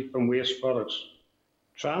energy from waste products.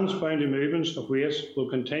 Transboundary movements of waste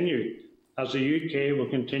will continue as the UK will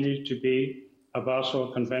continue to be a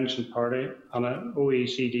Basel Convention party and an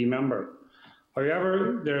OECD member.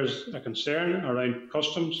 However, there is a concern around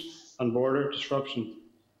customs and border disruption.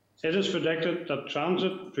 It is predicted that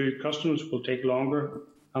transit through customs will take longer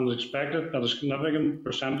and is expected that a significant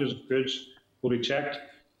percentage of goods will be checked,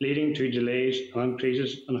 leading to delays and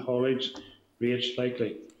increases in haulage rates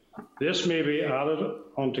likely. This may be added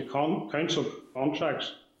onto council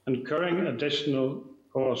contracts, incurring additional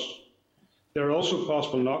costs. There are also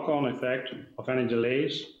possible knock-on effect of any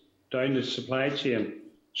delays down the supply chain,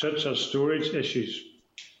 such as storage issues,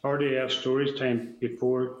 RDF storage time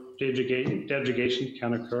before degradation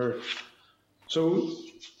can occur. So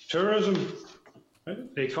tourism,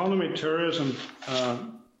 the economy, tourism,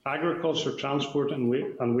 agriculture, transport and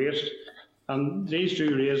waste, and these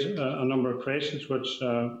do raise a number of questions which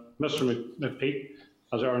Mr McPeak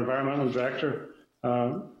as our Environmental Director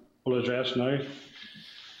will address now.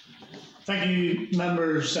 Thank you,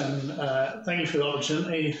 members, and thank you for the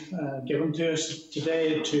opportunity given to us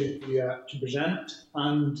today to present.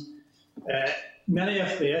 And many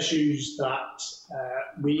of the issues that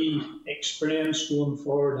we experience going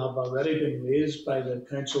forward have already been raised by the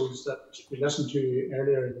councils that we listened to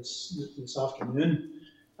earlier this afternoon.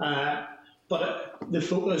 But the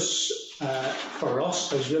focus for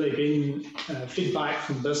us has really been feedback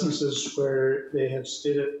from businesses where they have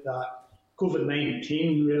stated that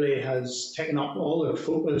COVID-19 really has taken up all their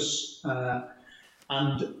focus,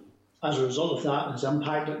 and as a result of that has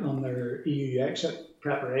impacted on their EU exit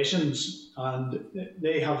preparations, and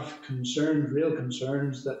they have real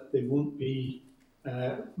concerns that they won't be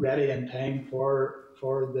ready in time for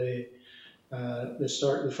the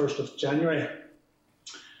start, the 1st of January.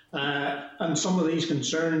 And some of these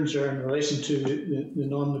concerns are in relation to the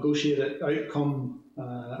non-negotiated outcome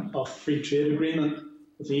of free trade agreement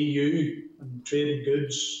with the EU, and trade in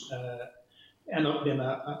goods end up being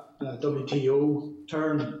a WTO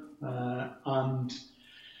term, and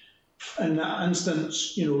in that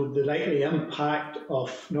instance, the likely impact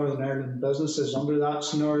of Northern Ireland businesses under that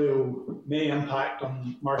scenario may impact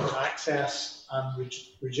on market access and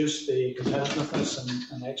reduce the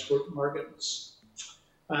competitiveness in export markets.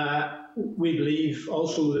 We believe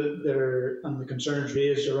also that the concerns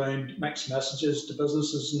raised around mixed messages to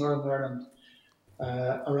businesses in Northern Ireland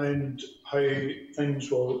around how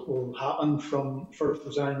things will happen from 1st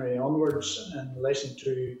of January onwards in relation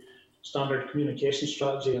to standard communication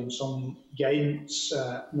strategy and some guidance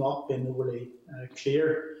not being overly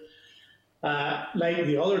clear. Like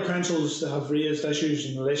the other councils have raised issues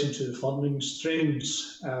in relation to the funding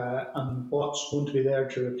streams and what's going to be there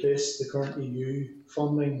to replace the current EU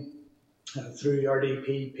funding through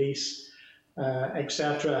RDP, PEACE,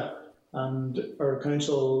 etc. And our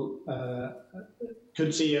council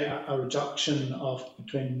could see a reduction of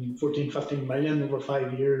between 14-15 million over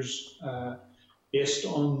 5 years based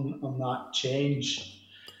on that change.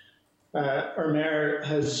 Our Mayor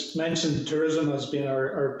has mentioned tourism as being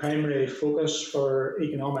our primary focus for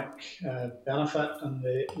economic benefit, and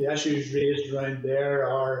the issues raised around there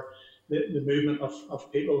are the movement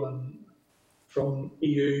of people from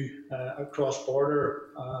EU across border,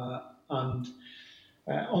 and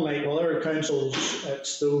unlike other councils,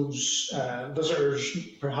 it's those visitors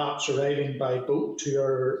perhaps arriving by boat to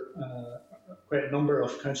our quite a number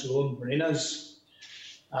of council-owned marinas.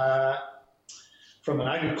 From an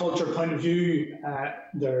agriculture point of view,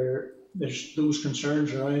 there's those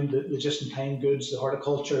concerns around the just-in-time goods. The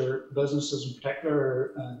horticulture businesses in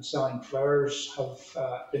particular selling flowers have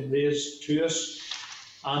been raised to us.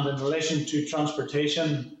 And in relation to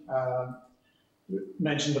transportation,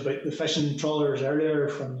 mentioned about the fishing trawlers earlier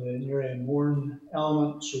from the Newry and Mourne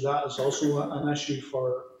element, so that is also an issue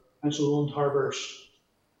for council-owned harbours.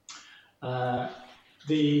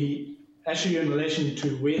 The issue in relation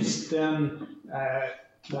to waste then,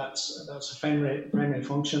 that's a primary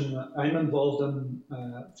function that I'm involved in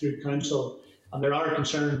through council, and there are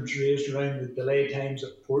concerns raised around the delay times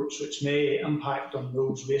at ports, which may impact on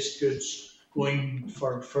those waste goods going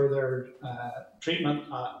for further treatment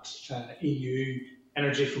at EU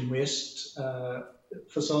energy from waste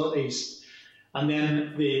facilities. And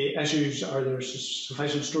then the issues are there's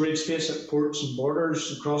sufficient storage space at ports and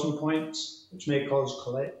borders and crossing points, which may cause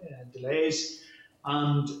delays.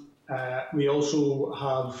 And we also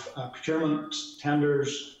have procurement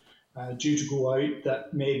tenders due to go out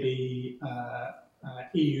that may be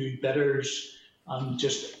EU bidders, and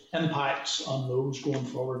just impacts on those going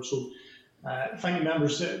forward. So thank you,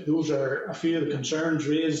 members. Those are a few of the concerns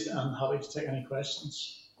raised, and happy to take any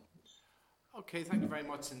questions. Okay, thank you very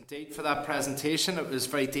much indeed for that presentation. It was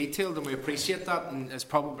very detailed and we appreciate that, and it's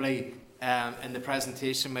probably in the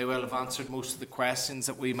presentation may well have answered most of the questions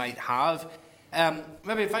that we might have.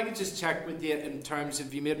 Maybe if I could just check with you in terms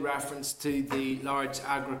of, you made reference to the large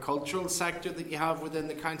agricultural sector that you have within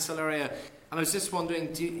the council area, and I was just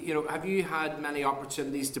wondering, have you had many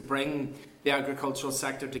opportunities to bring the agricultural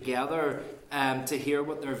sector together to hear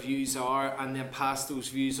what their views are and then pass those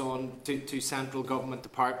views on to central government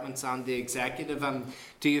departments and the executive?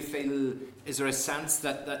 Do you feel, is there a sense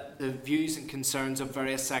that the views and concerns of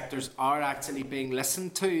various sectors are actually being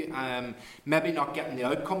listened to? Maybe not getting the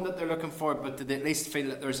outcome that they're looking for, but do they at least feel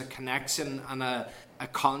that there's a connection and a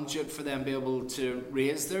conduit for them to be able to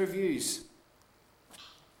raise their views?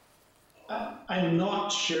 I'm not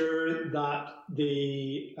sure that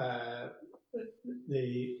the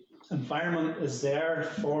environment is there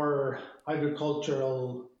for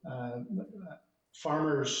agricultural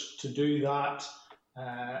farmers to do that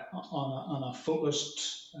on a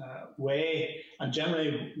focused way. And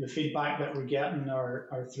generally, the feedback that we're getting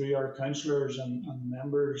are through our councillors and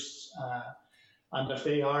members. And if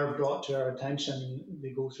they are brought to our attention, they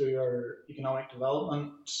go through our economic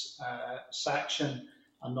development section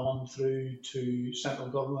and on through to central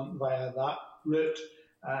government via that route.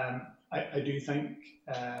 I do think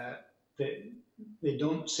that they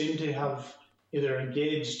don't seem to have either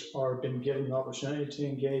engaged or been given the opportunity to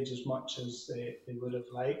engage as much as they would have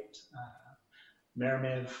liked. Mayor may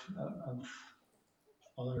have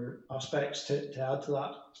other aspects to add to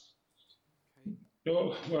that.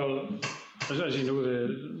 No, well, as you know,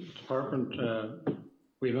 the department,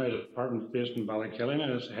 we've had a department based in Ballykilly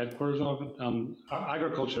and it's the headquarters of it.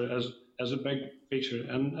 Agriculture is a big feature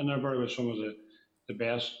in our borough with some of the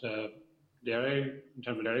best dairy, in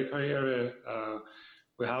terms of dairy cow area.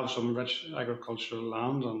 We have some rich agricultural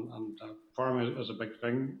land and farming is a big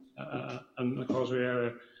thing in the Causeway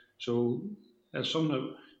area. So it's something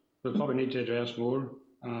that we'll probably need to address more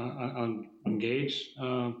and engage,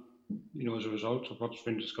 as a result of what's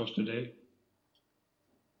been discussed today.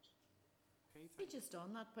 Just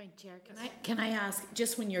on that point, Chair, can I ask,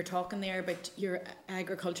 just when you're talking there about your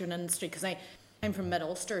agriculture and industry, because I'm from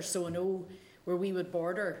Mid-Ulster, so I know where we would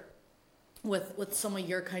border with some of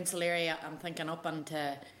your council area. I'm thinking up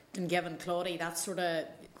into Dungiven, Claudy, that sort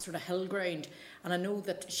of hill ground, and I know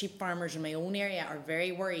that sheep farmers in my own area are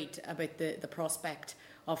very worried about the prospect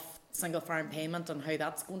of single farm payment and how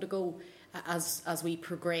that's going to go as we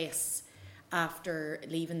progress after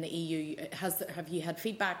leaving the EU. Have you had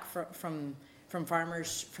feedback from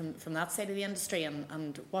farmers from that side of the industry,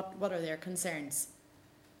 and what are their concerns?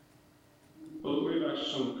 Well, we've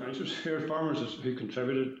actually some councillors here, farmers who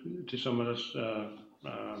contributed to some of this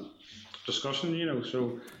discussion,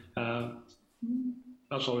 so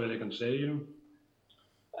that's all really I can say,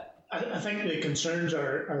 I think the concerns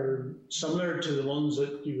are similar to the ones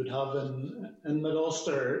that you would have in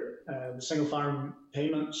Mid-Ulster. The single farm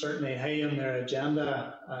payment certainly high on their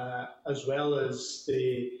agenda, as well as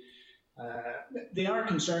they are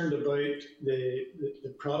concerned about the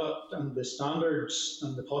product and the standards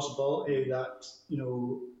and the possibility that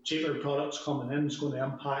cheaper products coming in is going to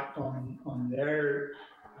impact on their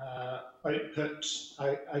output,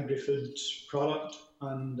 agri-food product,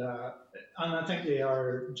 and I think they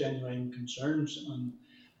are genuine concerns, and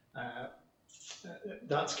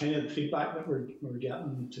that's kind of the feedback that we're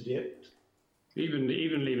getting to date. Even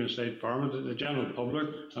leaving aside farmers, the general public,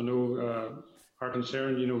 I know are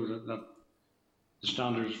concerned, that the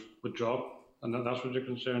standards would drop, and that's what they're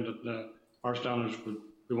concerned, that our standards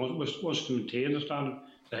we want to maintain the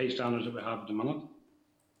high standards that we have at the minute.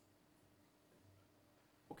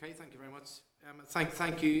 Okay, thank you very much.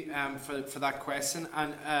 Thank you for that question,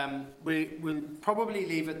 and we'll probably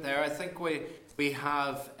leave it there. I think we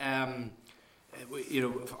have.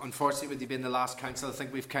 Unfortunately, with you being the last council, I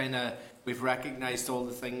think we've recognised all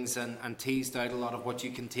the things and teased out a lot of what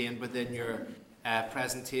you contained within your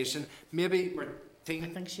presentation. Maybe Martina, I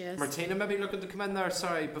think she is. Martina, maybe looking to come in there.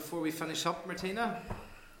 Sorry, before we finish up, Martina.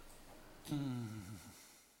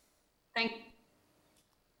 Thank.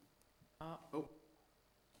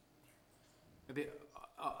 Maybe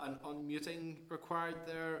an unmuting required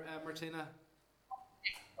there, Martina.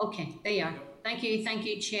 Okay, there you are. Thank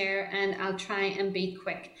you, Chair, and I'll try and be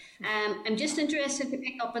quick. I'm just interested to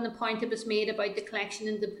pick up on the point that was made about the collection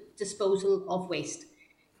and the disposal of waste.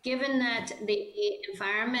 Given that the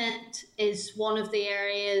environment is one of the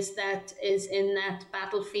areas that is in that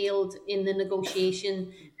battlefield in the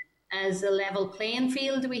negotiation as a level playing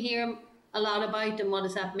field, we hear a lot about, and what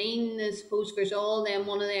does that mean? I suppose for us all, then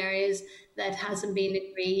one of the areas that hasn't been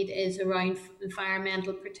agreed is around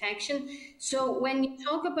environmental protection. So when you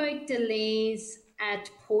talk about delays at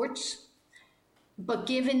ports, but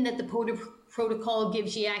given that the protocol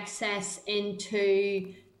gives you access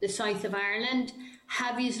into the south of Ireland,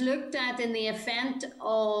 have you looked at, in the event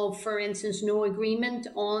of, for instance, no agreement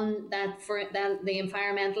on the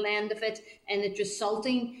environmental end of it, and it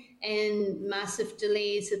resulting in massive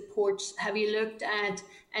delays at ports, have you looked at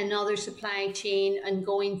another supply chain and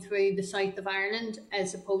going through the south of Ireland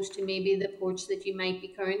as opposed to maybe the ports that you might be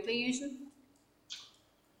currently using?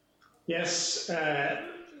 Yes,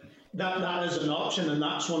 that is an option, and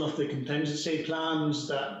that's one of the contingency plans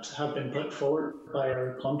that have been put forward by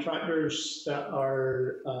our contractors that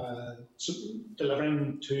are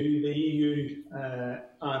delivering to the EU,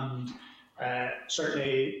 and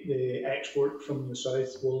certainly the export from the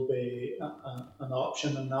south will be an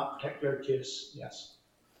option in that particular case, yes.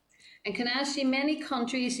 And can I ask you, many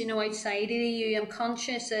countries, outside the EU, I'm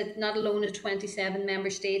conscious that not alone the 27 member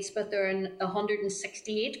states, but there are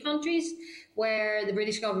 168 countries where the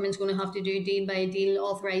British government's going to have to do deal-by-deal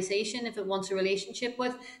authorisation if it wants a relationship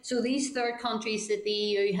with. So these third countries that the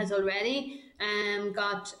EU has already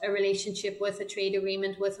got a relationship with, a trade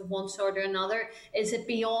agreement with of one sort or another, is it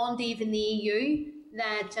beyond even the EU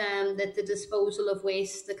that the disposal of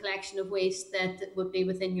waste, the collection of waste, that would be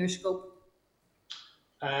within your scope?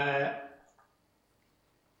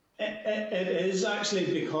 It is actually,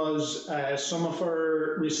 because some of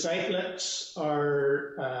our recyclates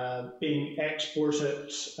are being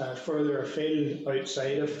exported further afield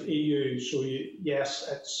outside of EU. So yes,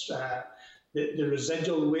 it's the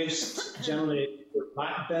residual waste, generally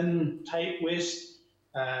back bin type waste,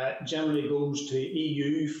 generally goes to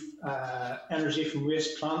EU energy from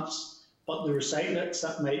waste plants. But the recyclates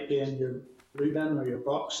that might be in your blue bin or your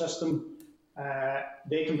box system,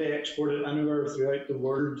 they can be exported anywhere throughout the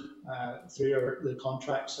world through the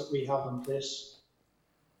contracts that we have in place.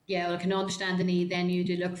 Yeah, well, I can understand the need then you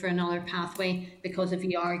do look for another pathway, because if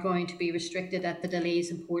you are going to be restricted at the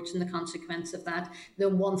delays in ports and the consequence of that, the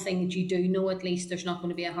one thing that you do know, at least, there's not going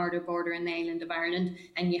to be a harder border in the island of Ireland,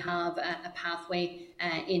 and you have a pathway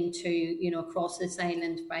into, across this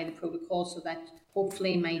island by the protocol, so that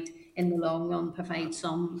hopefully might, in the long run, provide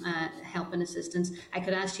some help and assistance. I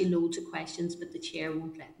could ask you loads of questions, but the chair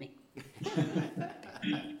won't let me.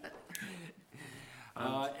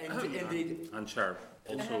 Indeed. And Chair,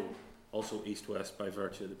 also east-west by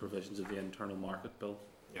virtue of the provisions of the Internal Market Bill.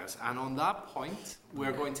 Yes, and on that point,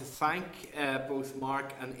 we're going to thank both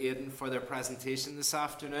Mark and Aidan for their presentation this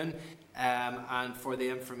afternoon and for the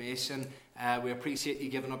information. We appreciate you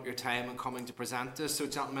giving up your time and coming to present us. So,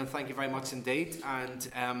 gentlemen, thank you very much indeed, and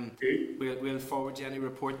we'll forward you any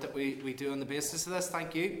report that we do on the basis of this.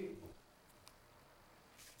 Thank you.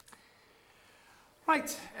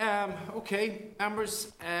 Right, okay,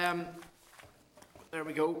 members, there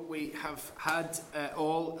we go. We have had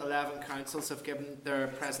all 11 councils have given their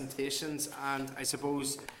presentations, and I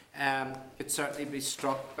suppose could certainly be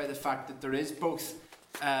struck by the fact that there is both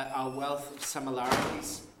a wealth of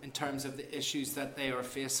similarities in terms of the issues that they are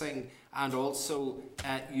facing, and also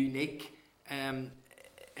unique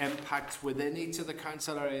impacts within each of the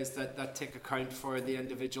council areas that take account for the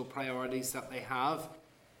individual priorities that they have.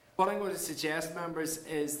 What I'm going to suggest, members,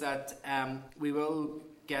 is that we will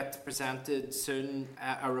get presented soon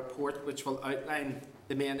a report which will outline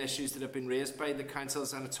the main issues that have been raised by the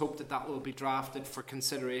councils, and it's hoped that that will be drafted for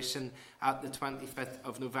consideration at the 25th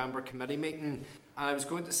of November committee meeting. And I was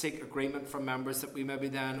going to seek agreement from members that we maybe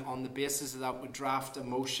then, on the basis of that, would draft a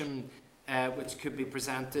motion which could be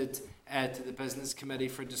presented to the Business Committee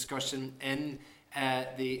for discussion in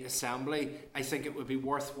the Assembly. I think it would be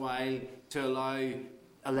worthwhile to allow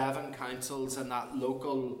 11 councils and that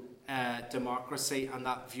local democracy and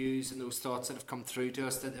that views and those thoughts that have come through to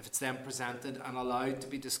us, that if it's then presented and allowed to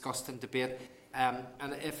be discussed and debate, and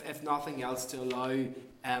if nothing else, to allow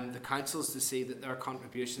the councils to see that their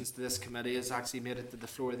contributions to this committee has actually made it to the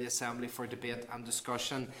floor of the Assembly for debate and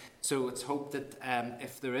discussion. So it's hoped that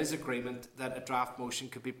if there is agreement, that a draft motion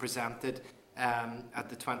could be presented at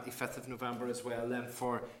the 25th of November as well, then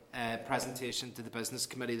for presentation to the Business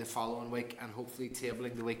Committee the following week, and hopefully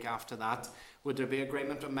tabling the week after that. Would there be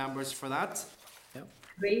agreement with members for that? Yep.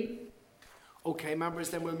 Agree. Okay,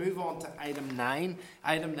 members, then we'll move on to item 9.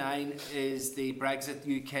 Item 9 is the Brexit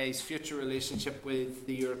UK's future relationship with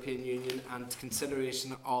the European Union and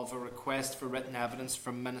consideration of a request for written evidence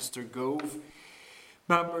from Minister Gove.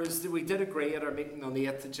 Members, we did agree at our meeting on the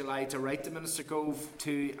 8th of July to write to Minister Gove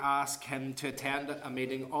to ask him to attend a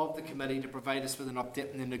meeting of the committee to provide us with an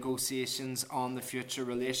update on the negotiations on the future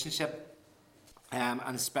relationship, and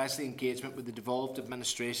especially engagement with the devolved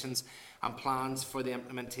administrations and plans for the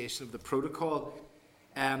implementation of the protocol.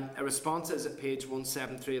 A response is at page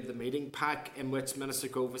 173 of the meeting pack, in which Minister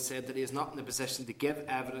Gove said that he is not in a position to give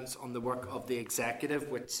evidence on the work of the executive,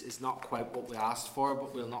 which is not quite what we asked for,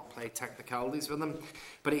 but we'll not play technicalities with him.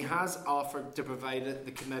 But he has offered to provide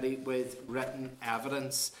the committee with written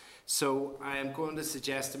evidence. So I am going to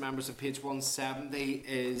suggest to members on page 170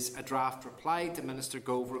 is a draft reply to Minister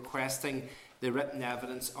Gove requesting the written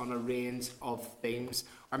evidence on a range of themes.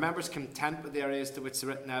 Are members content with the areas to which the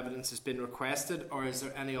written evidence has been requested, or is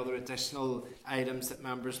there any other additional items that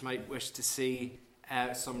members might wish to see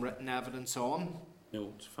some written evidence on?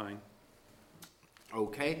 No, it's fine.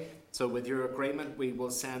 Okay, so with your agreement, we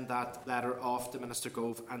will send that letter off to Minister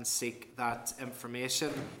Gove and seek that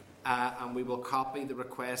information. And we will copy the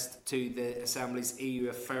request to the Assembly's EU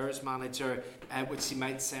Affairs Manager, which he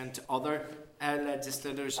might send to other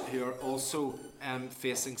legislators who are also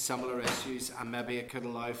facing similar issues, and maybe it could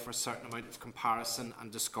allow for a certain amount of comparison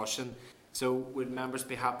and discussion. So would members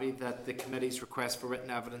be happy that the committee's request for written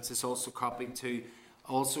evidence is also copied to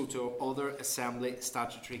other Assembly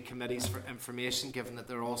statutory committees for information, given that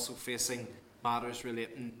they're also facing matters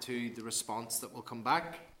relating to the response that will come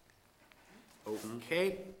back?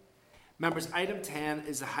 Okay. Members, item 10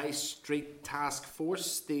 is the High Street Task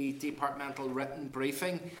Force, the departmental written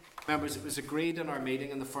briefing. Members, it was agreed in our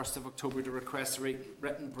meeting on the 1st of October to request a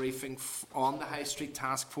written briefing on the High Street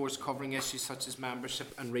Task Force covering issues such as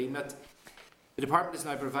membership and remit. The department has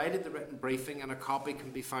now provided the written briefing, and a copy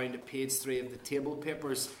can be found at page 3 of the table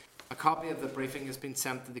papers. A copy of the briefing has been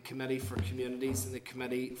sent to the Committee for Communities and the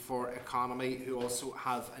Committee for Economy, who also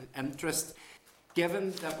have an interest.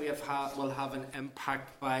 Given that we will have an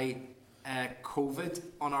impact by COVID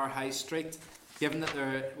on our high street, given that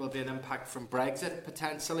there will be an impact from Brexit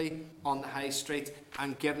potentially on the high street,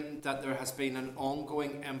 and given that there has been an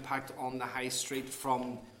ongoing impact on the high street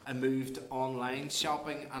from a move to online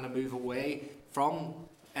shopping and a move away from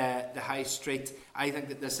the high street, I think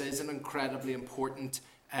that this is an incredibly important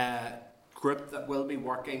group that will be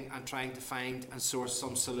working and trying to find and source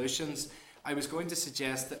some solutions. I was going to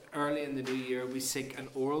suggest that early in the new year we seek an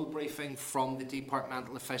oral briefing from the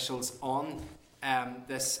departmental officials on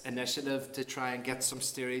this initiative to try and get some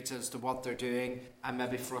steerage as to what they're doing, and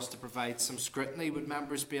maybe for us to provide some scrutiny. Would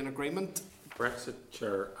members be in agreement? Brexit,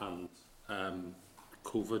 Chair, and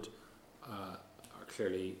COVID are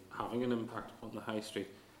clearly having an impact on the high street.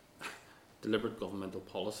 Deliberate governmental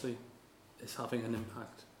policy is having an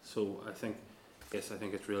impact. So I think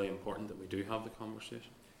it's really important that we do have the conversation.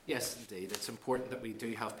 Yes, indeed. It's important that we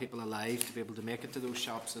do have people alive to be able to make it to those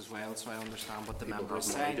shops as well, so I understand what the member is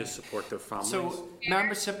saying. To support their families. So,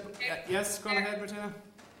 membership... yes, go on ahead, Martina.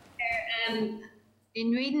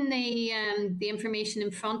 In reading the information in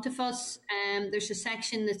front of us, there's a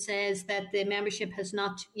section that says that the membership has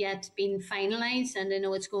not yet been finalised, and I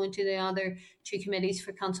know it's going to the other two committees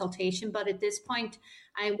for consultation, but at this point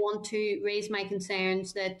I want to raise my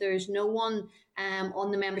concerns that there's no one on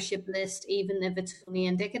the membership list, even if it's only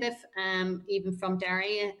indicative, even from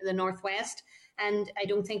Derry, the Northwest. And I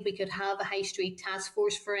don't think we could have a high street task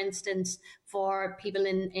force, for instance, for people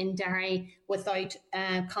in Derry without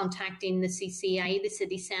contacting the CCI, the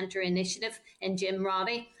City Centre Initiative, and Jim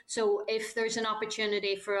Roddy. So if there's an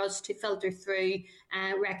opportunity for us to filter through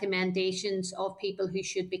recommendations of people who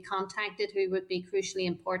should be contacted, who would be crucially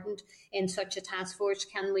important in such a task force,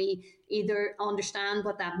 can we either understand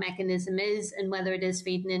what that mechanism is and whether it is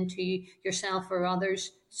feeding into yourself or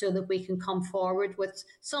others, so that we can come forward with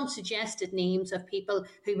some suggested names of people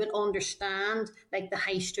who would understand, like the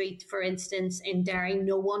High Street, for instance, in Derry.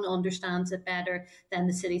 No one understands it better than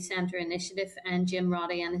the City Centre Initiative and Jim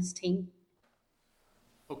Roddy and his team.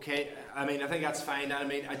 Okay, I mean, I think that's fine. I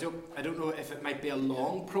mean, I don't know if it might be a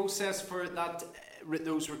long process for that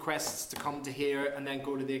those requests to come to here and then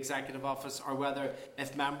go to the Executive Office, or whether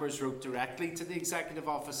if members wrote directly to the Executive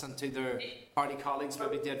Office and to their party colleagues,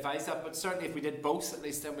 maybe to advise that. But certainly if we did both, at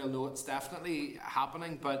least then we'll know it's definitely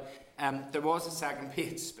happening. But there was a second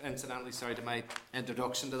page, incidentally, sorry to my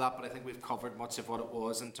introduction to that, but I think we've covered much of what it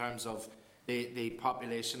was in terms of the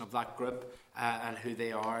population of that group and who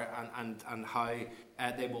they are and how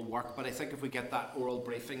they will work. But I think if we get that oral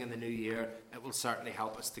briefing in the new year, it will certainly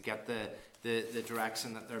help us to get the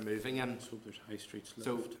direction that they're moving in. So there's high streets left.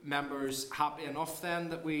 So members happy enough then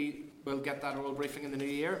that we will get that oral briefing in the new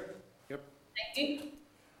year? Yep. Thank you.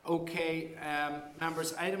 Okay,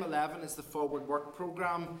 members, item 11 is the Forward Work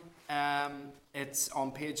Programme. It's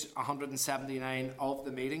on page 179 of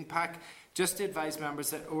the meeting pack. Just to advise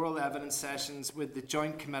members that oral evidence sessions with the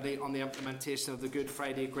Joint Committee on the Implementation of the Good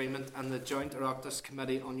Friday Agreement and the Joint Oireachtas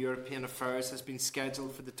Committee on European Affairs has been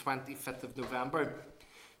scheduled for the 25th of November.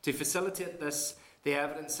 To facilitate this, the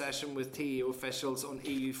evidence session with TEO officials on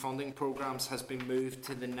EU funding programmes has been moved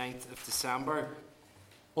to the 9th of December.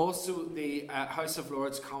 Also, the House of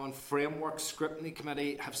Lords Common Framework Scrutiny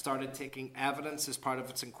Committee have started taking evidence as part of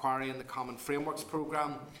its inquiry in the Common Frameworks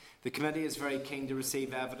Programme. The committee is very keen to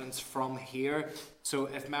receive evidence from here, so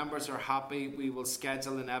if members are happy, we will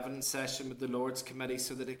schedule an evidence session with the Lords Committee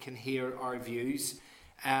so that it can hear our views.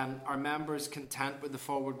 Are members content with the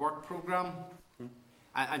Forward Work Programme?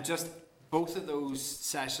 And just both of those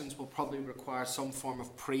sessions will probably require some form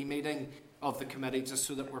of pre-meeting of the committee, just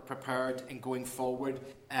so that we're prepared in going forward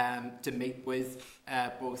to meet with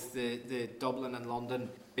both the Dublin and London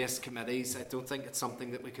based committees. I don't think it's something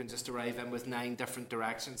that we can just arrive in with 9 different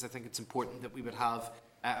directions. I think it's important that we would have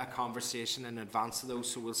a conversation in advance of those,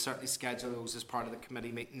 so we'll certainly schedule those as part of the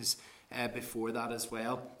committee meetings before that as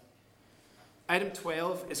well. Item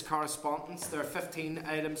 12 is correspondence. There are 15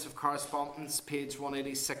 items of correspondence, page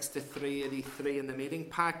 186 to 383 in the meeting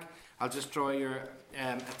pack. I'll just draw your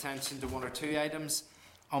attention to one or two items.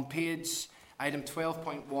 Item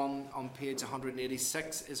 12.1 on page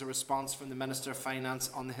 186 is a response from the Minister of Finance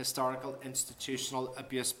on the historical institutional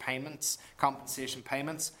abuse payments, compensation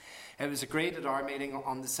payments. It was agreed at our meeting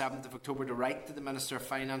on the 7th of October to write to the Minister of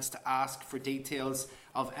Finance to ask for details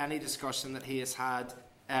of any discussion that he has had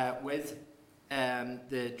with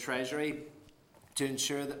the Treasury to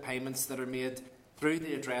ensure that payments that are made through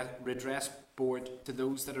the redress board to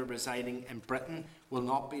those that are residing in Britain will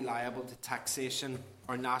not be liable to taxation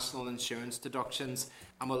or national insurance deductions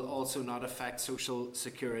and will also not affect social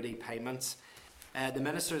security payments. The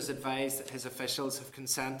Minister has advised that his officials have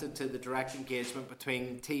consented to the direct engagement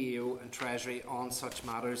between TEO and Treasury on such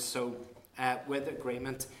matters. So with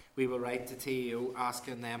agreement, we will write to TEO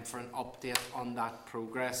asking them for an update on that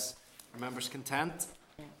progress. Are members content?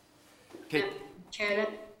 Okay. Chair,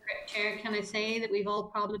 can I say that we've all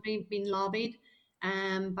probably been lobbied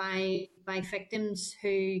by victims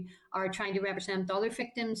who are trying to represent other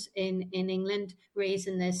victims in England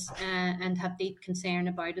raising this and have deep concern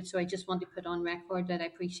about it. So I just want to put on record that I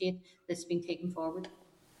appreciate this being taken forward.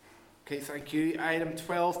 Okay, thank you. Item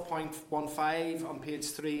 12.15 on page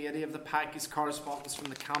 380 of the pack is correspondence from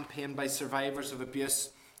the campaign by survivors of abuse,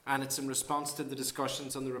 and it's in response to the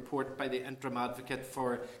discussions on the report by the Interim Advocate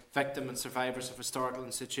for Victim and Survivors of Historical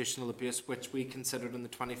Institutional Abuse, which we considered on the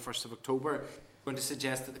 21st of October. I'm going to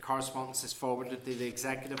suggest that the correspondence is forwarded to the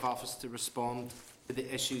Executive Office to respond to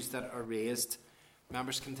the issues that are raised.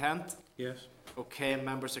 Members content? Yes. Okay,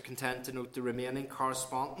 members are content to note the remaining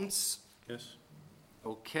correspondence? Yes.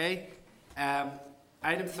 Okay.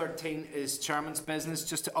 Item 13 is Chairman's business.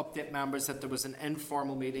 Just to update members that there was an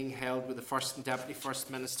informal meeting held with the First and Deputy First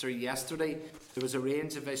Minister yesterday. There was a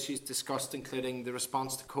range of issues discussed, including the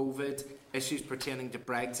response to COVID, issues pertaining to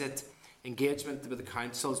Brexit, engagement with the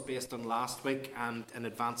councils based on last week and in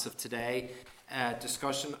advance of today,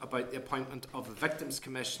 discussion about the appointment of a Victims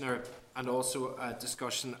Commissioner, and also a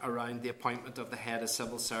discussion around the appointment of the Head of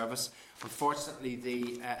Civil Service. Unfortunately,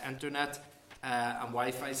 the internet and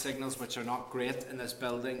Wi-Fi signals, which are not great in this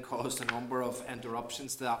building, caused a number of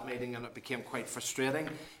interruptions to that meeting, and it became quite frustrating,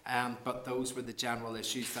 but those were the general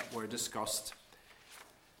issues that were discussed.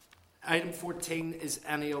 Item 14 is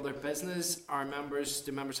any other business.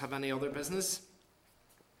 Do members have any other business?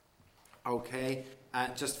 Okay.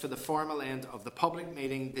 Just for the formal end of the public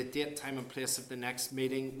meeting, the date, time and place of the next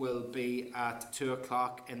meeting will be at 2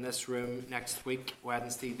 o'clock in this room next week,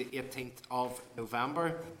 Wednesday the 18th of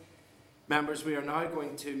November. Members, we are now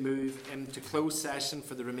going to move into closed session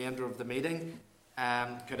for the remainder of the meeting.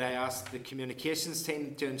 Could I ask the communications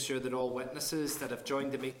team to ensure that all witnesses that have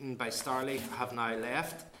joined the meeting by Starleaf have now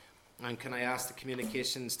left? And can I ask the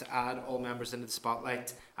communications to add all members into the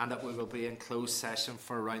spotlight, and that we will be in closed session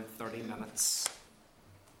for around 30 minutes.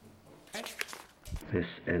 Okay. This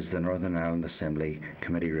is the Northern Ireland Assembly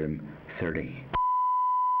Committee Room 30.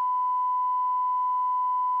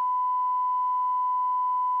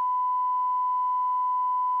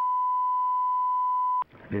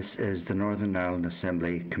 This is the Northern Ireland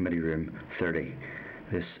Assembly Committee Room 30.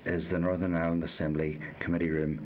 This is the Northern Ireland Assembly Committee Room